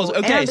electric vehicles.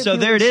 So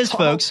there it is,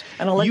 folks.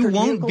 You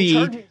won't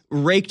be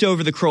raked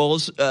over the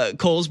coals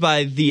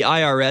by the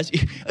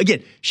IRS.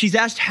 Again, she's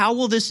asked, how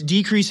will this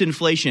decrease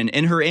inflation?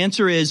 And her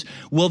answer is,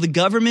 well, the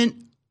government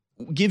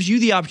gives you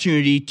the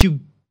opportunity to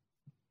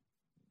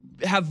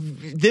have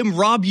them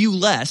rob you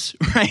less,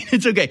 right?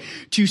 It's okay.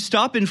 To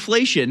stop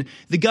inflation,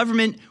 the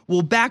government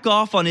will back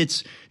off on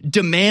its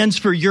demands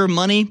for your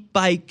money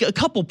by a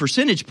couple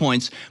percentage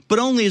points, but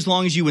only as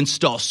long as you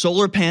install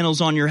solar panels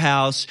on your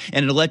house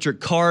and an electric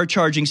car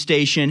charging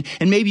station,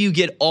 and maybe you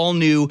get all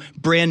new,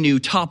 brand new,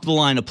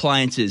 top-of-the-line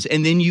appliances,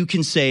 and then you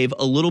can save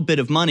a little bit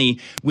of money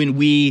when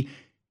we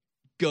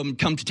come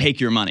to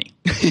take your money.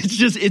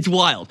 It's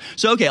wild.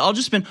 So, okay, I'll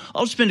just spend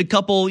a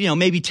couple,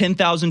 maybe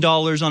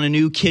 $10,000 on a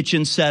new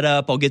kitchen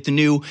setup. I'll get the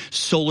new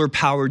solar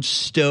powered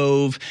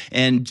stove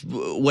and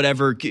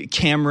whatever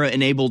camera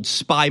enabled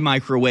spy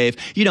microwave.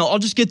 I'll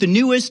just get the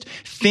newest,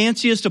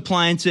 fanciest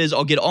appliances.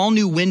 I'll get all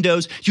new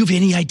windows. Do you have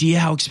any idea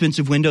how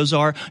expensive windows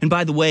are? And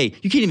by the way,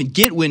 you can't even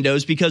get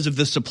windows because of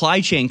the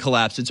supply chain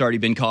collapse that's already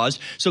been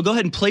caused. So go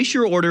ahead and place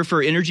your order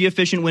for energy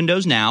efficient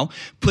windows now.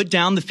 Put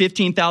down the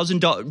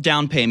 $15,000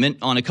 down payment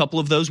on a couple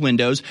of those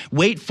windows.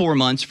 Wait 4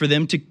 months for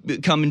them to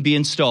come and be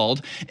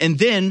installed. And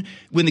then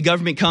when the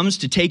government comes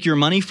to take your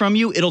money from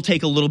you, it'll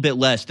take a little bit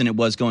less than it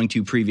was going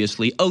to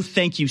previously. Oh,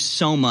 thank you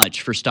so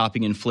much for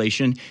stopping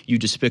inflation, you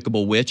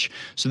despicable witch.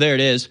 So there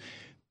it is.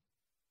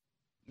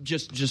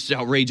 Just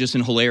outrageous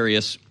and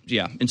hilarious.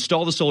 Yeah.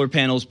 Install the solar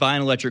panels, buy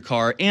an electric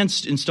car, and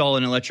install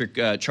an electric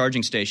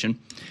charging station.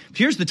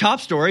 Here's the top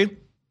story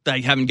that I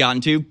haven't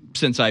gotten to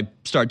since I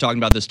started talking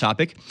about this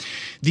topic.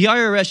 The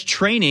IRS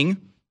training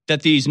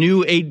that these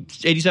new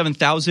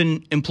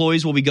 87,000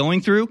 employees will be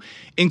going through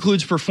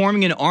includes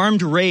performing an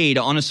armed raid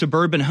on a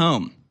suburban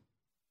home.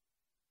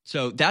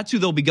 So that's who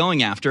they'll be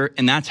going after,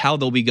 and that's how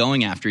they'll be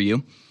going after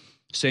you.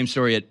 Same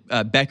story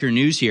at Becker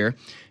News here.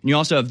 And you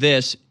also have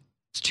this.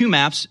 It's 2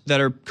 maps that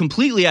are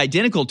completely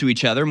identical to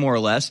each other, more or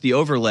less. The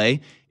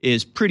overlay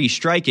is pretty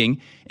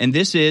striking. And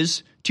this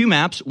is 2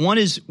 maps. One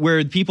is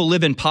where people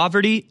live in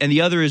poverty, and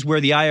the other is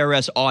where the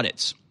IRS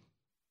audits.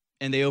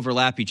 And they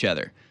overlap each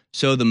other.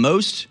 So the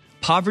most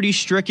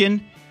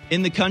poverty-stricken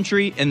in the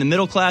country and the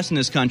middle class in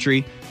this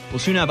country will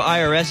soon have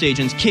IRS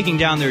agents kicking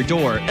down their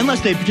door unless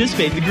they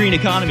participate in the green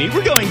economy.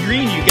 We're going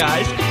green, you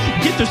guys.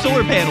 Get the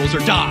solar panels or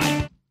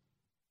die.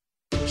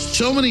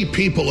 So many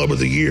people over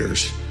the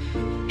years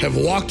have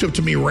walked up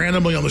to me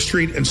randomly on the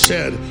street and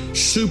said,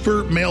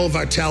 super male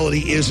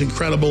vitality is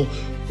incredible.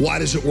 Why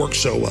does it work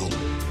so well?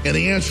 And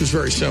the answer is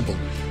very simple.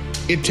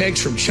 It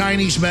takes from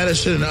Chinese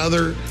medicine and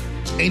other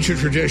ancient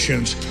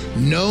traditions,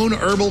 known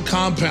herbal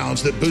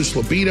compounds that boost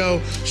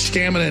libido,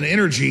 stamina, and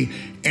energy,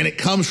 and it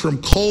comes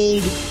from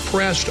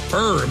cold-pressed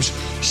herbs,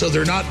 so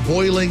they're not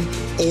boiling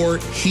or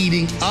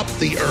heating up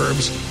the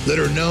herbs that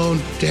are known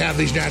to have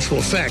these natural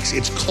effects.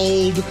 It's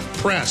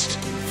cold-pressed.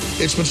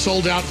 It's been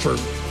sold out for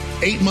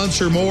 8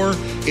 months or more.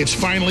 It's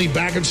finally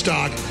back in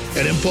stock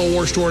at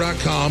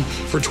InfoWarsStore.com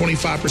for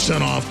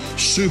 25% off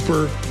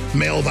Super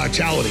Male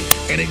Vitality.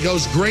 And it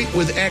goes great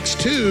with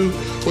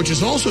X2, which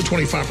is also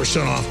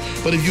 25%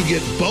 off. But if you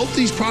get both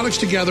these products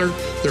together,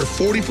 they're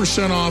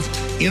 40% off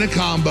in a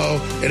combo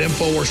at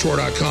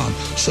InfoWarsStore.com.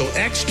 So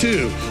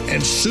X2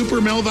 and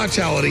Super Male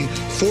Vitality,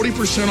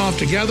 40% off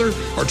together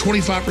or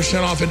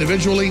 25% off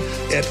individually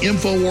at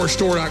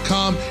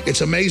InfoWarsStore.com. It's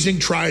amazing.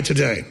 Try it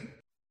today.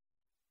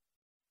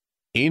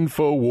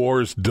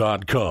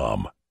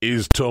 Infowars.com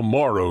is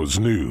tomorrow's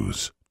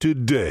news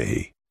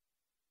today.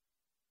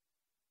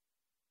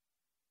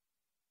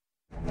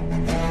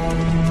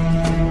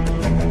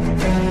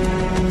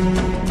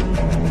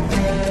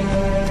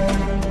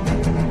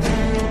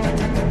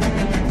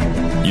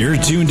 You're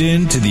tuned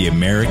in to the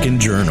American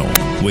Journal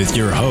with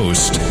your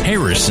host,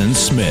 Harrison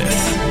Smith.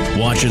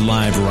 Watch it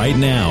live right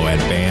now at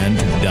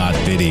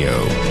band.video.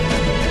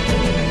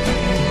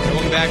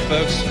 Welcome back,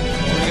 folks.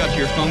 Before we got to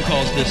your phone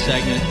calls this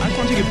segment, I just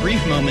want to take a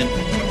brief moment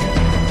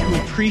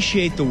to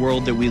appreciate the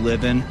world that we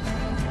live in.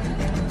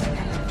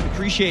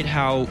 Appreciate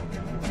how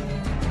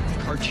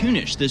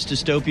cartoonish this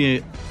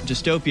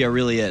dystopia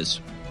really is.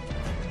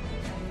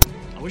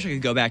 I wish I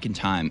could go back in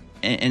time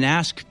and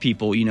ask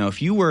people, if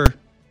you were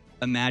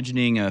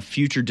imagining a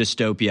future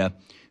dystopia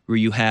where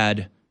you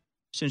had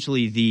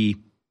essentially the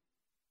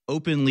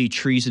openly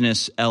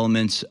treasonous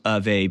elements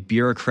of a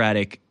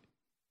bureaucratic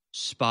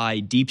spy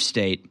deep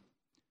state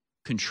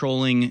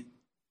controlling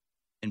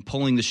and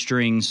pulling the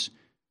strings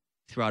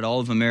throughout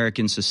all of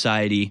American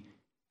society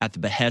at the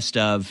behest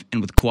of and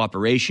with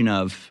cooperation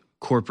of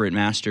corporate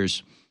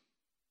masters,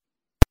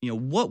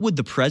 what would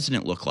the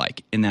president look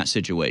like in that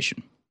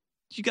situation?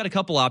 You got a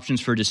couple options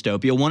for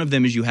dystopia. One of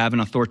them is you have an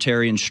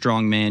authoritarian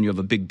strongman. You have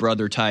a big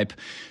brother type,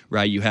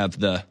 right? You have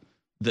the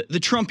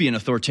Trumpian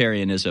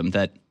authoritarianism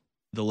that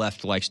the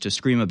left likes to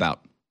scream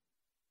about.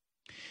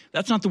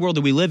 That's not the world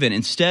that we live in.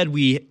 Instead,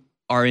 we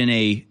are in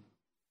a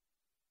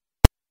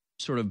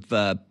sort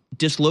of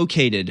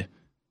dislocated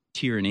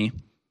tyranny,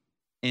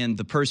 and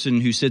the person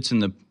who sits in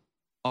the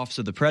office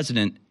of the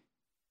president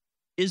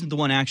isn't the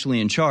one actually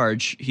in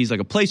charge. He's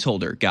like a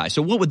placeholder guy.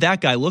 So what would that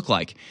guy look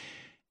like?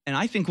 And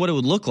I think what it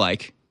would look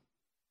like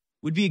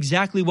would be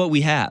exactly what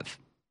we have.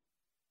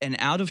 An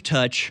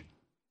out-of-touch,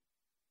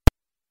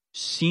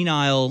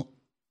 senile,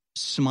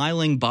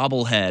 smiling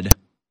bobblehead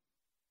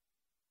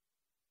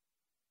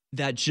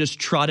that just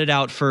trotted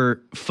out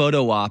for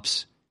photo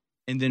ops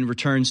and then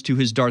returns to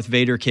his Darth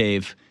Vader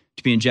cave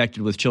to be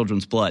injected with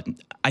children's blood.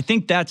 I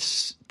think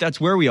that's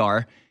where we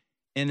are.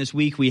 And this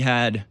week we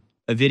had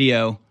a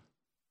video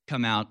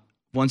come out.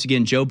 Once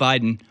again, Joe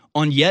Biden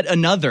on yet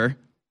another,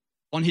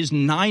 on his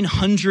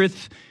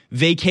 900th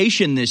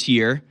vacation this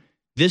year,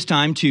 this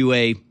time to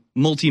a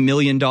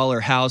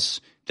multi-million-dollar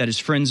house that his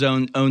friend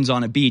owns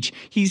on a beach.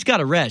 He's got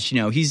to rest,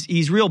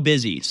 he's real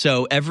busy.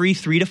 So every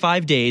 3 to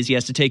 5 days, he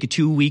has to take a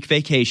 2-week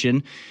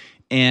vacation.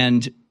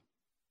 And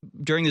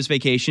during this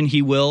vacation,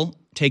 he will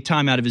take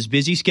time out of his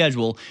busy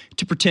schedule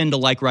to pretend to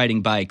like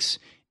riding bikes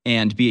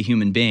and be a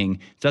human being.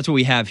 So that's what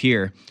we have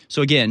here.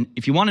 So again,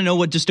 if you want to know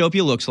what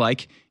dystopia looks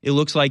like, it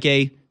looks like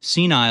a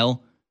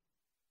senile,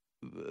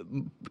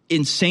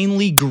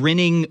 insanely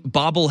grinning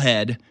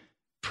bobblehead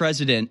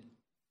president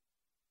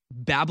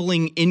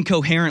babbling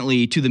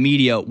incoherently to the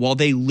media while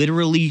they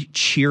literally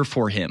cheer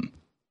for him.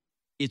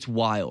 It's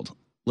wild.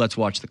 Let's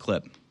watch the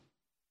clip.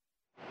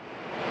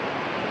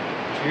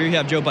 Here you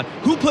have Joe Biden.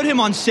 Who put him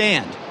on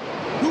sand?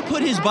 Who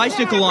put his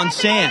bicycle on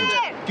sand?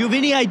 Do you have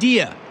any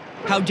idea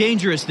how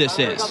dangerous this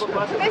is? Mr.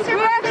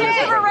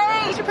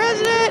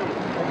 President!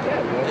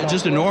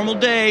 Just a normal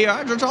day.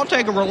 I'll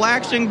take a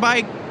relaxing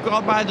bike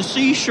out by the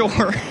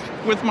seashore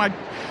with my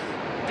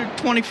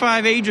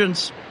 25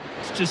 agents.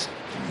 It's just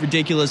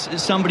ridiculous.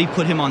 Somebody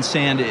put him on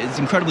sand. It's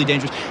incredibly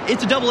dangerous.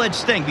 It's a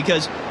double-edged thing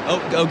because,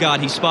 oh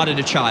God, he spotted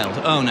a child.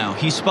 Oh no,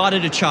 he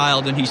spotted a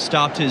child and he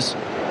stopped his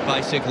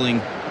bicycling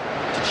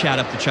to chat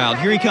up the child.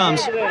 Here he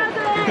comes.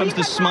 Here comes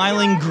the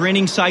smiling,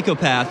 grinning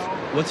psychopath.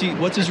 What's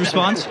his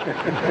response? I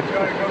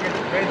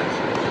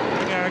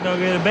gotta go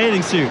get a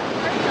bathing suit.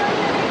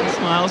 He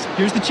smiles.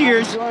 Here's the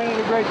cheers. I'm enjoying it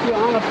a great deal.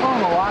 On the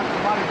phone a lot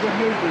of good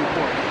news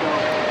reports.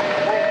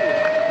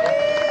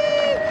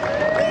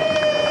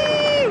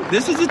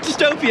 This is a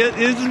dystopia.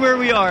 This is where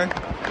we are.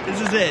 This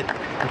is it.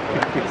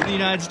 This is the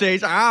United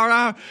States.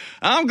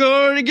 I'm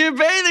going to get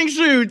bathing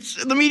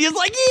suits. The media's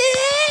like,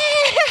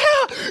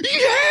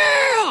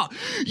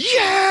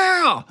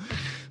 yeah.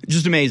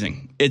 Just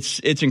amazing. It's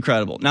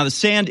incredible. Now the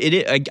sand,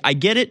 I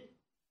get it,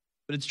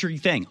 but it's a tricky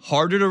thing.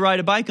 Harder to ride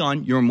a bike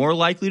on. You're more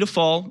likely to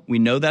fall. We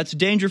know that's a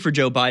danger for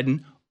Joe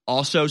Biden.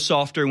 Also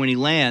softer when he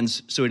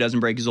lands, so he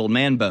doesn't break his old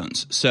man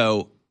bones.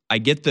 So I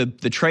get the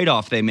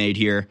trade-off they made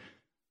here.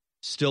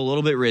 Still a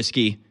little bit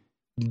risky.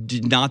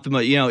 Not the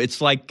most.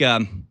 It's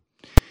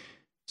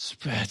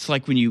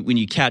like when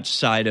you catch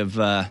sight of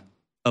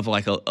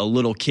like a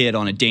little kid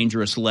on a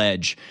dangerous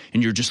ledge,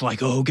 and you're just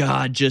like, oh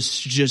God,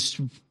 just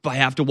I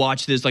have to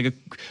watch this, like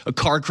a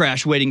car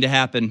crash waiting to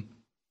happen.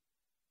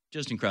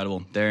 Just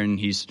incredible. There, and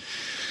he's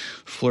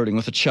flirting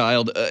with a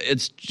child.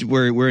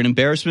 We're an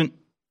embarrassment.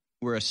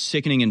 We're a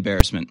sickening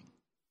embarrassment.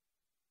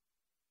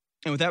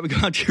 And with that, we go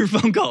on to your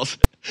phone calls.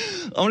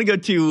 I want to go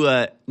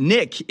to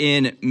Nick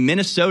in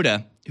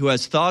Minnesota, who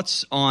has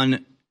thoughts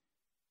on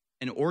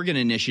an organ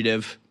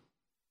initiative.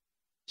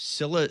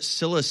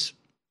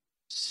 Psilocybin?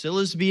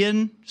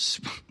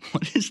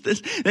 What is this?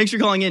 Thanks for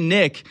calling in,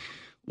 Nick.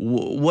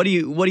 What are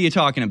you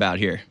talking about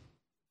here?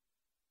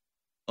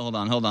 Hold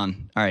on. All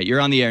right, you're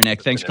on the air,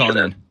 Nick. Thanks for calling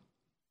in.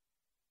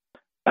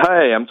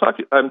 Hi, I'm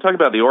talking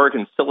about the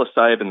Oregon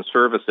Psilocybin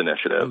Service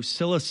Initiative. Oh,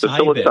 psilocybin. So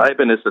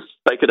psilocybin is a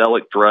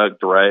psychedelic drug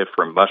derived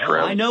from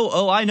mushrooms. I know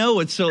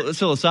what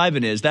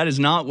psilocybin is. That is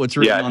not what's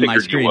written on my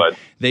screen.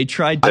 They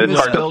tried to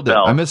misspelled it.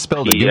 I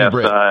misspelled it. Give me a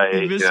break.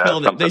 They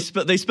misspelled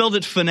it. They spelled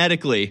it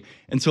phonetically,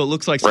 and so it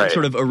looks like some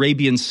sort of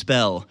Arabian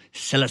spell.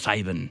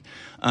 Psilocybin.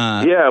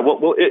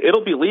 Well,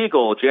 it'll be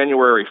legal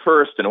January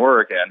 1st in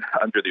Oregon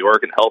under the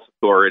Oregon Health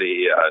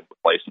Authority,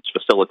 licensed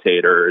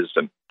facilitators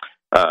and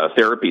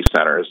therapy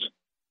centers.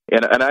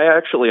 And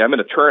I'm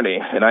an attorney,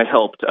 and I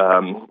helped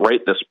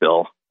write this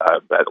bill,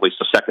 at least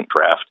the second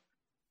draft,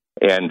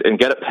 and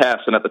get it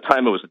passed. And at the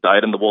time, it was a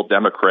dyed-in-the-wool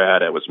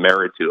Democrat. I was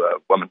married to a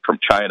woman from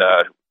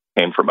China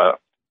who came from a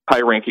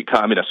high-ranking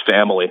communist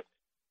family.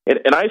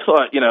 And I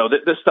thought,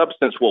 that this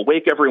substance will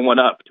wake everyone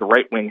up to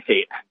right-wing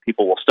hate.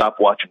 People will stop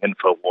watching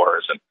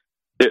InfoWars, and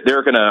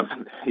they're going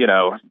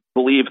to,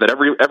 believe that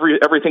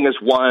everything is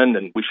one,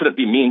 and we shouldn't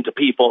be mean to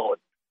people,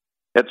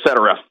 et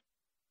cetera.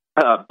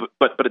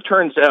 But it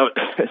turns out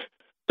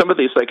some of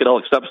these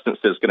psychedelic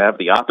substances can have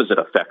the opposite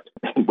effect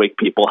and wake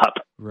people up.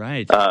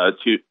 Right.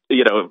 To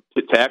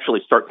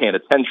actually start paying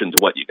attention to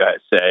what you guys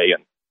say,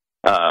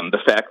 and the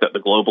fact that the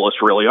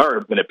globalists really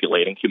are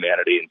manipulating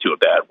humanity into a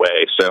bad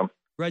way. So.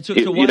 Right. So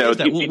why is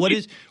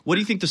that? What do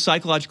you think the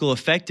psychological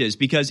effect is?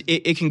 Because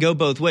it can go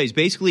both ways.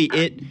 Basically,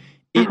 it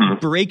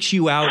breaks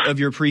you out of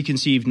your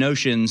preconceived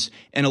notions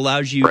and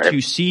allows you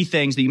to see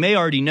things that you may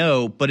already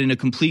know, but in a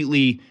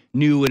completely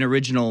new and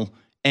original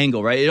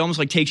angle, right? It almost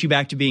like takes you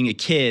back to being a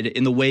kid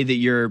in the way that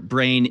your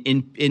brain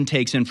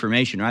intakes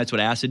information, right? That's what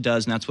acid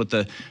does, and that's what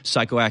the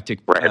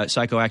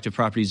psychoactive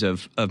properties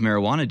of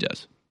marijuana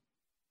does.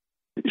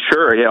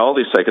 Sure, yeah, all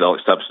these psychedelic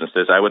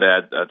substances. I would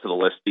add to the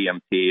list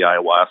DMT,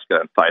 ayahuasca,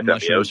 and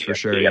 5-MeO for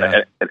sure.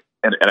 Yeah.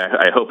 And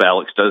I hope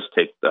Alex does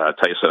take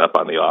Tyson up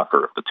on the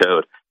offer of the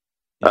toad.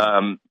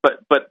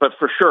 But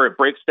for sure, it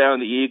breaks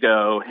down the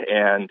ego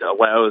and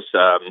allows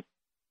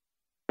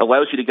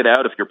you to get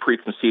out of your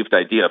preconceived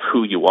idea of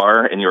who you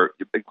are, and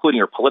including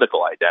your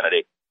political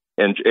identity,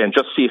 and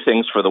just see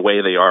things for the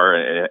way they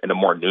are in a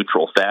more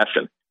neutral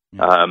fashion.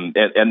 And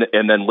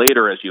then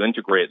later, as you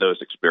integrate those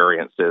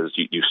experiences,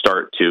 you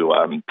start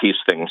to piece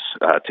things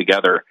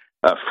together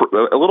a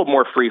little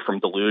more free from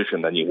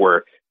delusion than you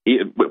were,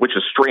 which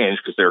is strange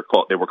because they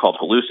were called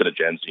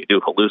hallucinogens. You do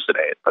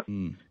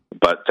hallucinate,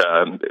 but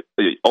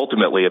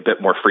ultimately a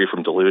bit more free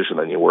from delusion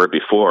than you were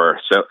before.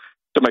 So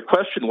my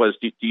question was: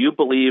 do you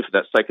believe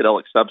that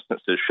psychedelic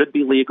substances should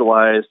be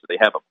legalized? Do they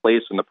have a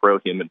place in the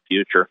pro-human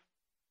future?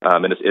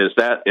 And is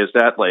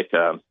that like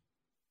a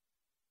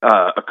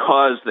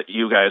cause that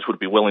you guys would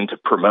be willing to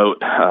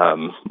promote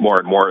more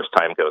and more as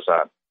time goes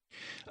on?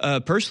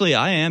 Personally,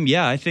 I am.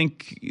 Yeah, I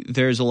think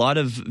there's a lot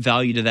of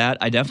value to that.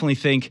 I definitely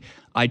think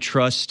I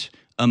trust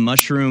a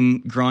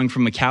mushroom growing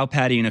from a cow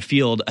patty in a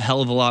field a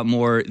hell of a lot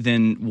more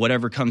than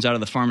whatever comes out of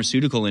the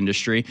pharmaceutical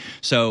industry.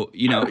 So,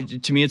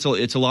 to me, it's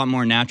a lot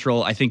more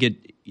natural. I think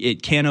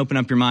it can open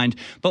up your mind.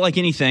 But like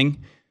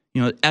anything,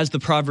 as the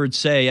Proverbs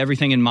say,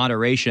 everything in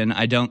moderation.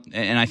 I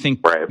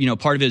think, part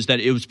of it is that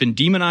it's been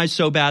demonized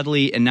so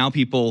badly, and now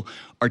people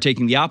are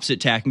taking the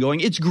opposite tack and going,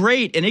 it's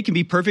great, and it can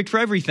be perfect for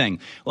everything.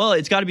 Well,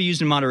 it's got to be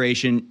used in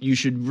moderation. You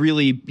should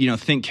really,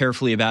 think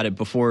carefully about it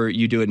before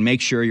you do it, and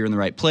make sure you're in the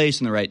right place,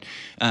 in the right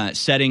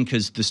setting,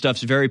 because the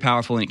stuff's very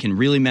powerful, and it can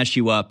really mess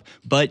you up.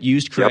 But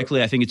used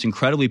correctly, I think it's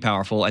incredibly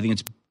powerful. I think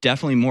it's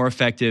definitely more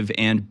effective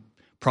and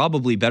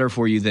probably better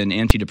for you than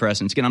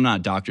antidepressants. Again, I'm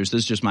not a doctor, so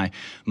this is just my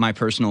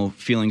personal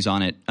feelings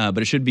on it. But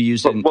it should be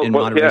used in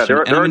moderation.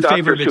 Yeah, there are in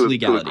favor of its who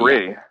legality.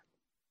 Agree.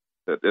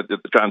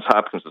 Johns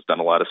Hopkins has done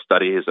a lot of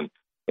studies, and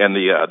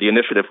the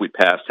initiative we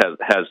passed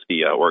has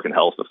the Oregon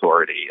Health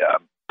Authority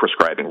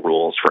prescribing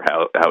rules for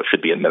how it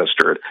should be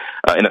administered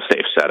in a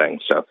safe setting.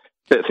 So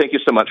thank you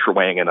so much for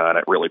weighing in on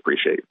it. Really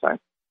appreciate your time.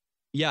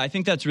 Yeah, I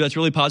think that's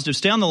really positive.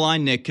 Stay on the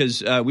line, Nick,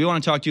 because we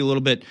want to talk to you a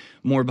little bit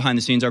more behind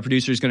the scenes. Our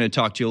producer is going to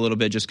talk to you a little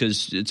bit just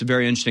because it's a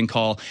very interesting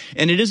call.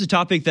 And it is a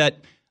topic that,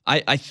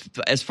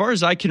 as far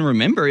as I can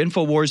remember,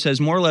 InfoWars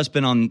has more or less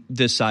been on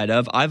this side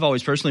of. I've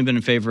always personally been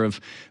in favor of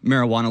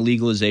marijuana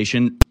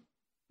legalization,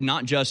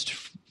 not just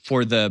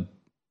for the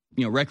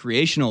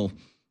recreational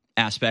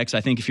aspects.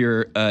 I think if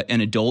you're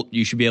an adult,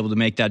 you should be able to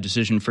make that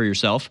decision for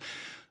yourself.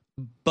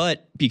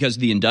 But because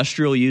of the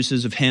industrial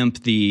uses of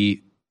hemp,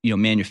 the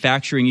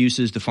manufacturing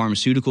uses, the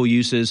pharmaceutical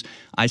uses,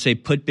 I say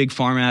put big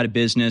pharma out of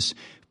business,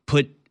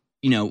 put,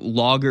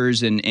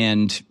 loggers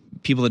and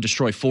people that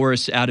destroy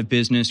forests out of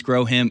business,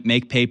 grow hemp,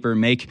 make paper,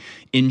 make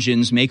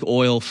engines, make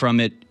oil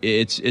from it.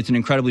 It's an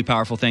incredibly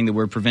powerful thing that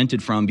we're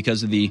prevented from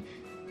because it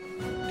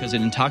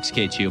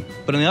intoxicates you.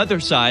 But on the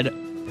other side,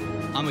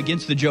 I'm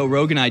against the Joe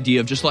Rogan idea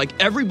of just like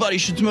everybody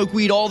should smoke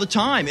weed all the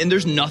time and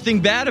there's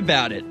nothing bad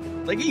about it.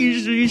 Like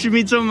you should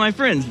meet some of my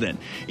friends then.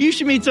 You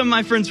should meet some of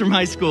my friends from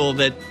high school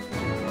that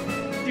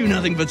do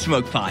nothing but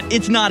smoke pot.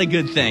 It's not a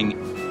good thing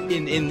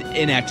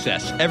in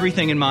excess.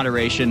 Everything in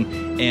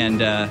moderation,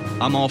 and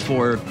I'm all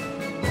for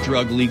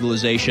drug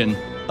legalization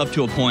up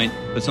to a point,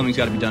 but something's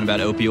got to be done about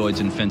opioids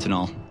and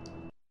fentanyl.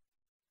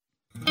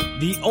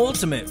 The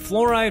ultimate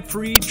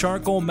fluoride-free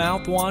charcoal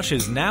mouthwash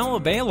is now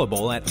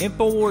available at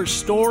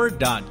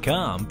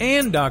InfoWarsStore.com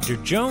and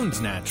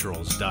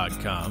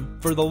DrJonesNaturals.com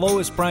for the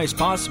lowest price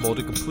possible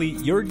to complete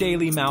your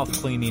daily mouth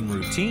cleaning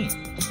routine.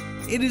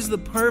 It is the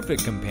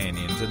perfect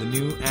companion to the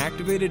new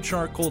activated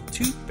charcoal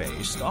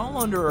toothpaste, all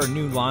under our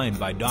new line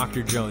by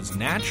Dr. Jones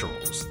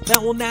Naturals, that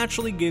will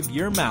naturally give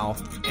your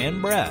mouth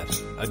and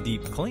breath a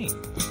deep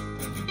clean.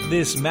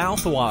 This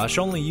mouthwash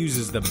only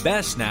uses the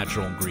best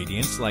natural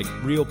ingredients like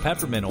real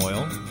peppermint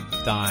oil,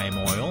 thyme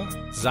oil,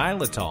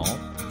 xylitol,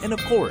 and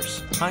of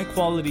course,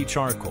 high-quality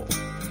charcoal.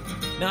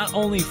 Not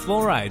only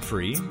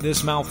fluoride-free,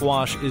 this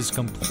mouthwash is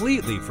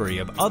completely free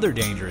of other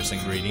dangerous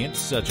ingredients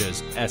such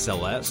as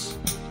SLS,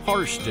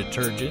 harsh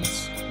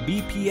detergents,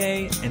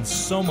 BPA, and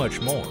so much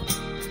more.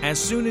 As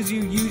soon as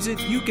you use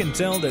it, you can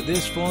tell that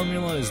this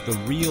formula is the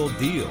real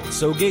deal.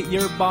 So get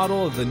your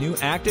bottle of the new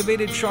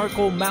activated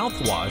charcoal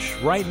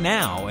mouthwash right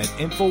now at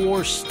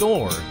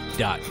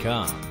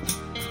InfoWarsStore.com.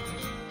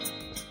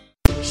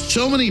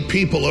 So many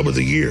people over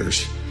the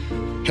years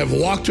have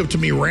walked up to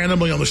me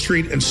randomly on the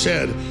street and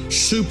said,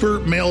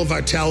 Super Male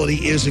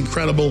Vitality is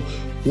incredible.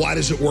 Why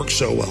does it work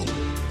so well?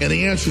 And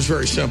the answer is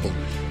very simple.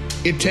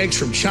 It takes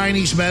from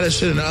Chinese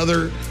medicine and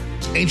other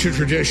ancient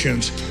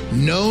traditions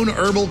known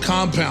herbal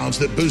compounds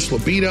that boost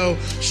libido,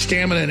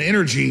 stamina, and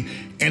energy,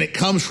 and it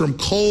comes from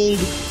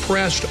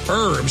cold-pressed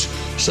herbs,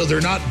 so they're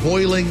not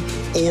boiling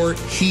or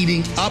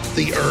heating up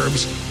the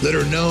herbs that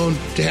are known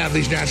to have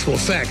these natural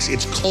effects.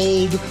 It's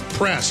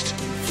cold-pressed.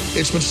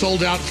 It's been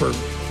sold out for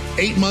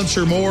 8 months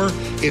or more.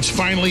 It's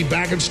finally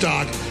back in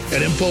stock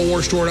at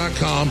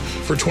InfoWarsStore.com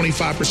for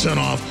 25%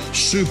 off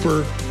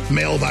Super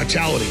Male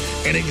Vitality.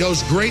 And it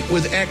goes great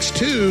with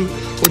X2,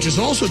 which is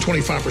also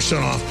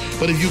 25% off.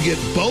 But if you get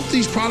both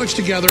these products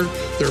together,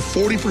 they're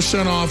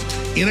 40% off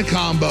in a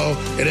combo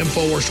at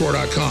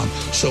InfoWarsStore.com.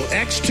 So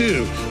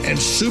X2 and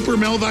Super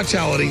Male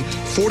Vitality,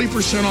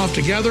 40% off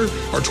together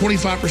or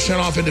 25%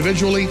 off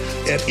individually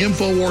at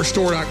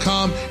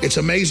InfoWarsStore.com. It's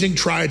amazing.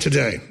 Try it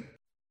today.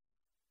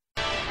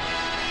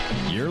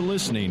 You're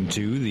listening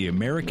to The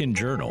American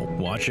Journal.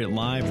 Watch it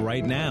live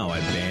right now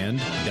at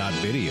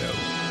band.video.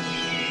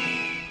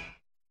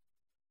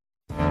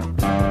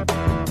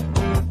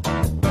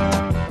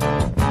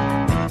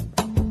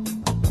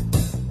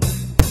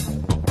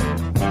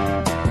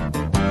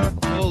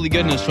 Holy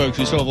goodness, folks,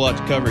 we still have a lot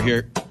to cover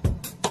here.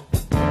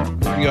 We're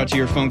going to go out to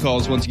your phone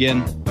calls once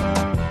again.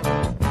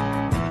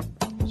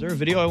 Is there a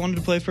video I wanted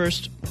to play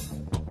first?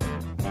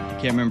 I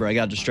can't remember. I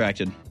got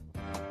distracted.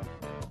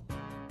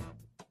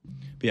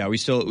 But yeah, we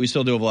still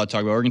do have a lot to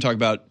talk about. We're going to talk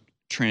about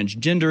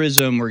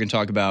transgenderism. We're going to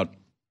talk about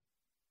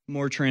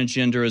more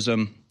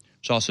transgenderism.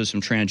 There's also some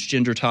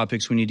transgender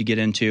topics we need to get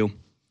into.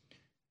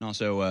 And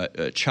also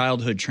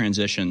childhood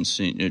transitions.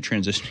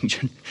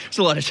 Transitioning.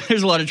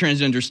 There's a lot of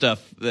transgender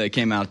stuff that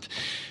came out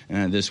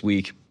this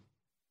week.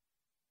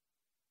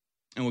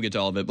 And we'll get to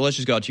all of it. But let's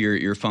just go out to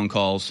your phone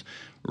calls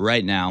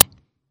right now.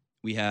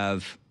 We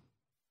have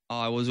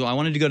I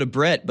wanted to go to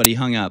Brett, but he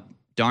hung up.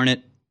 Darn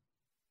it.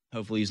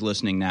 Hopefully he's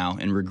listening now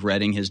and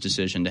regretting his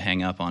decision to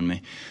hang up on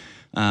me.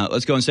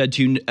 Let's go instead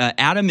to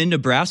Adam in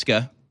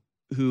Nebraska,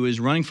 who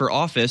is running for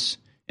office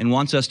and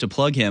wants us to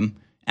plug him.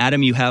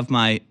 Adam, you have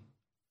my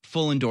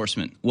full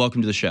endorsement.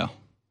 Welcome to the show.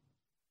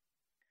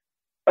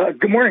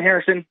 Good morning,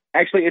 Harrison.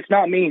 Actually, it's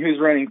not me who's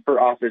running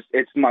for office.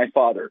 It's my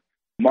father,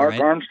 Mark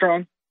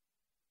Armstrong.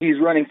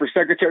 He's running for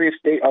Secretary of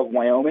State of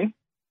Wyoming.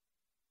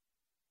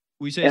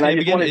 We say his name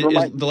again?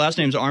 The last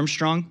name's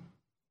Armstrong?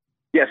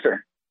 Yes,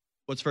 sir.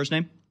 What's first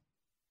name?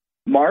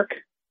 Mark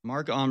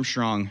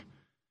Armstrong.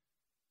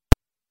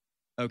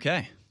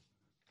 Okay.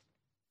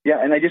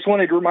 Yeah, and I just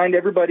wanted to remind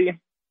everybody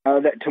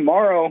that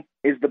tomorrow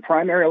is the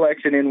primary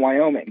election in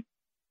Wyoming.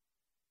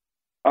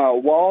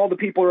 While the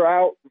people are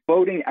out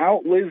voting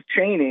out Liz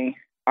Cheney,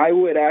 I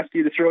would ask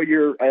you to throw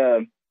your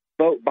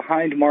vote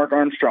behind Mark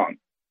Armstrong.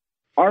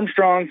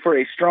 Armstrong for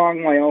a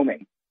strong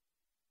Wyoming.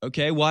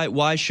 Okay.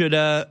 Why should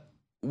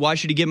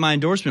he get my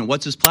endorsement?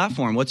 What's his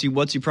platform? What's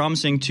he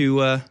promising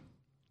to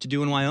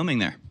do in Wyoming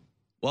there?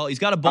 Well, he's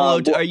got a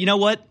bolo tie. You know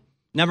what?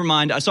 Never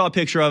mind. I saw a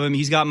picture of him.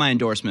 He's got my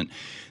endorsement.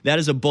 That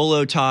is a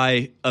bolo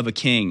tie of a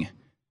king,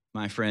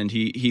 my friend.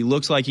 He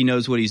looks like he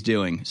knows what he's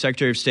doing.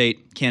 Secretary of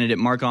State candidate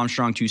Mark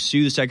Armstrong to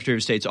sue the Secretary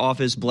of State's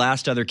office,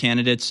 blast other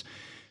candidates.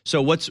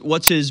 So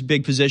what's his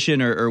big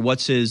position or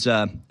what's his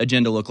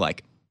agenda look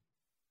like?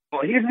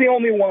 Well, he's the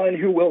only one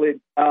who will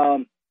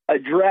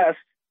address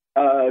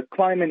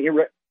climate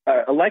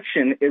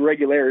election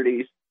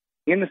irregularities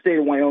in the state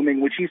of Wyoming,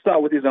 which he saw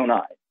with his own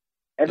eyes.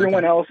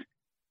 Everyone else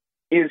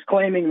is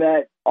claiming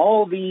that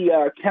all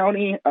the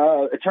county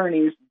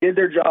attorneys did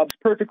their jobs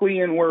perfectly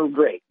and were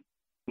great.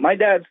 My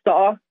dad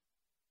saw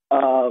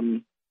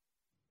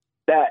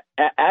that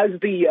as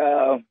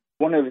the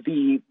one of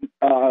the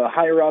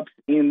higher-ups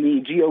in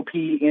the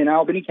GOP in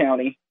Albany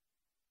County,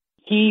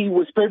 he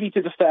was privy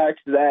to the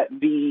fact that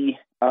the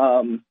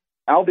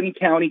Albany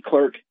County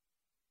clerk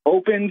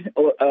opened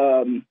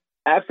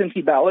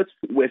absentee ballots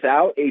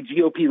without a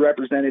GOP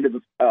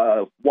representative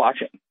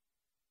watching.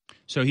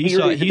 So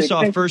he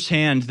saw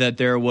firsthand that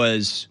there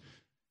was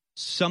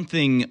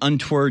something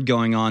untoward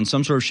going on,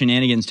 some sort of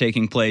shenanigans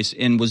taking place,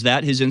 and was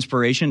that his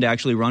inspiration to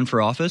actually run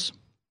for office?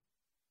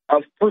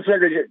 For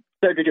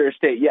Secretary of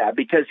State, yeah,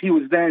 because he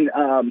was then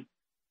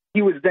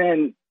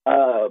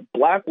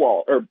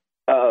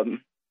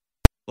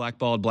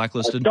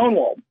blacklisted,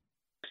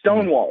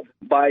 stonewalled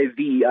by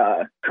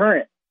the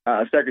current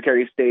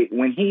Secretary of State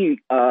when he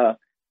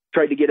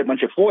tried to get a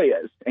bunch of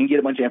FOIAs and get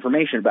a bunch of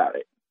information about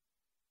it.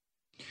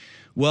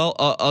 Well,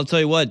 I'll tell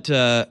you what.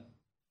 I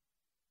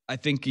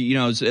think,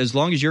 as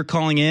long as you're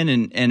calling in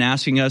and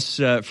asking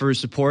us for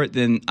support,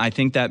 then I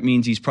think that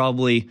means he's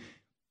probably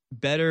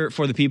better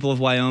for the people of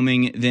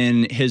Wyoming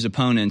than his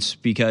opponents,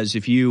 because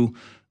if you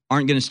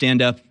aren't going to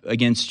stand up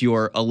against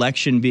your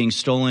election being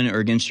stolen or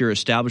against your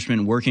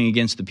establishment working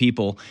against the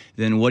people,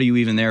 then what are you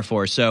even there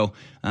for? So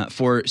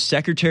for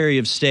Secretary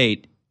of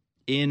State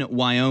in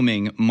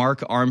Wyoming,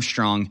 Mark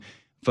Armstrong,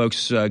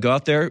 folks, go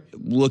out there,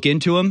 look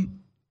into him.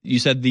 You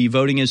said the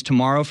voting is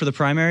tomorrow for the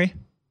primary?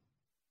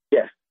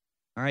 Yes.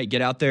 All right,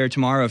 get out there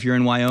tomorrow if you're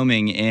in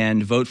Wyoming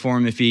and vote for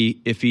him if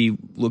he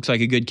looks like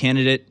a good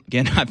candidate.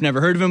 Again, I've never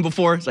heard of him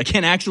before, so I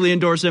can't actually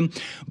endorse him.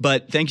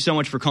 But thank you so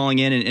much for calling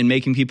in and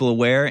making people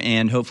aware.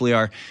 And hopefully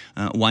our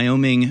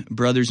Wyoming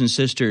brothers and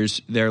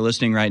sisters that are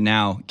listening right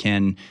now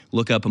can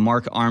look up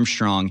Mark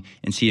Armstrong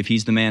and see if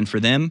he's the man for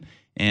them.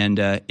 And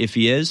if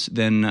he is,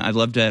 then I'd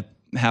love to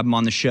have him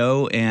on the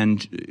show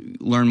and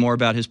learn more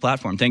about his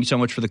platform. Thank you so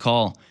much for the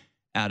call,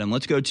 Adam.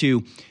 Let's go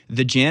to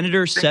the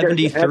Janitor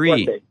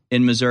 73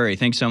 in Missouri.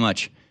 Thanks so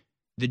much.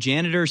 The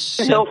Janitor...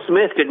 Bill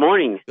Smith, good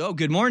morning. Oh,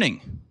 good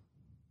morning.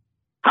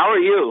 How are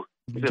you?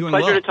 It's a Doing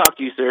pleasure well. to talk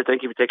to you, sir.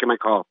 Thank you for taking my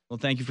call. Well,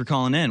 thank you for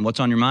calling in. What's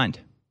on your mind?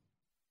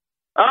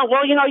 Well,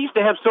 I used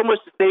to have so much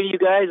to say to you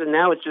guys, and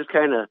now it's just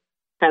kind of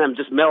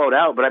just mellowed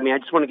out. But, I mean, I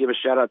just want to give a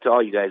shout-out to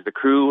all you guys, the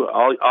crew,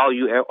 all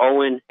you,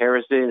 Owen,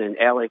 Harrison, and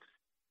Alex,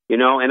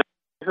 and I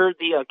heard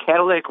the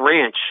Cadillac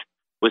Ranch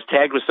was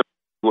tagged with some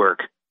work.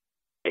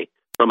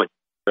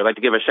 I'd like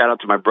to give a shout out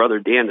to my brother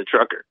Dan, the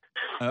trucker.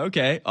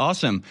 Okay,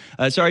 awesome.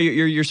 Sorry,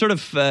 you're sort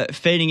of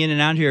fading in and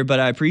out here, but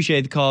I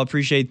appreciate the call.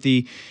 Appreciate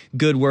the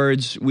good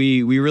words.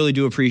 We really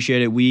do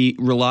appreciate it. We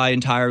rely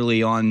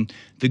entirely on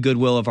the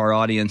goodwill of our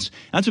audience.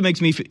 That's what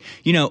makes me,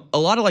 a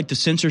lot of like the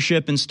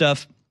censorship and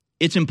stuff.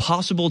 It's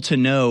impossible to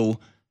know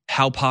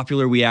how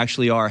popular we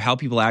actually are, how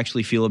people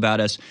actually feel about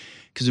us.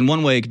 Because in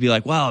one way, it could be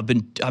like, wow, I've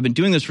been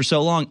doing this for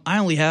so long. I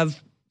only have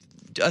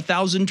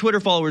 1,000 Twitter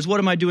followers. What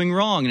am I doing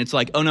wrong? And it's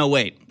like, oh no,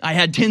 wait, I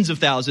had tens of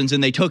thousands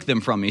and they took them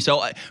from me.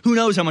 So who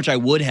knows how much I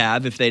would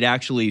have if they'd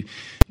actually,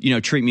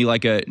 treat me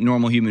like a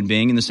normal human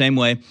being. In the same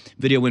way,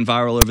 video went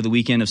viral over the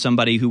weekend of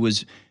somebody who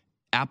was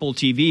Apple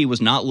TV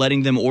was not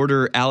letting them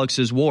order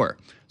Alex's War.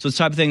 So it's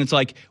the type of thing that's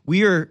like,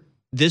 we are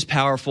this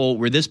powerful,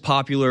 we're this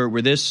popular,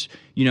 we're this,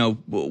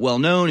 well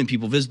known, and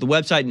people visit the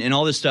website and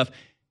all this stuff,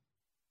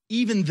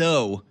 even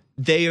though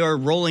they are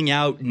rolling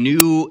out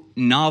new,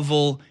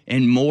 novel,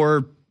 and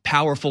more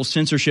powerful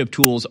censorship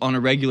tools on a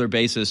regular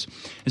basis.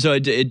 And so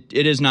it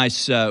is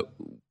nice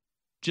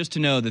just to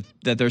know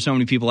that there are so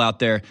many people out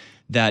there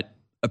that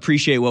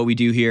appreciate what we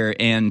do here,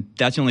 and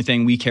that's the only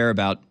thing we care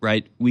about,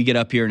 right? We get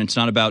up here, and it's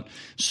not about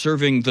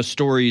serving the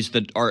stories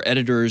that our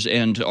editors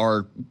and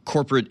our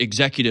corporate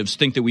executives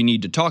think that we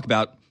need to talk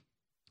about,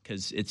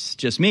 because it's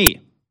just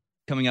me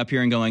coming up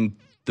here and going,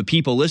 the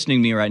people listening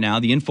to me right now,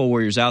 the info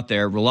warriors out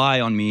there,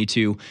 rely on me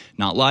to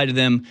not lie to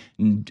them,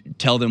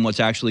 tell them what's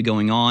actually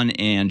going on,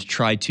 and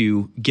try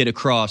to get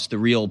across the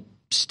real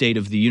state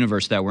of the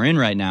universe that we're in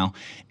right now.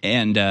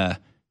 And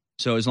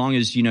so as long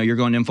as you're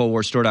going to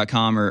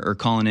InfoWarsStore.com or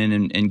calling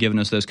in and giving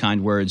us those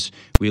kind words,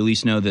 we at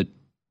least know that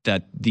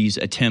these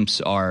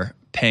attempts are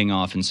paying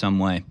off in some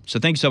way. So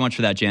thanks so much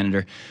for that,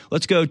 Janitor.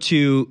 Let's go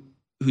to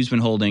who's been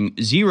holding.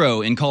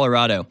 Zero in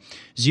Colorado.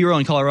 Zero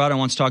in Colorado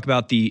wants to talk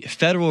about the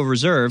Federal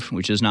Reserve,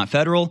 which is not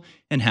federal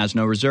and has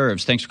no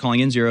reserves. Thanks for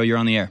calling in, Zero. You're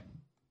on the air.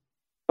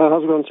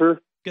 How's it going, sir?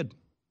 Good.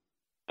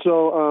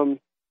 So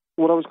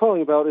what I was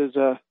calling about is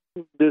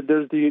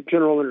there's the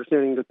general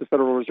understanding that the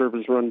Federal Reserve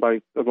is run by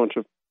a bunch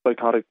of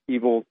psychotic,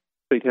 evil,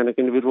 satanic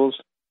individuals.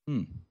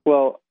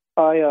 Well,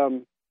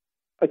 I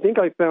think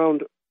I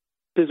found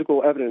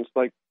physical evidence,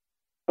 like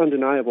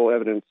undeniable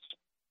evidence.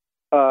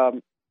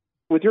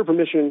 With your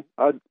permission,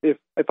 if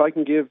I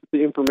can give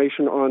the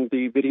information on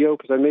the video,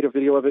 because I made a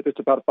video of it. It's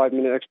about a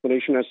 5-minute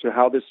explanation as to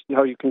how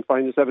you can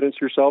find this evidence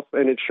yourself,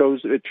 and it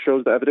shows the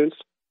evidence.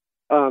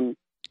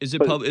 Is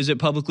it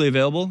publicly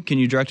available? Can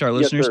you direct our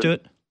listeners to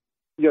it?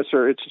 Yes,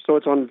 sir. It's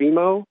on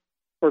Vimeo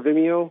or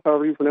Vimeo,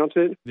 however you pronounce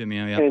it.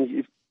 Vimeo, yeah.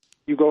 And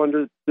you go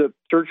under the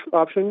search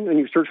option and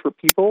you search for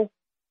people,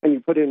 and you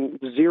put in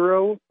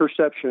Zero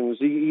Perception,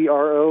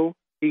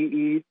 ZeroPerception.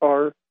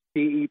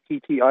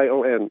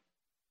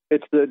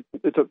 It's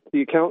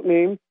the account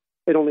name.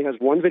 It only has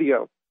one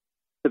video.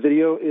 The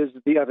video is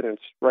the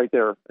evidence right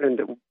there.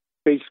 And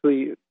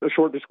basically, a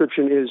short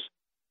description is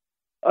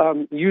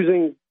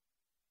using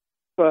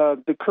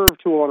the curve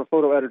tool on a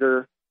photo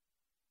editor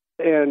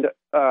and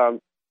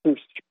some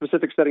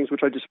specific settings,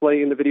 which I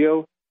display in the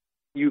video.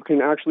 you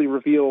can actually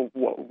reveal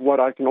what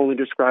I can only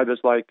describe as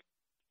like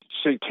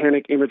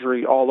satanic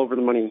imagery all over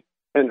the money.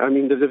 And I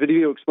mean, the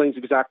video explains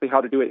exactly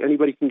how to do it.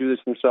 Anybody can do this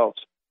themselves.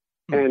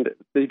 And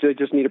they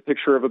just need a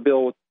picture of a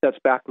bill that's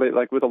backlit,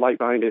 like with a light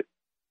behind it.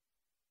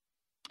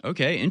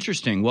 Okay,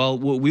 interesting. Well,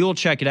 we will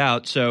check it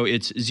out. So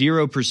it's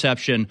Zero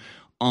Perception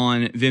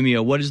on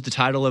Vimeo. What is the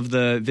title of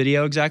the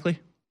video exactly?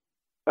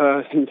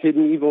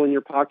 Hidden Evil in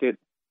Your Pocket.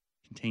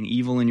 Contain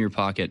evil in your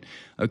pocket.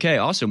 Okay,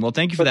 awesome. Well,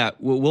 thank you for that.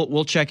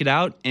 We'll check it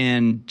out,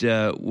 and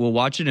we'll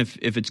watch it.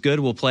 If it's good,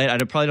 we'll play it. I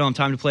probably don't have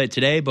time to play it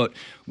today, but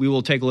we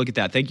will take a look at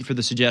that. Thank you for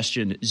the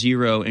suggestion,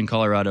 Zero in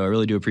Colorado. I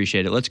really do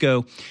appreciate it. Let's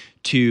go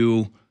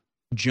to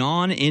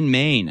John in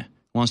Maine.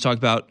 Wants to talk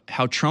about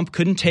how Trump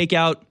couldn't take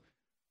out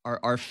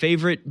our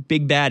favorite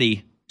big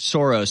baddie,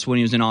 Soros, when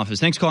he was in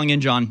office. Thanks for calling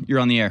in, John. You're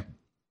on the air.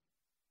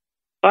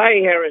 Hi,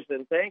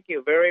 Harrison. Thank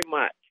you very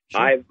much. Sure.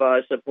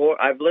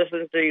 I've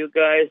listened to you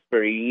guys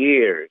for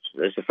years.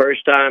 This is the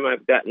first time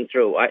I've gotten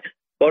through.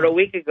 About a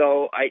week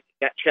ago, I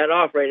got shut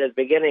off right at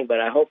the beginning, but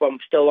I hope I'm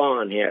still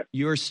on here.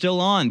 You are still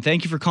on.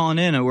 Thank you for calling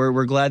in.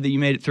 We're glad that you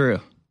made it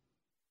through.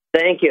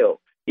 Thank you.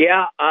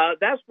 Yeah,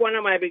 that's one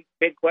of my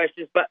big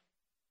questions, but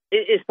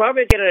it's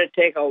probably going to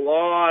take a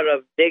lot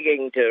of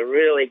digging to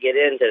really get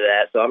into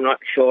that, so I'm not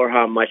sure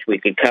how much we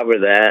could cover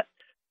that.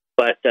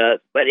 But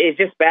it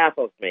just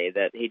baffles me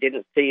that he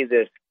didn't see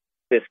this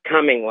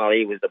coming while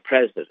he was the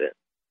president.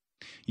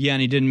 Yeah,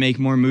 and he didn't make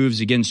more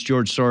moves against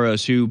George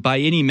Soros, who by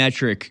any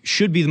metric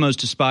should be the most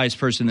despised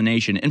person in the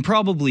nation, and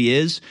probably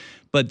is,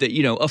 but that,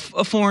 you know, a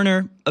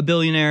foreigner, a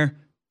billionaire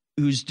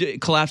who's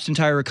collapsed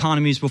entire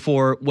economies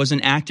before, was an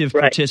active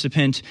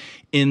participant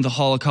in the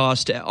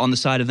Holocaust on the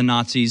side of the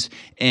Nazis,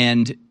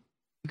 and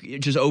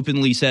just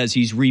openly says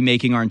he's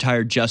remaking our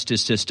entire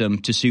justice system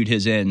to suit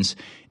his ends,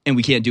 and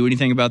we can't do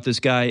anything about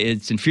this guy.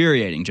 It's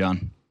infuriating,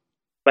 John.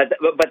 But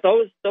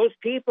those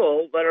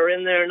people that are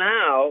in there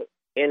now,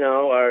 you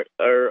know, are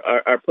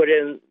put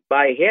in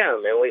by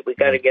him, and we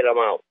got to get them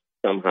out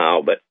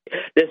somehow. But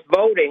this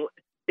voting,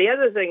 the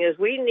other thing is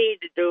we need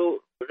to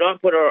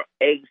not put our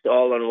eggs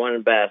all in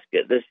one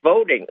basket. This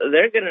voting,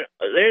 they're gonna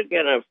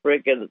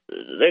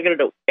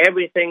do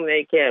everything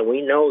they can.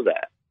 We know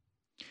that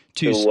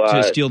to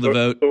steal the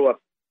vote.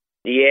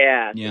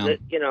 Yeah.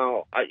 You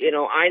know,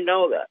 I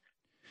know that.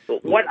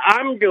 But what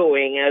I'm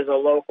doing as a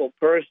local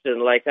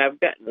person, like I've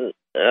gotten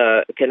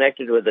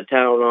connected with the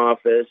town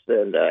office,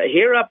 and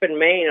here up in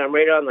Maine, I'm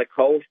right on the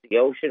coast, the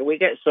ocean. We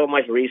get so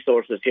much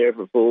resources here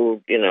for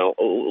food. You know,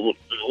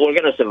 we're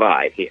going to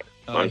survive here.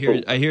 I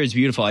hear it's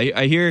beautiful.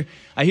 I hear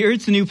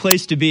it's the new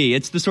place to be.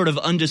 It's the sort of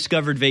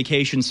undiscovered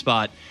vacation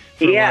spot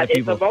for a lot of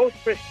people. It's the most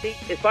pristine,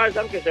 as far as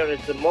I'm concerned,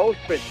 it's the most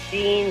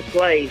pristine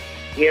place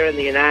here in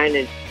the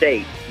United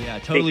States. Yeah,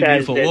 totally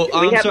beautiful.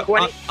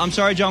 Well, I'm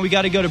sorry, John, we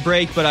got to go to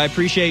break, but I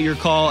appreciate your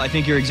call. I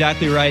think you're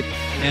exactly right.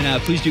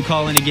 And please do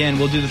call in again.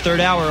 We'll do the third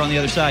hour on the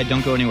other side.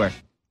 Don't go anywhere.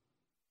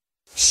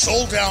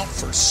 Sold out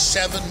for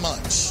 7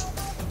 months.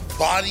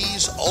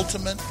 Body's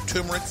Ultimate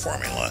Turmeric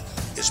Formula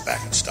is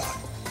back in stock.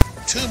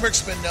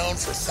 Turmeric's been known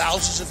for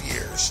thousands of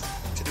years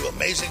to do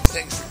amazing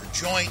things for your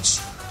joints,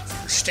 for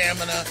your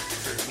stamina,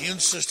 for your immune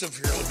system,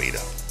 for your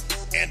libido.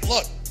 And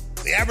look,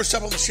 the average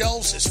stuff on the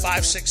shelves is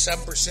 5, 6,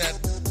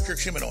 7%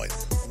 curcuminoid.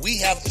 We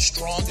have the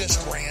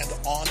strongest brand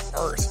on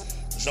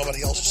earth. There's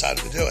nobody else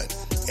decided to do it.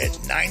 It's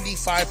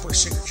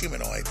 95%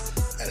 curcuminoid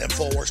at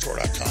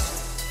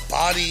InfoWarsStore.com.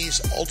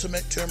 Body's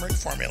Ultimate Turmeric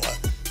Formula,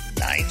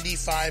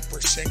 95%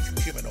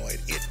 curcuminoid.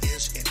 It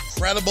is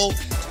incredible,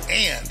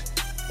 and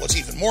what's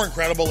even more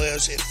incredible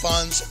is it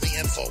funds the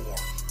InfoWar.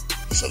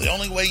 So the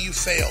only way you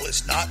fail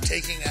is not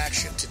taking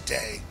action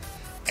today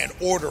and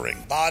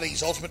ordering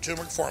Body's Ultimate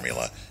Turmeric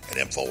Formula at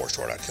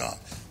InfoWarsStore.com.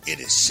 It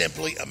is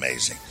simply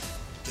amazing.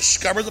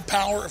 Discover the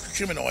power of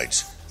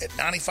curcuminoids at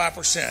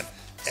 95%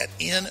 at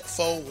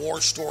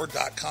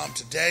InfoWarsStore.com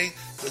today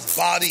with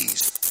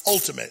Body's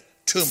Ultimate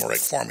Turmeric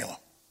Formula.